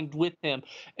aligned with him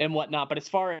and whatnot. But as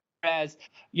far as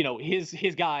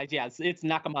his guys, yeah, it's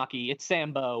Nakamaki, it's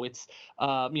Sambo, it's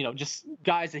just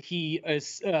guys that he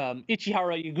is,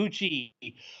 Ichihara Yaguchi,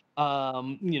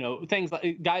 things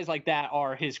like guys like that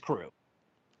are his crew.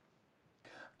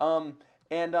 And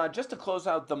just to close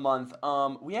out the month,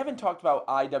 we haven't talked about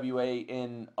IWA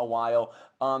in a while.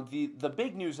 The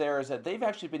big news there is that they've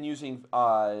actually been using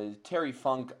Terry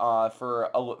Funk for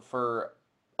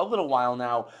a little while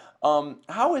now.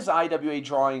 How is IWA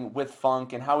drawing with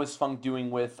Funk, and how is Funk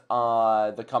doing with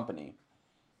the company?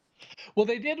 Well,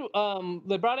 they did.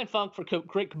 They brought in Funk for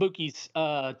Great Kabuki's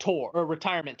tour or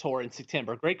retirement tour in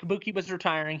September. Great Kabuki was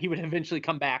retiring; he would eventually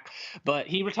come back, but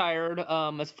he retired as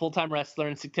a full-time wrestler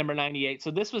in September '98.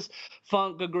 So this was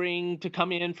Funk agreeing to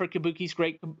come in for Kabuki's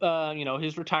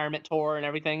his retirement tour and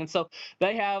everything. And so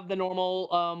they have the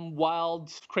normal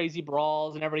wild, crazy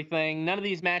brawls and everything. None of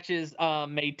these matches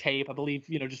made tape. I believe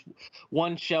just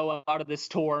one show out of this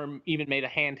tour even made a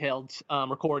handheld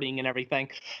recording and everything.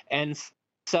 And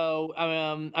so,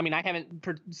 I mean, I haven't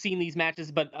seen these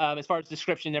matches, but as far as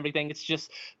description and everything, it's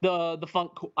just the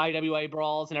Funk IWA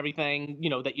brawls and everything,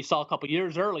 that you saw a couple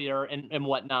years earlier and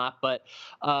whatnot. But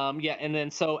yeah, and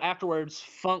then so afterwards,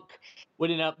 Funk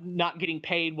would end up not getting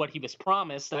paid what he was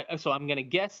promised. So I'm gonna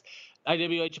guess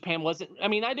IWA Japan wasn't. I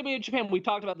mean, IWA Japan, we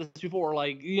talked about this before.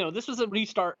 Like, this was a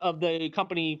restart of the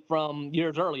company from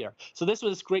years earlier. So this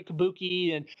was Great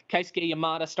Kabuki and Keisuke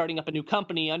Yamada starting up a new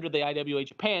company under the IWA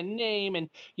Japan name, and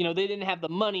they didn't have the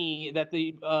money that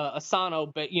the Asano,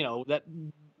 but that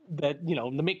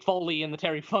the Mick Foley and the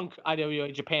Terry Funk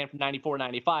IWA Japan from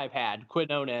 94-95 had,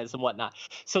 Quinones and whatnot.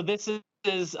 So this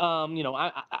is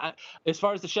I, as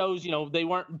far as the shows, they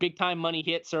weren't big time money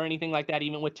hits or anything like that,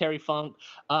 even with Terry Funk,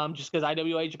 just because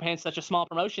IWA Japan's such a small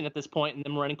promotion at this point, and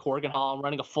them running Korakuen Hall and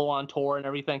running a full on tour and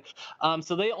everything.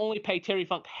 So they only pay Terry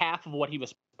Funk half of what he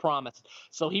was promised.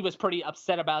 So he was pretty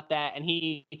upset about that, and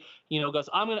he goes,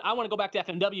 I want to go back to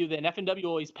FNW. Then FNW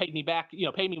always paid me back,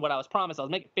 paid me what I was promised. I was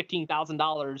making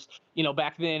 $15,000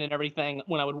 back then and everything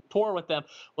when I would tour with them.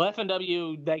 Well,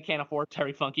 FNW, they can't afford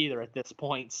Terry Funk either at this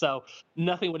point. So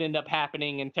nothing would end up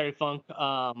happening. And Terry Funk,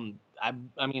 I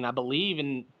mean, I believe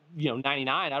in '99.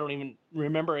 I don't even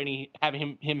remember him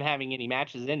having any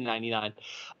matches in '99.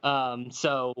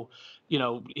 So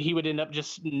he would end up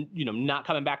just not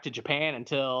coming back to Japan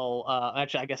until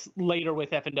actually I guess later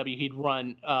with FMW he'd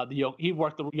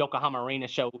work the Yokohama Arena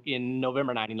show in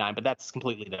November '99, but that's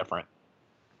completely different.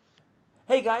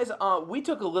 Hey guys, we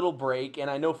took a little break, and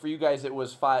I know for you guys it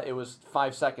was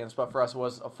 5 seconds, but for us it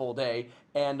was a full day.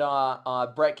 And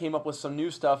Brett came up with some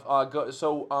new stuff.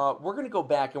 We're gonna go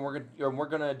back and we're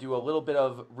gonna do a little bit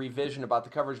of revision about the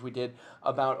coverage we did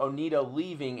about Onita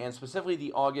leaving, and specifically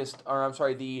the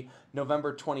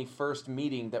November 21st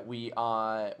meeting that we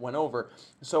went over.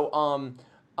 So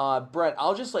Brett,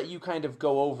 I'll just let you kind of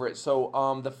go over it.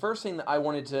 So the first thing that I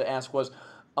wanted to ask was,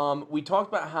 we talked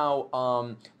about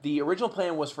how the original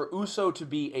plan was for Uso to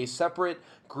be a separate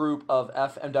group of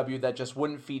FMW that just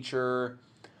wouldn't feature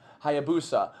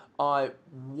Hayabusa.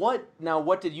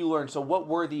 What did you learn? So what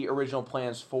were the original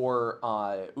plans for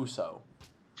Uso?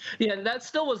 Yeah, that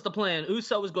still was the plan.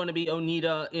 Uso was going to be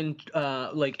Onita in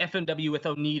like FMW with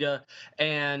Onita,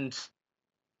 and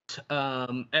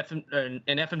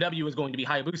FMW was going to be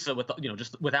Hayabusa with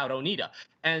just without Onita.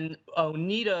 And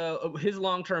Onita, his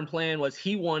long-term plan was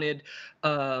he wanted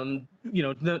for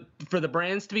the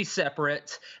brands to be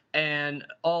separate, and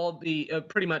all the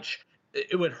pretty much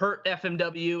it would hurt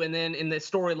FMW, and then in the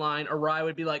storyline, Arai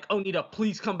would be like, Onita,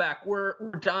 please come back. We're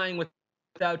dying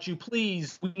without you,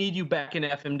 please, we need you back in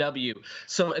FMW.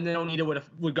 So, and then Onita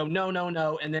would go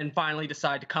no, and then finally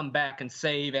decide to come back and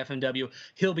save FMW.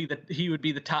 He would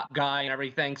be the top guy and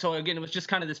everything. So again, it was just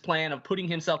kind of this plan of putting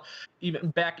himself even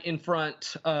back in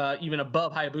front, even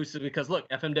above Hayabusa, because look,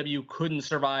 FMW couldn't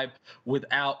survive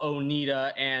without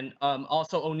Onita, and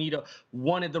also Onita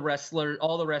wanted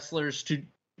all the wrestlers to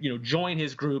join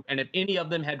his group, and if any of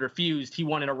them had refused, he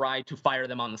wanted Arai to fire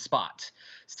them on the spot.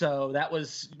 So it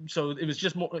was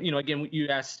just more, again, you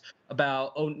asked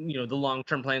about the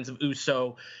long-term plans of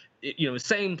Uso,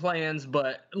 same plans,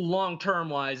 but long-term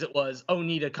wise it was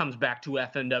Onita comes back to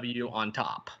FMW on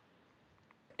top.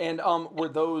 And were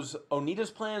those Onita's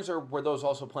plans, or were those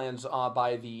also plans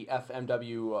by the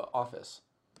FMW office?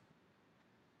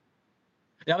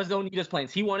 That was Onita's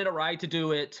plans. He wanted Arai to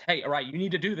do it. Hey, Arai, you need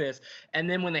to do this. And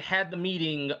then when they had the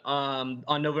meeting on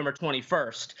November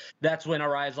 21st, that's when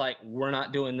Arai's like, we're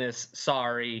not doing this.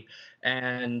 Sorry.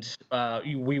 And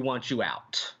we want you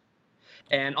out.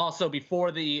 And also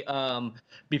before the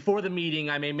meeting,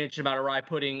 I may mention about Arai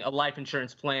putting a life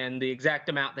insurance plan. The exact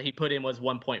amount that he put in was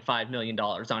 $1.5 million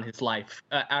on his life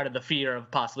out of the fear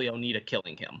of possibly Onita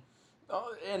killing him.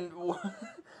 Oh, and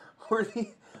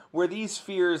were these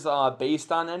fears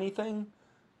based on anything?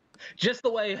 Just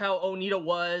the way how Onita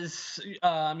was,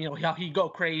 how he'd go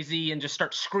crazy and just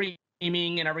start screaming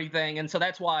and everything. And so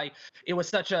that's why it was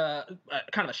such a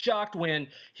kind of a shock when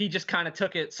he just kind of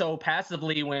took it so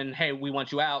passively when, hey, we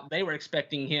want you out. They were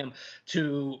expecting him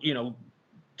to,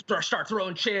 start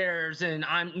throwing chairs and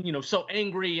I'm, so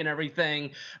angry and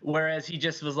everything. Whereas he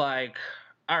just was like,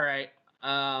 all right,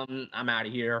 I'm out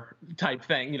of here type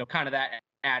thing, kind of that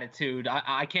attitude.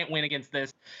 I can't win against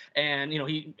this. And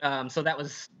he so that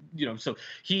was so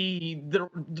he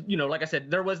like I said,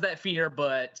 there was that fear,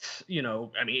 but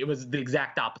it was the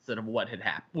exact opposite of what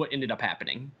ended up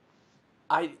happening.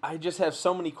 I just have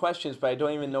so many questions, but I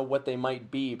don't even know what they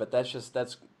might be, but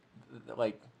that's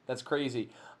crazy.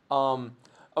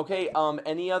 Okay,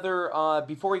 any other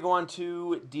before we go on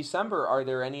to December, are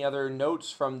there any other notes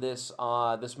from this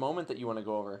moment that you want to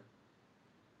go over?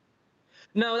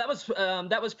 No,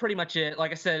 that was pretty much it.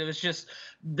 Like I said, it was just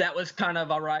that was kind of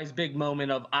Arai's big moment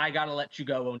of I gotta let you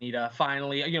go, Onita.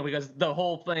 Finally, because the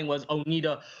whole thing was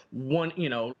Onita won.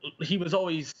 He was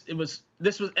always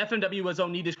FMW was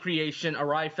Onita's creation.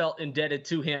 Arai felt indebted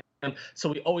to him,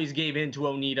 so he always gave in to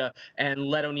Onita and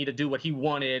let Onita do what he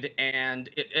wanted. And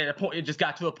it just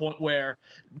got to a point where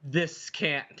this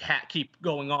can't keep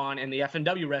going on, and the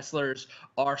FMW wrestlers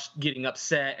are getting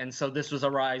upset. And so this was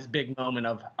Arai's big moment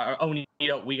of Onita,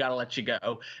 we got to let you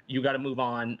go. You got to move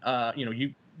on.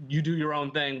 You do your own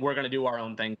thing. We're going to do our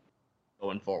own thing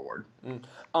going forward.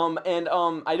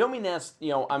 I don't mean to ask,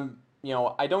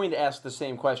 I don't mean to ask the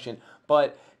same question,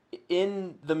 but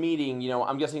in the meeting,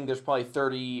 I'm guessing there's probably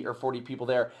 30 or 40 people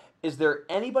there. Is there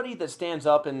anybody that stands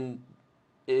up and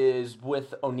is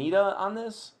with Onita on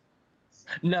this?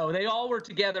 No, they all were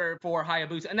together for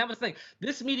Hayabusa, and that was the thing.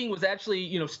 This meeting was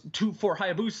actually, for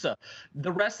Hayabusa.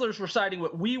 The wrestlers were siding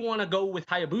with, we want to go with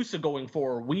Hayabusa going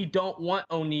forward. We don't want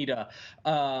Onita.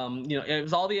 It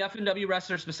was all the FMW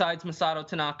wrestlers besides Masato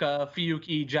Tanaka,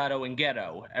 Fuyuki, Jado, and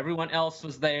Geto. Everyone else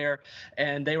was there,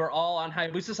 and they were all on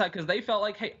Hayabusa's side because they felt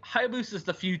like, hey, Hayabusa's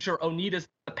the future, Onita's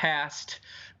the past.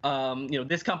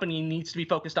 This company needs to be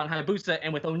focused on Hayabusa,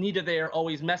 and with Onita there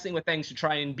always messing with things to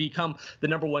try and become the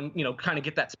number one, kind of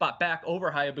get that spot back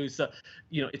over Hayabusa,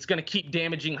 it's going to keep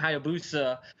damaging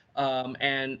Hayabusa.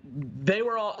 And they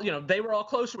were all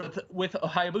close with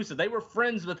Hayabusa. They were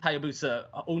friends with Hayabusa.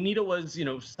 Onita was,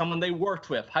 someone they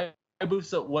worked with.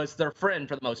 Hayabusa was their friend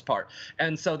for the most part,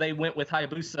 and so they went with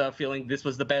Hayabusa, feeling this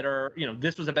was a better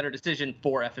decision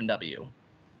for FMW.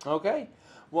 Okay.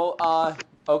 Well,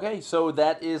 okay, so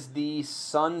that is the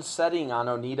sun setting on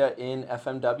Onita in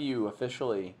FMW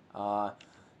officially.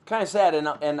 Kind of sad,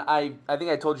 and I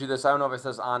think I told you this. I don't know if it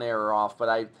says on air or off, but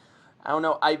I don't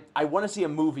know. I want to see a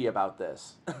movie about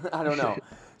this. I don't know.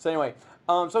 So anyway,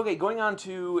 okay, going on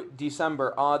to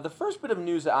December. The first bit of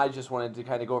news that I just wanted to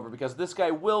kind of go over, because this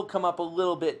guy will come up a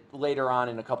little bit later on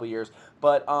in a couple years,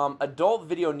 but Adult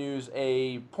Video News,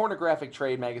 a pornographic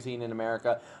trade magazine in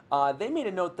America, they made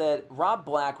a note that Rob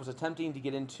Black was attempting to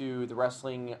get into the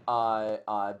wrestling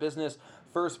business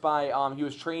first by he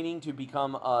was training to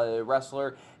become a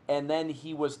wrestler, and then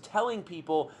he was telling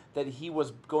people that he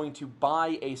was going to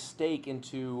buy a stake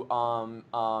into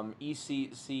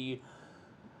ECW,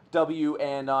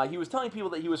 and he was telling people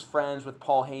that he was friends with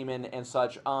Paul Heyman and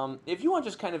such. If you want to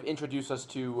just kind of introduce us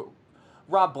to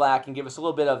Rob Black and give us a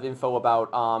little bit of info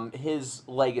about his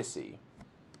legacy.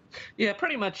 Yeah,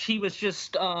 pretty much. He was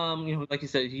just, like you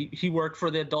said, he worked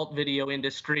for the adult video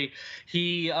industry.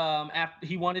 He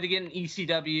wanted to get an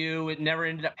ECW. It never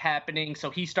ended up happening. So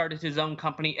he started his own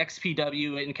company,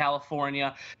 XPW, in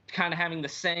California, kind of having the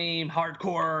same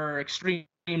hardcore extreme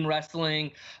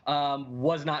wrestling.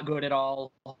 Was not good at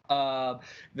all.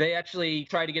 They actually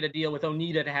tried to get a deal with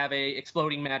Onita to have a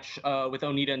exploding match with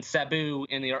Onita and Sabu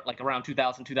in the around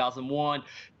 2000, 2001.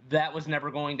 That was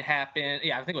never going to happen.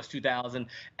 Yeah, I think it was 2000.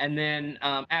 And then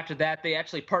after that, they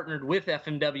actually partnered with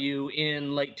FMW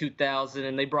in late 2000,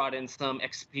 and they brought in some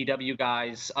XPW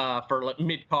guys for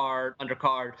mid-card,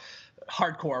 undercard,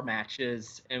 hardcore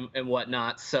matches and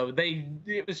whatnot. So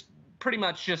it was pretty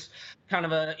much just kind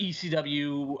of a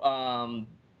ECW,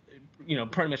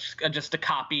 pretty much just a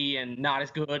copy and not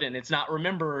as good, and it's not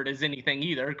remembered as anything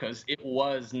either because it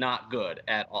was not good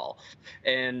at all.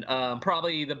 And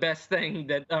probably the best thing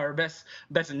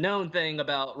best known thing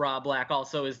about Rob Black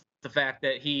also is the fact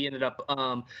that he ended up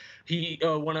one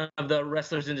of the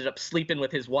wrestlers ended up sleeping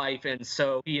with his wife, and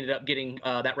so he ended up getting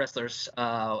that wrestler's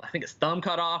I think his thumb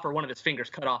cut off or one of his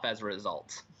fingers cut off as a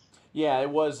result. Yeah, it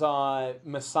was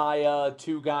Messiah.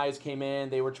 Two guys came in.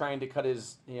 They were trying to cut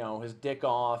his dick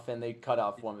off, and they cut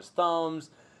off one of his thumbs.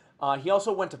 He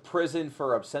also went to prison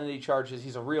for obscenity charges.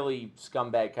 He's a really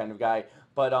scumbag kind of guy.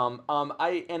 But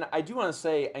I do want to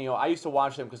say, I used to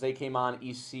watch them because they came on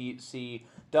ECW.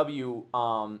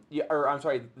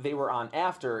 They were on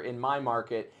after in my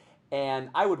market, and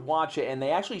I would watch it, and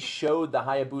they actually showed the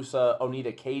Hayabusa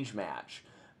Onita cage match.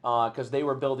 Because they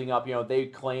were building up, they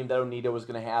claimed that Onita was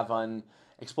going to have an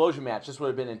explosion match. This would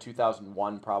have been in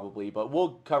 2001 probably, but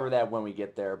we'll cover that when we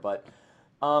get there. But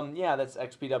yeah, that's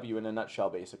XPW in a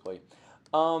nutshell, basically.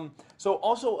 So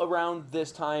also around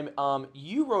this time,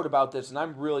 you wrote about this, and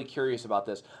I'm really curious about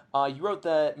this. You wrote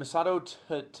that Masato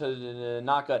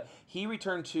Tanaka, he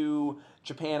returned to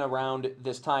Japan around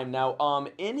this time. Now,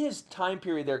 in his time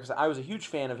period there, because I was a huge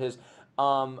fan of his,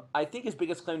 I think his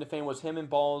biggest claim to fame was him and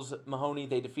Balls Mahoney.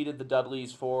 They defeated the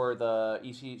Dudleys for the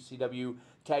ECW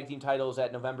tag team titles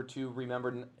at November 2, remember,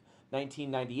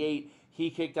 1998. He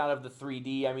kicked out of the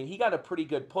 3D. I mean, he got a pretty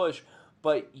good push,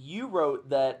 but you wrote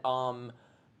that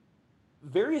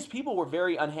various people were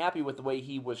very unhappy with the way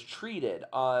he was treated.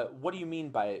 What do you mean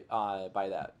by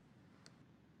that?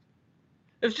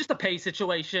 It was just a pay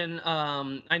situation.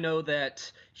 I know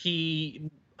that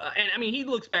he he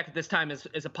looks back at this time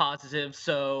as a positive.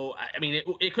 So,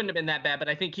 it couldn't have been that bad, but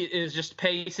I think it was just a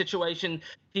pay situation.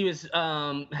 He was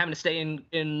having to stay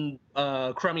in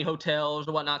crummy hotels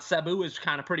or whatnot. Sabu was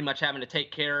kind of pretty much having to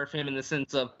take care of him in the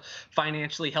sense of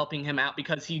financially helping him out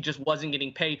because he just wasn't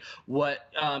getting paid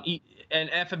what and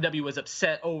FMW was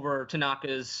upset over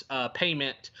Tanaka's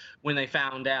payment when they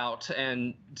found out,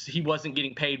 and he wasn't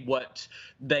getting paid what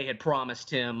they had promised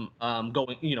him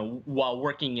while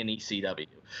working in ECW.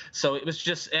 So it was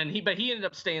just, but he ended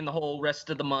up staying the whole rest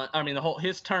of the month. I mean,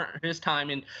 his time,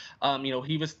 and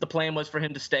the plan was for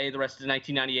him to stay the rest of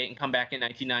 1998 and come back in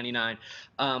 1999,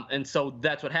 and so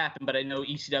that's what happened. But I know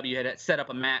ECW had set up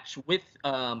a match with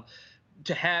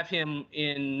to have him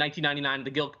in 1999,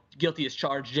 the Guilty as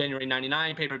Charged January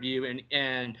 99 pay-per-view,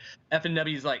 and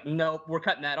FMW's like, nope, we're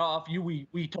cutting that off.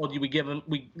 We told you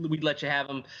we'd let you have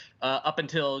him up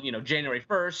until January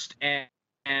 1st,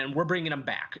 and we're bringing him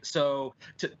back. So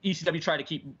ECW tried to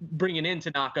keep bringing in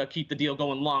Tanaka, keep the deal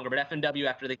going longer, but FMW,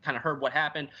 after they kind of heard what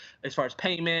happened as far as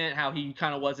payment, how he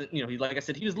kind of wasn't, he, like I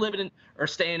said, he was living in or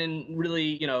staying in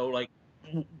really, like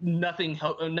nothing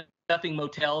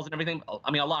motels and everything.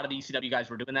 I mean, a lot of the ECW guys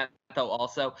were doing that though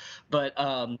also, but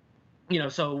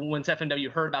so once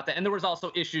FMW heard about that, and there was also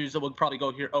issues that we'll probably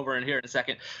go over in a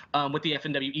second, with the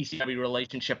FMW ECW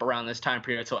relationship around this time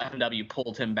period. So FMW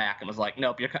pulled him back and was like,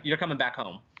 nope, you're coming back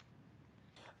home.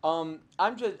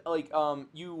 I'm just like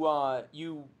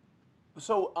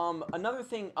So another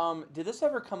thing, did this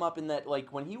ever come up in that,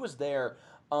 like, when he was there,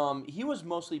 he was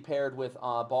mostly paired with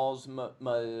Balls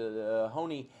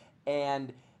Mahoney,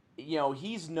 and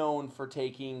he's known for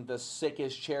taking the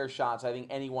sickest chair shots I think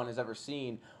anyone has ever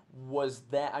seen. Was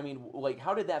that, I mean, like,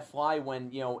 how did that fly when,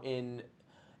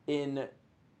 in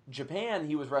Japan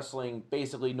he was wrestling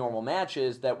basically normal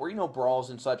matches that were,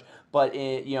 brawls and such, but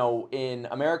in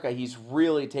America he's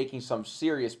really taking some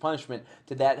serious punishment.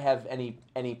 Did that have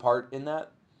any part in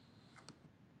that?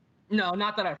 No,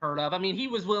 not that I've heard of. I mean, he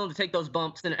was willing to take those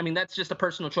bumps, and I mean, that's just a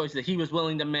personal choice that he was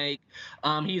willing to make.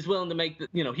 He's willing to make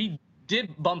he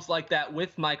did bumps like that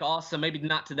with Mike Awesome, maybe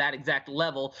not to that exact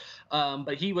level,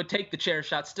 but he would take the chair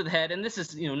shots to the head. And this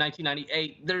is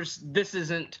 1998. This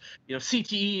isn't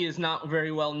CTE is not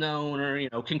very well known,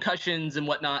 or concussions and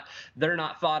whatnot. They're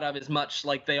not thought of as much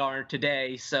like they are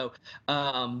today. So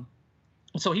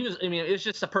so he was, I mean, it's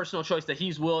just a personal choice that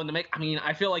he's willing to make. I mean,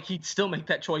 I feel like he'd still make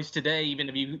that choice today, even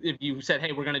if you said,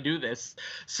 hey, we're going to do this.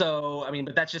 So, I mean,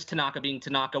 but that's just Tanaka being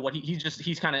Tanaka.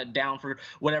 He's kind of down for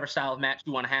whatever style of match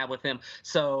you want to have with him.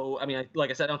 So, I mean, like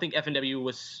I said, I don't think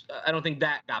I don't think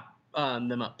that got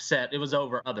them upset. It was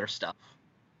over other stuff.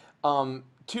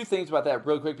 Two things about that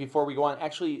real quick before we go on.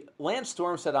 Actually, Lance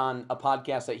Storm said on a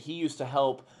podcast that he used to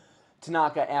help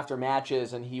Tanaka after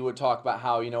matches, and he would talk about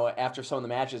how, after some of the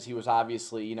matches, he was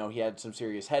obviously, he had some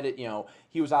serious head,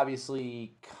 he was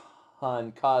obviously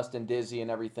concussed and dizzy and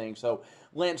everything. So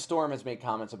Lance Storm has made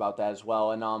comments about that as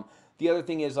well. And the other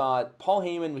thing is Paul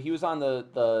Heyman, he was on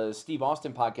the Steve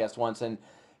Austin podcast once, and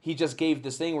he just gave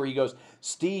this thing where he goes,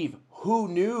 Steve, who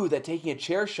knew that taking a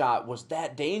chair shot was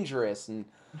that dangerous? And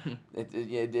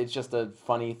it's just a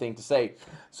funny thing to say.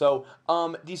 So,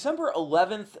 December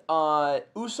 11th,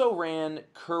 Uso ran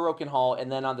Korakuen Hall, and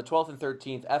then on the 12th and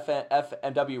 13th,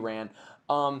 FMW ran.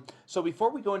 So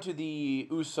before we go into the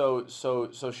Uso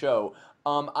show,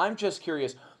 I'm just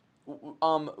curious,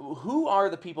 who are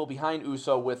the people behind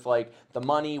Uso with, like, the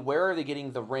money? Where are they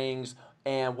getting the rings?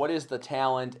 And what is the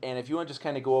talent? And if you want to just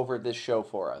kind of go over this show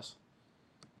for us.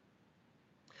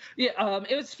 Yeah,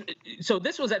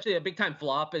 this was actually a big time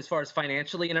flop as far as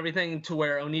financially and everything, to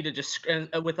where Onita just,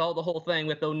 with all the whole thing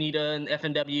with Onita and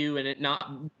FMW and it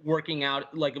not working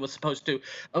out like it was supposed to,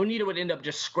 Onita would end up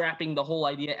just scrapping the whole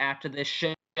idea after this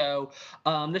show.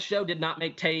 This show did not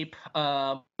make tape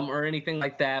or anything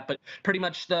like that, but pretty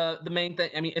much the main thing,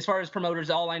 I mean, as far as promoters,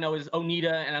 all I know is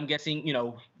Onita, and I'm guessing,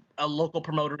 a local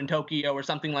promoter in Tokyo or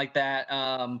something like that.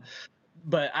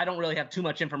 But I don't really have too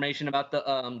much information about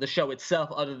the show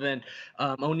itself, other than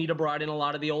Onita brought in a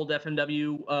lot of the old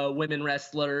FMW women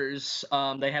wrestlers.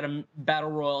 They had a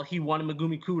battle royal. He won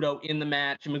Megumi Kudo in the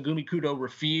match, and Megumi Kudo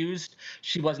refused.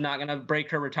 She was not going to break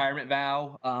her retirement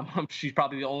vow. She's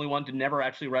probably the only one to never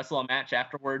actually wrestle a match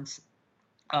afterwards.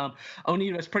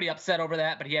 Onita was pretty upset over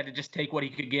that, but he had to just take what he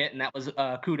could get, and that was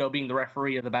Kudo being the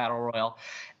referee of the Battle Royal.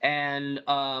 And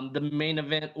the main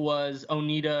event was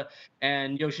Onita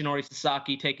and Yoshinori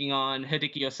Sasaki taking on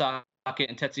Hideki Osaka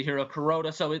and Tetsuhiro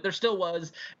Kuroda. So there still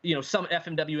was, some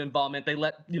FMW involvement. They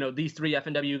let, these three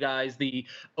FMW guys, the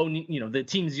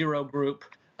Team Zero group,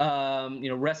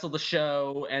 wrestled the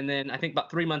show, and then I think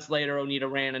about 3 months later, Onita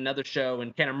ran another show,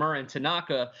 and Kanemaru and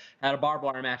Tanaka had a barbed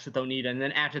wire match with Onita, and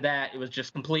then after that, it was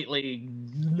just completely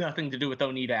nothing to do with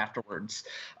Onita afterwards.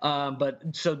 But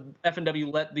so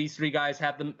FNW let these three guys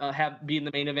have them be in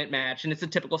the main event match, and it's a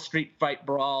typical street fight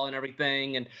brawl and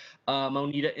everything, and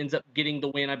Onita ends up getting the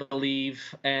win, I believe,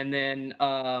 and then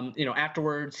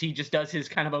afterwards he just does his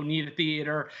kind of Onita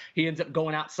theater. He ends up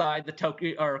going outside the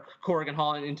Tokyo or Corrigan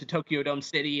Hall into Tokyo Dome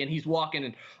City, and he's walking,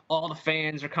 and all the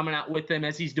fans are coming out with him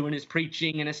as he's doing his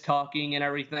preaching and his talking and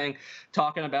everything,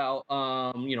 talking about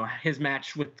his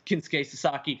match with Kinsuke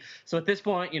Sasaki. So at this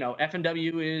point,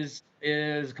 FNW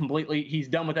is completely, he's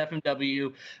done with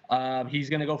FMW. He's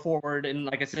going to go forward, and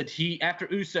like I said, after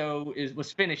Uso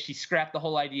was finished, he scrapped the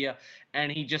whole idea,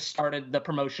 and he just started the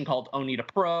promotion called Onita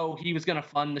Pro. He was going to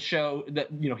fund the show, that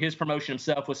his promotion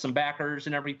himself with some backers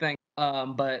and everything.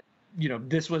 But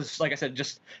this was, like I said,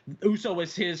 just Uso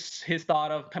was his thought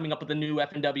of coming up with a new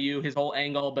FNW, his whole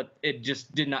angle, but it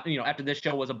just did not, after this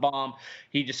show was a bomb,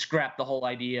 he just scrapped the whole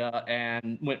idea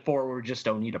and went forward just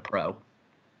Onita Pro.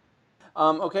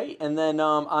 Okay, and then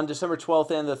on December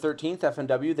 12th and the 13th,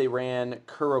 FNW, they ran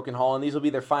Korakuen Hall, and these will be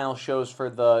their final shows for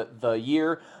the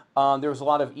year. There was a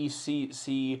lot of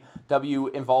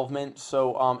ECW involvement,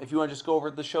 so if you want to just go over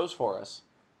the shows for us.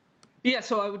 Yeah,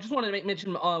 so I just wanted to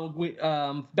mention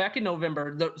back in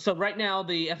November. So right now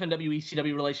the FNW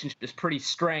ECW relationship is pretty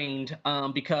strained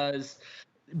because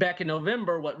back in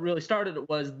November, what really started it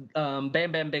was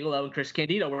Bam Bam Bigelow and Chris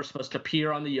Candido were supposed to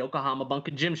appear on the Yokohama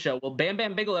Bunkin Gym show. Well, Bam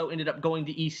Bam Bigelow ended up going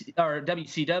to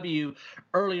WCW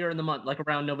earlier in the month, like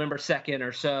around November 2nd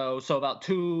or so. So about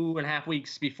 2.5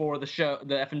 weeks before the show,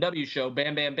 the FNW show,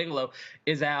 Bam Bam Bigelow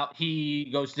is out. He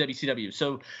goes to WCW.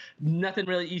 So nothing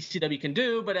really ECW can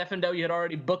do, but FNW had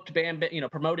already booked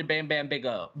promoted Bam Bam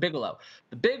Bigelow.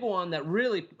 The big one that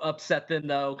really upset them,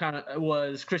 though,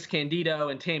 was Chris Candido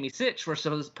and Tammy Sitch were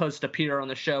supposed to appear on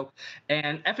the show,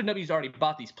 and FNW's already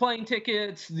bought these plane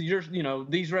tickets. These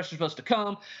wrestlers are supposed to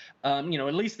come. At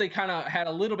least they kind of had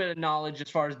a little bit of knowledge as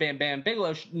far as Bam Bam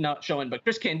Bigelow not showing, but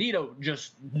Chris Candido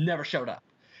just never showed up.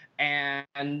 And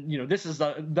this is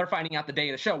they're finding out the day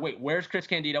of the show. Wait, where's Chris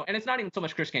Candido? And it's not even so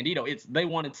much Chris Candido. It's they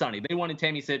wanted Sonny. They wanted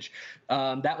Tammy Sitch.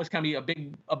 That was kind of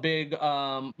a big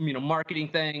marketing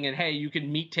thing. And hey, you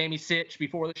can meet Tammy Sitch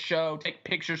before the show, take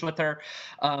pictures with her.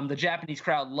 The Japanese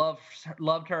crowd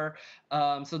loved her.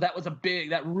 So that was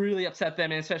that really upset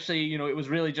them, and especially it was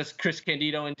really just Chris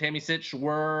Candido and Tammy Sitch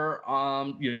were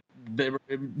they were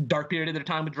dark period of their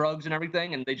time with drugs and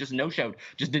everything, and they just no-showed,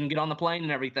 just didn't get on the plane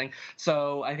and everything.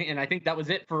 So I think that was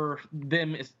it for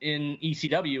them in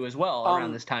ECW as well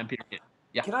around this time period.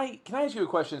 Yeah. Can I ask you a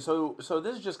question? So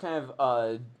this is just kind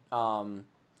of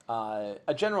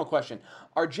a general question.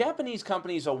 Are Japanese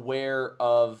companies aware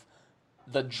of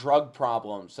the drug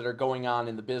problems that are going on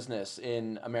in the business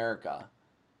in America?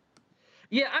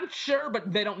 Yeah, I'm sure,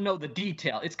 but they don't know the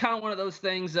detail. It's kind of one of those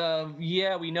things of,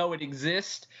 yeah, we know it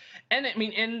exists. And I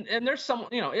mean, and there's some,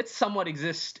 it somewhat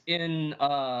exists in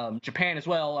Japan as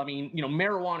well. I mean,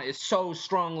 marijuana is so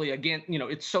strongly against,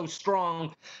 it's so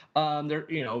strong. There,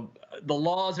 the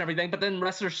laws and everything, but then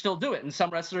wrestlers still do it, and some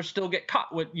wrestlers still get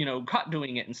caught with, caught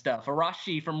doing it and stuff.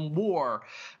 Arashi from War,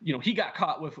 he got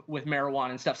caught with marijuana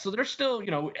and stuff. So there's still,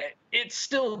 it's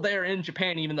still there in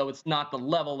Japan, even though it's not the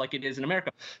level like it is in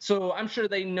America. So I'm sure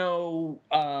they know,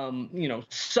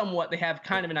 somewhat. They have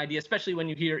kind of an idea, especially when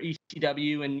you hear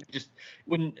ECW and just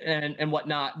and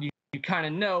whatnot. You kind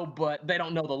of know, but they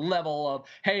don't know the level of,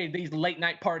 hey, these late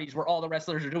night parties where all the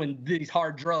wrestlers are doing these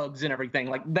hard drugs and everything.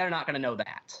 Like, they're not going to know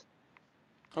that.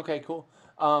 Okay, cool.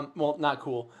 Well, not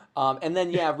cool. And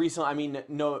then recently, I mean,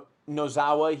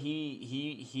 Nozawa,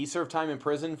 he served time in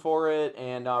prison for it,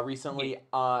 and recently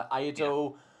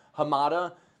Ayato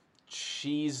Hamada,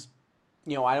 she's,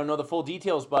 I don't know the full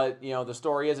details, but the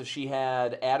story is if she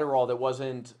had Adderall that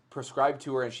wasn't prescribed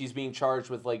to her, and she's being charged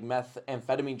with like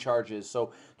methamphetamine charges.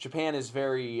 So Japan is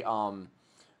very,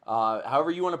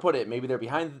 however you want to put it, maybe they're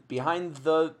behind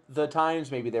the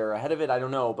times, maybe they're ahead of it. I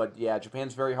don't know, but yeah,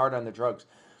 Japan's very hard on the drugs.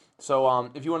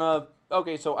 So if you want to,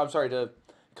 okay, so I'm sorry to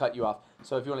cut you off.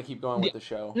 So if you want to keep going with the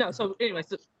show. No, so anyway,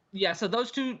 so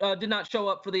those two did not show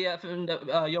up for the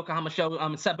Yokohama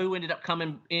show. Sabu ended up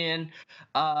coming in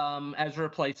as a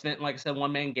replacement, like I said,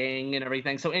 one-man gang and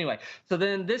everything. So anyway, so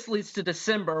then this leads to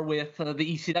December with the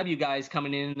ECW guys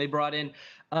coming in. They brought in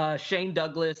Shane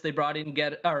Douglas. They brought in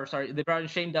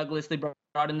Shane Douglas. They brought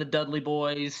in the Dudley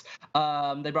Boys.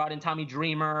 They brought in Tommy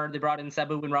Dreamer. They brought in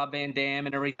Sabu and Rob Van Dam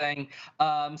and everything.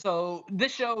 So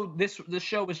this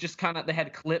show was just kind of, they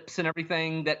had clips and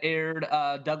everything that aired.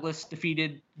 Douglas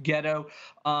defeated Ghetto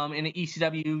in an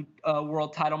ECW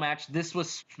world title match. This was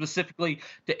specifically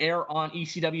to air on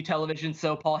ECW television,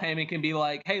 so Paul Heyman can be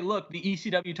like, hey, look, the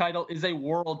ECW title is a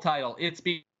world title. It's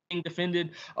being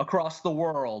defended across the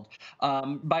world.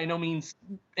 By no means,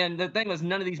 and the thing was,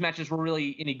 none of these matches were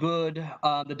really any good.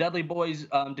 The Dudley Boys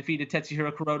defeated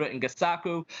Tetsuhiro Kuroda and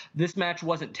Gasaku. This match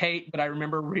wasn't taped, but I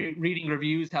remember reading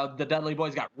reviews how the Dudley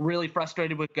Boys got really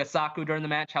frustrated with Gasaku during the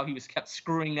match, how he was kept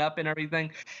screwing up and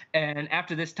everything. And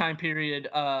after this time period,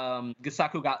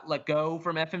 Gasaku got let go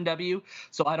from FMW.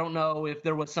 So I don't know if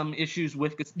there was some issues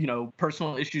with,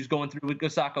 personal issues going through with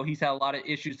Gasaku. He's had a lot of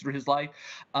issues through his life,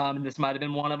 and this might have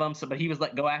been one of them. So, but he was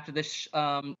let go after this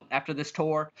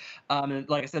tour. And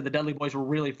like I said, the Dudley Boys were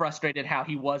really frustrated how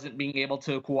he wasn't being able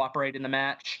to cooperate in the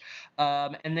match.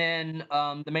 And then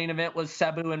the main event was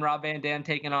Sabu and Rob Van Dam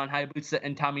taking on Hayabusa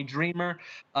and Tommy Dreamer.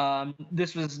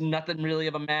 This was nothing really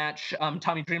of a match.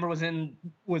 Tommy Dreamer was in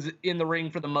the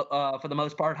ring for the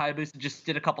most part. Hayabusa just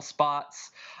did a couple spots,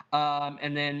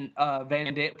 and then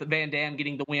Van Dam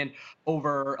getting the win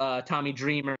over Tommy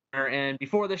Dreamer. And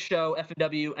before the show,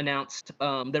 FMW announced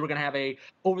they were going to have a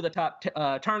over-the-top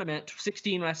tournament,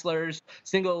 16 wrestlers,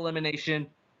 single elimination.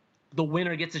 The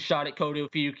winner gets a shot at Kota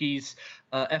Fuyuki's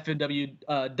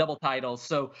FMW double titles.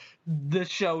 So this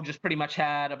show just pretty much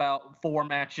had about 4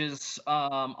 matches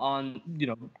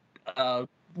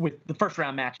with the first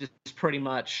round matches pretty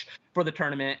much for the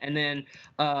tournament. And then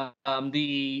and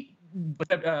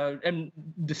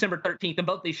December 13th, and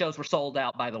both these shows were sold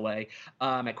out, by the way,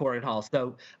 at Corrigan Hall.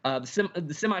 So the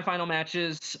semifinal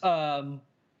matches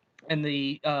and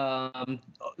the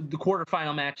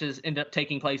quarterfinal matches ended up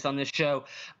taking place on this show.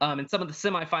 And some of the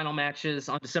semifinal matches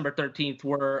on December 13th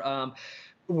were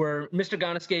Mr.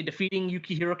 Ganosuke defeating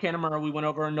Yukihiro Kanemaru. We went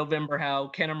over in November how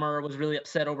Kanemaru was really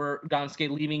upset over Ganosuke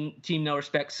leaving Team No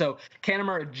Respect. So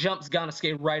Kanemaru jumps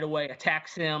Ganosuke right away,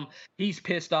 attacks him. He's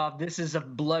pissed off. This is a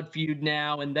blood feud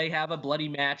now, and they have a bloody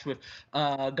match with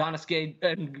Ganosuke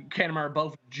and Kanemaru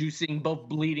both juicing, both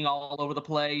bleeding all over the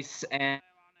place. And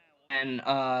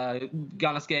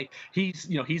Ganosuke,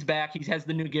 he's back. He has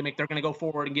the new gimmick. They're going to go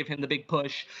forward and give him the big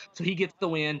push. So he gets the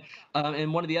win.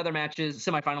 And one of the other matches,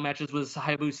 semifinal matches, was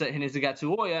Hayabusa and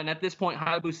Hizugatsu Oya. And at this point,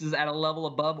 Hayabusa is at a level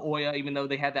above Oya, even though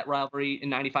they had that rivalry in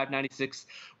 95-96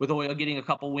 with Oya getting a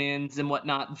couple wins and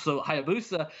whatnot. So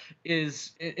Hayabusa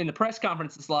is, in the press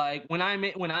conference, it's like, when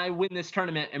I win this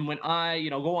tournament and when I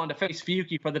go on to face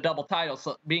Fuyuki for the double title,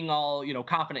 so being all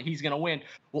confident he's going to win.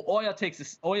 Well, Oya takes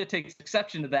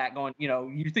exception to that, going,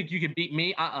 you think you can beat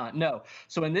me? No.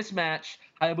 So in this match,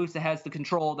 Hayabusa has the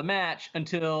control of the match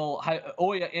until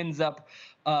Oya ends up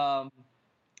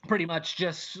pretty much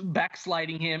just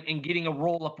backsliding him and getting a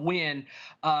roll-up win.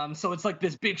 So it's like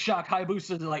this big shock.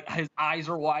 Hayabusa, like, his eyes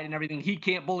are wide and everything. He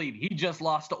can't believe he just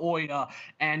lost to Oya,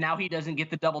 and now he doesn't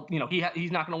get the double.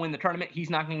 He's not going to win the tournament.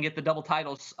 He's not going to get the double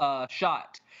titles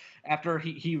shot after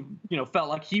he felt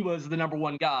like he was the number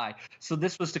one guy. So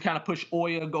this was to kind of push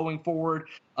Oya going forward.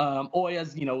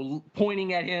 Oya's,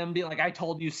 pointing at him, being like, I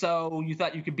told you so. You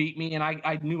thought you could beat me, and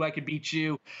I knew I could beat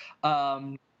you.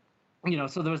 So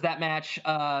there was that match.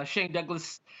 Shane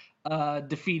Douglas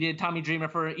defeated Tommy Dreamer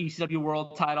for an ECW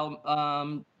world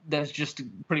title. That's just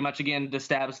pretty much, again, to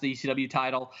establish the ECW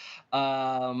title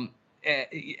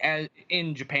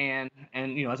in Japan,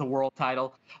 and as a world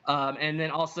title. And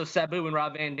then also Sabu and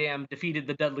Rob Van Dam defeated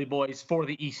the Dudley Boys for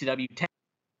the ECW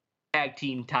tag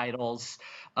team titles.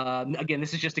 Again,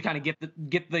 this is just to kind of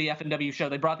get the FMW show.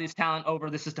 They brought this talent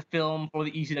over. This is to film for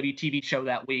the ECW TV show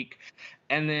that week.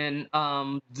 And then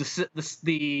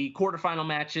the quarterfinal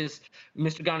matches,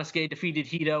 Mr. Ganosuke defeated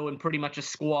Hito in pretty much a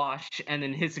squash, and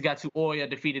then Hizugatsu Oya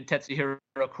defeated Tetsuhiro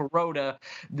Kuroda.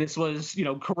 This was,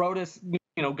 Kuroda's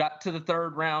got to the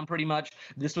third round pretty much.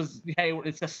 This was, hey,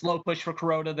 it's a slow push for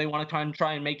Kuroda. They want to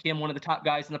try and make him one of the top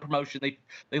guys in the promotion.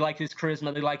 They like his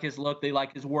charisma, they like his look, they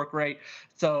like his work rate.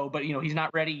 So, but he's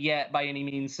not ready yet by any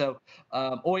means. So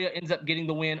Oya ends up getting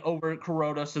the win over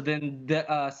Kuroda. So then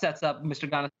that sets up Mr.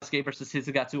 Ganosuke versus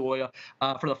Hizugatsu Oya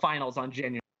for the finals on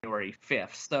January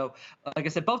 5th. So, like I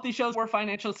said, both these shows were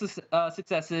financial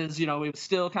successes. It was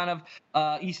still kind of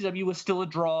ECW was still a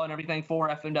draw and everything for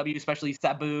FMW, especially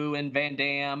Sabu and Van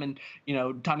Dam and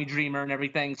Tommy Dreamer and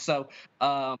everything. So,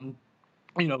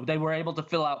 they were able to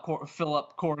fill up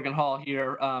Corrigan Hall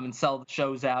here and sell the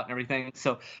shows out and everything.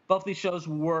 So both these shows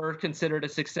were considered a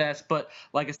success. But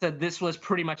like I said, this was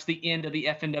pretty much the end of the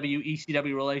FMW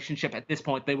ECW relationship. At this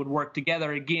point, they would work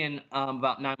together again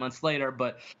about 9 months later,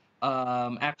 but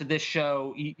After this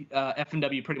show,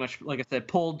 FMW pretty much, like I said,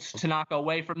 pulled Tanaka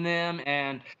away from them,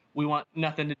 and we want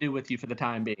nothing to do with you for the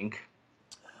time being.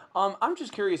 I'm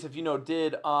just curious if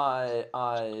did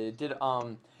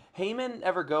Heyman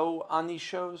ever go on these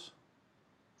shows?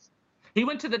 He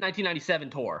went to the 1997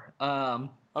 tour.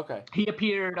 Okay. He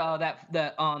appeared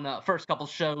that on the first couple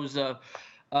shows of.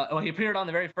 He appeared on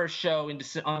the very first show on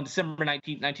December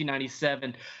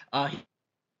 1997.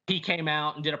 He came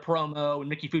out and did a promo, and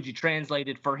Mickey Fuji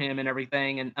translated for him and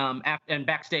everything. And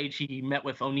backstage, he met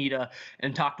with Onita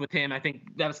and talked with him. I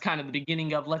think that was kind of the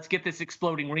beginning of let's get this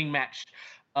exploding ring match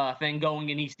thing going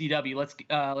in ECW.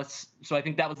 Let's. So I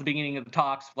think that was the beginning of the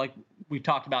talks. Like we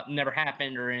talked about, never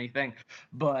happened or anything.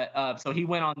 But so he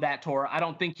went on that tour. I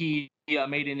don't think he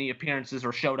made any appearances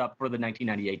or showed up for the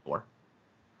 1998 tour.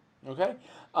 Okay.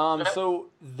 So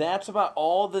that's about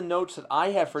all the notes that I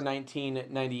have for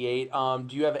 1998.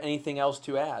 Do you have anything else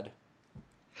to add?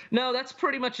 No, that's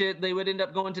pretty much it. They would end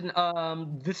up going to.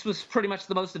 This was pretty much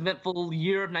the most eventful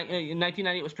year of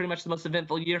 1998. Was pretty much the most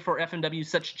eventful year for FMW.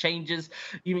 Such changes.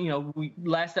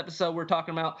 Last episode we're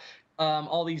talking about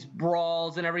all these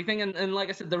brawls and everything, and like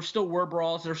I said, there still were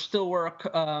brawls. There still were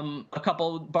a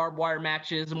couple barbed wire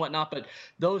matches and whatnot, but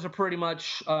those are pretty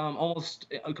much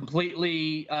almost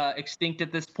completely extinct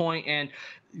at this point. And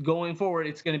going forward,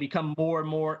 it's going to become more and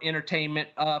more entertainment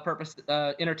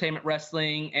entertainment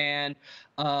wrestling, and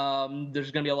there's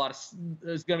going to be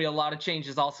a lot of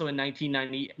changes also in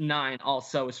 1999,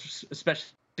 also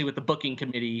especially with the booking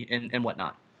committee and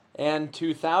whatnot. And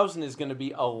 2000 is going to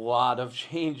be a lot of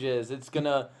changes.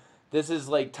 This is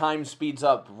like time speeds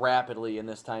up rapidly in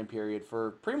this time period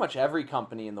for pretty much every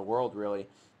company in the world, really.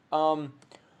 Well,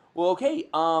 okay.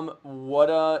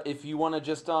 What if you want to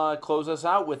just close us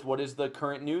out with what is the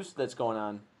current news that's going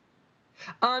on?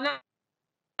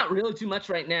 Not really too much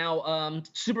right now.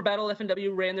 Super Battle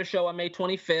FMW ran their show on May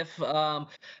 25th.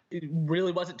 It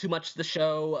really wasn't too much to the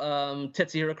show.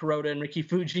 Tetsuhiro Kuroda and Ricky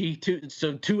Fuji, two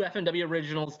FMW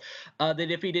originals. They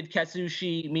defeated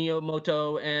Kazushi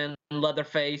Miyamoto and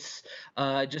Leatherface.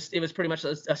 It was pretty much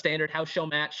a standard house show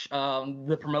match.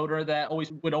 The promoter that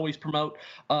would always promote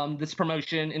this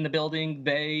promotion in the building,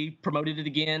 they promoted it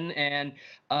again, and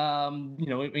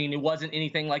it wasn't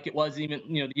anything like it was even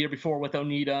the year before with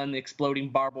Onita and the exploding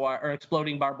barbed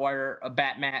wire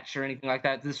bat match or anything like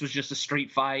that. This was just a street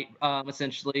fight,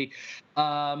 essentially.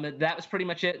 That was pretty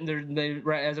much it. And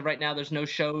as of right now, there's no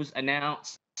shows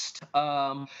announced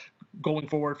going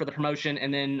forward for the promotion.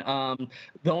 And then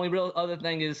the only real other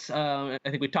thing is, I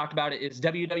think we talked about it, is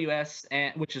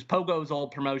WWS, which is Pogo's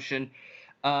old promotion.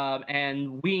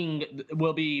 And Wing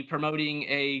will be promoting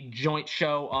a joint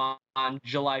show on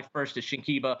July 1st at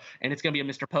Shinkiba, and it's going to be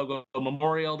a Mr. Pogo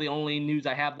memorial. The only news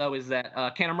I have, though, is that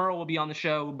Kanemaru will be on the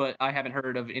show, but I haven't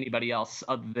heard of anybody else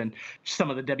other than some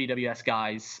of the WWS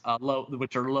guys,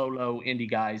 which are low indie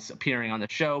guys, appearing on the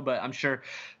show. But I'm sure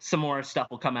some more stuff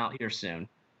will come out here soon.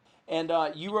 And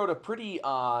you wrote a pretty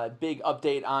big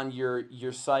update on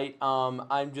your site.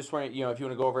 I'm just wondering, if you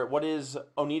want to go over it, what is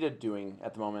Onita doing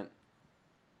at the moment?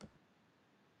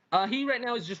 He right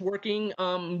now is just working.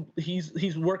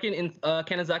 He's working in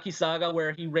Kanazaki Saga,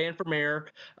 where he ran for mayor.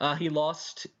 He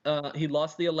lost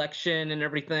the election and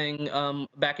everything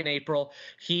back in April.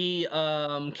 He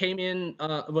came in.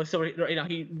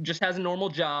 He just has a normal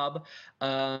job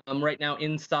right now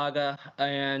in Saga,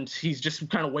 and he's just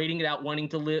kind of waiting it out, wanting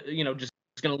to live. Just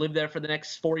going to live there for the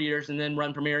next 4 years and then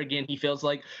run for mayor again. He feels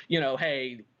like,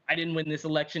 hey, I didn't win this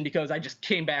election because I just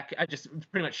came back. I just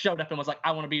pretty much showed up and was like,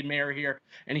 I want to be mayor here.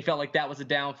 And he felt like that was a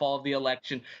downfall of the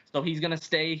election. So he's going to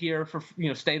stay here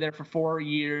stay there for 4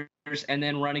 years and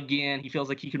then run again. He feels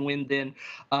like he can win then.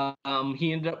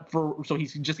 He ended up so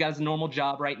he's just got his normal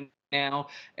job right now.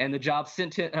 And the job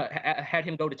had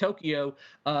him go to Tokyo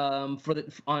on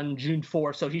June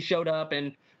 4th. So he showed up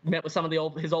and met with some of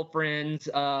his old friends,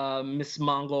 Miss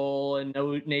Mongol and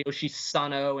Naoshi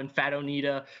Sano and Fat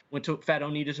Onita. Went to Fat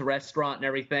Onita's restaurant and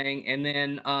everything. And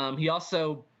then he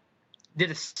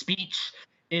did a speech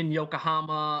in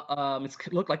Yokohama.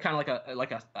 It looked like kind of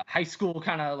like a high school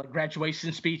kind of like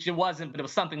graduation speech. It wasn't, but it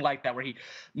was something like that, where he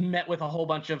met with a whole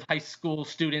bunch of high school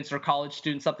students or college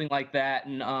students, something like that,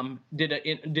 and did an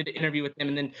interview with them.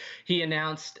 And then he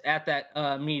announced at that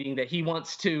meeting that he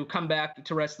wants to come back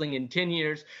to wrestling in 10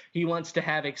 years. He wants to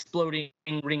have exploding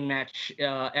ring match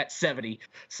at 70.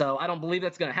 So I don't believe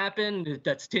that's going to happen.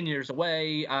 That's 10 years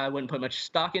away. I wouldn't put much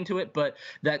stock into it, but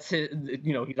that's his.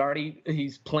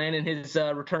 He's planning his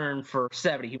return for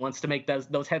 70. He wants to make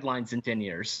those headlines in 10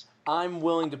 years. I'm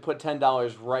willing to put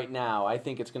 $10 right now. I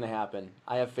think it's going to happen.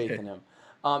 I have faith in him.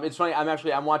 It's funny. I'm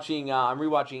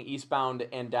rewatching Eastbound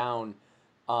and Down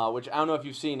which I don't know if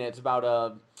you've seen it. It's about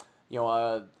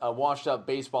a washed-up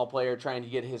baseball player trying to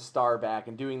get his star back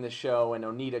and doing the show, and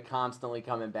Onita constantly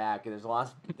coming back. And there's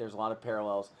a lot of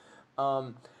parallels.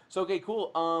 So okay,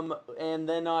 cool. And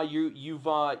then you've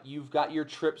got your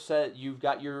trip set. You've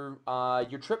got your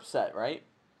trip set, right?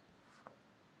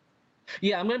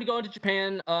 Yeah, I'm gonna be going to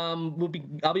Japan. I'll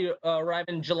be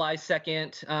arriving July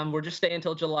 2nd. We're just staying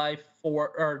until July 4th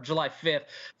or July 5th.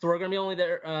 So we're gonna be only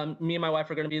there. Me and my wife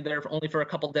are gonna be there only for a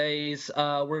couple days.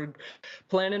 We're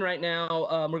planning right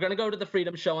now. We're gonna go to the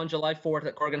Freedom Show on July 4th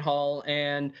at Corgan Hall,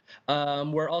 and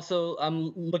we're also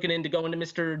looking into going to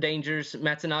Mr. Danger's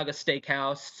Matsunaga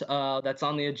Steakhouse. That's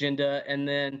on the agenda, and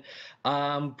then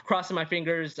crossing my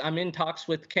fingers, I'm in talks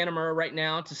with Kanemaru right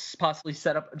now to possibly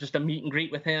set up just a meet and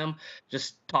greet with him.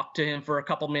 Just talk to him for a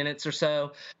couple minutes or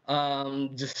so,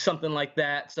 just something like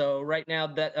that. So right now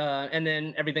that, and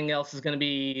then everything else is going to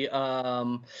be,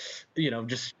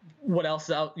 just what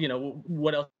else you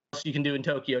can do in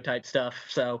Tokyo type stuff.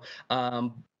 So,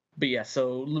 but yeah,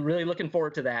 so really looking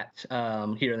forward to that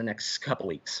here in the next couple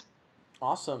weeks.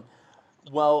 Awesome.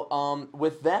 Well,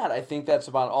 with that, I think that's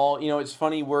about all. It's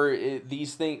funny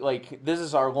these things, like, this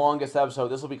is our longest episode.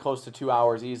 This will be close to 2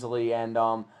 hours easily, and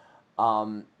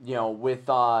with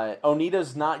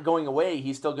Onita's not going away,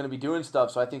 he's still going to be doing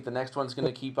stuff. So I think the next one's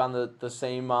going to keep on the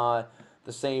same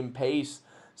pace.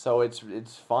 So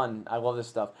it's fun. I love this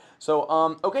stuff. So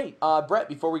okay, Brett,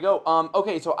 before we go,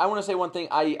 okay, so I want to say one thing.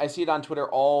 I see it on Twitter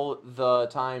all the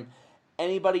time.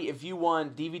 Anybody, if you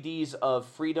want DVDs of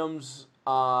Freedoms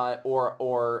or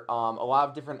a lot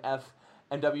of different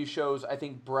FMW shows, I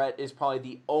think Brett is probably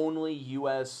the only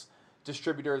U.S.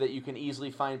 distributor that you can easily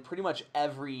find pretty much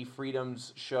every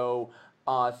Freedoms show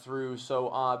through.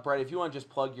 So, Brett, if you want to just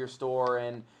plug your store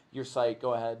and your site,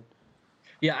 go ahead.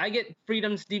 Yeah, I get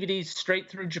Freedom's DVDs straight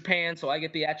through Japan, so I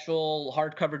get the actual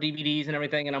hardcover DVDs and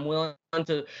everything, and I'm willing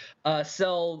to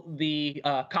sell the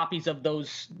copies of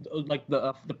those, like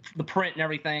the print and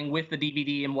everything with the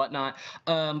DVD and whatnot.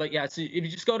 But yeah, so if you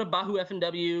just go to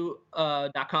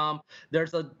bahufmw.com,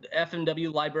 there's a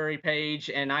FMW library page,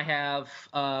 and I have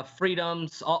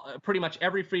Freedom's, pretty much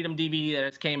every Freedom DVD that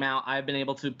has came out, I've been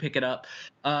able to pick it up.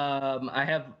 I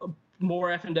have more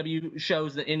FMW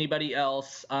shows than anybody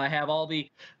else. I have all the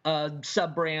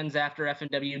sub brands after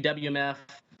FMW, WMF,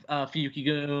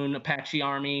 Fuyuki-gun, Apache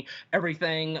Army,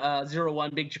 everything,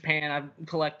 01 Big Japan I'm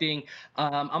collecting.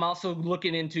 I'm also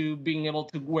looking into being able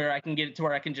to where I can get it to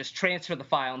where I can just transfer the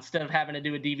file instead of having to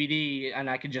do a DVD, and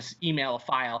I can just email a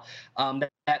file.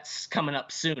 That's coming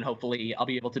up soon. Hopefully I'll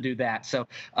be able to do that. So,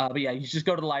 but yeah, you just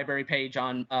go to the library page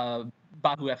on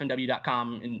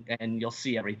bahufmw.com and you'll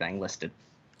see everything listed.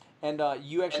 And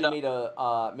you actually made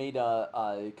a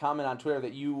comment on Twitter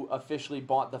that you officially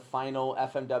bought the final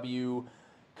FMW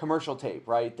commercial tape,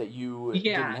 right? That you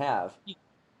didn't have.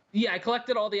 Yeah, I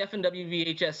collected all the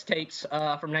FMW VHS tapes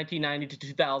from 1990 to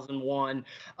 2001.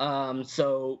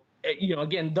 So,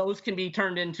 again, those can be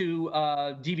turned into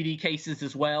DVD cases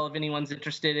as well if anyone's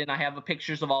interested. And I have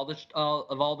pictures of all the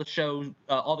shows,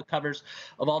 all the covers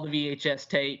of all the VHS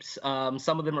tapes.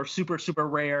 Some of them are super, super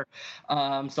rare.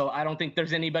 So I don't think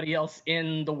there's anybody else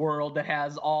in the world that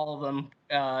has all of them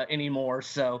anymore.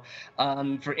 So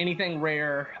for anything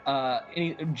rare,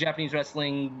 any Japanese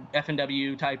wrestling,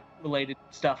 FMW type related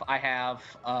stuff I have.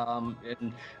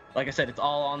 And like I said, it's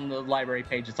all on the library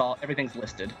page. Everything's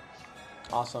listed.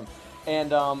 Awesome.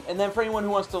 And then for anyone who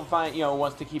wants to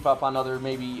wants to keep up on other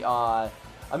maybe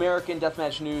American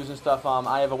deathmatch news and stuff,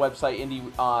 I have a website,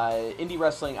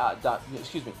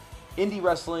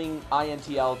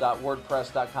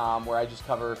 indiewrestlingintl.wordpress.com, where I just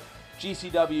cover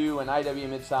GCW and IW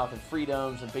Mid-South and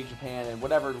Freedoms and Big Japan and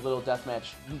whatever little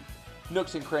deathmatch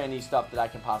nooks and crannies stuff that I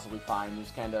can possibly find.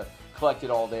 Just kind of collect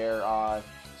it all there. So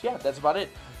yeah, that's about it.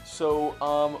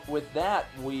 So with that,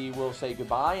 we will say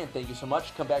goodbye and thank you so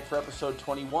much. Come back for episode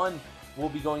 21. We'll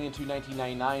be going into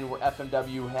 1999, where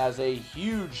FMW has a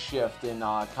huge shift in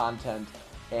content,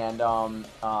 and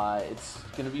it's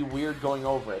going to be weird going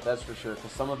over it, that's for sure,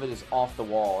 because some of it is off the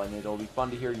wall, and it'll be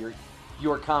fun to hear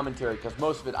your commentary, because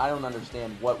most of it I don't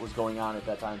understand what was going on at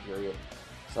that time period.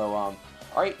 So all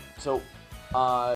right, so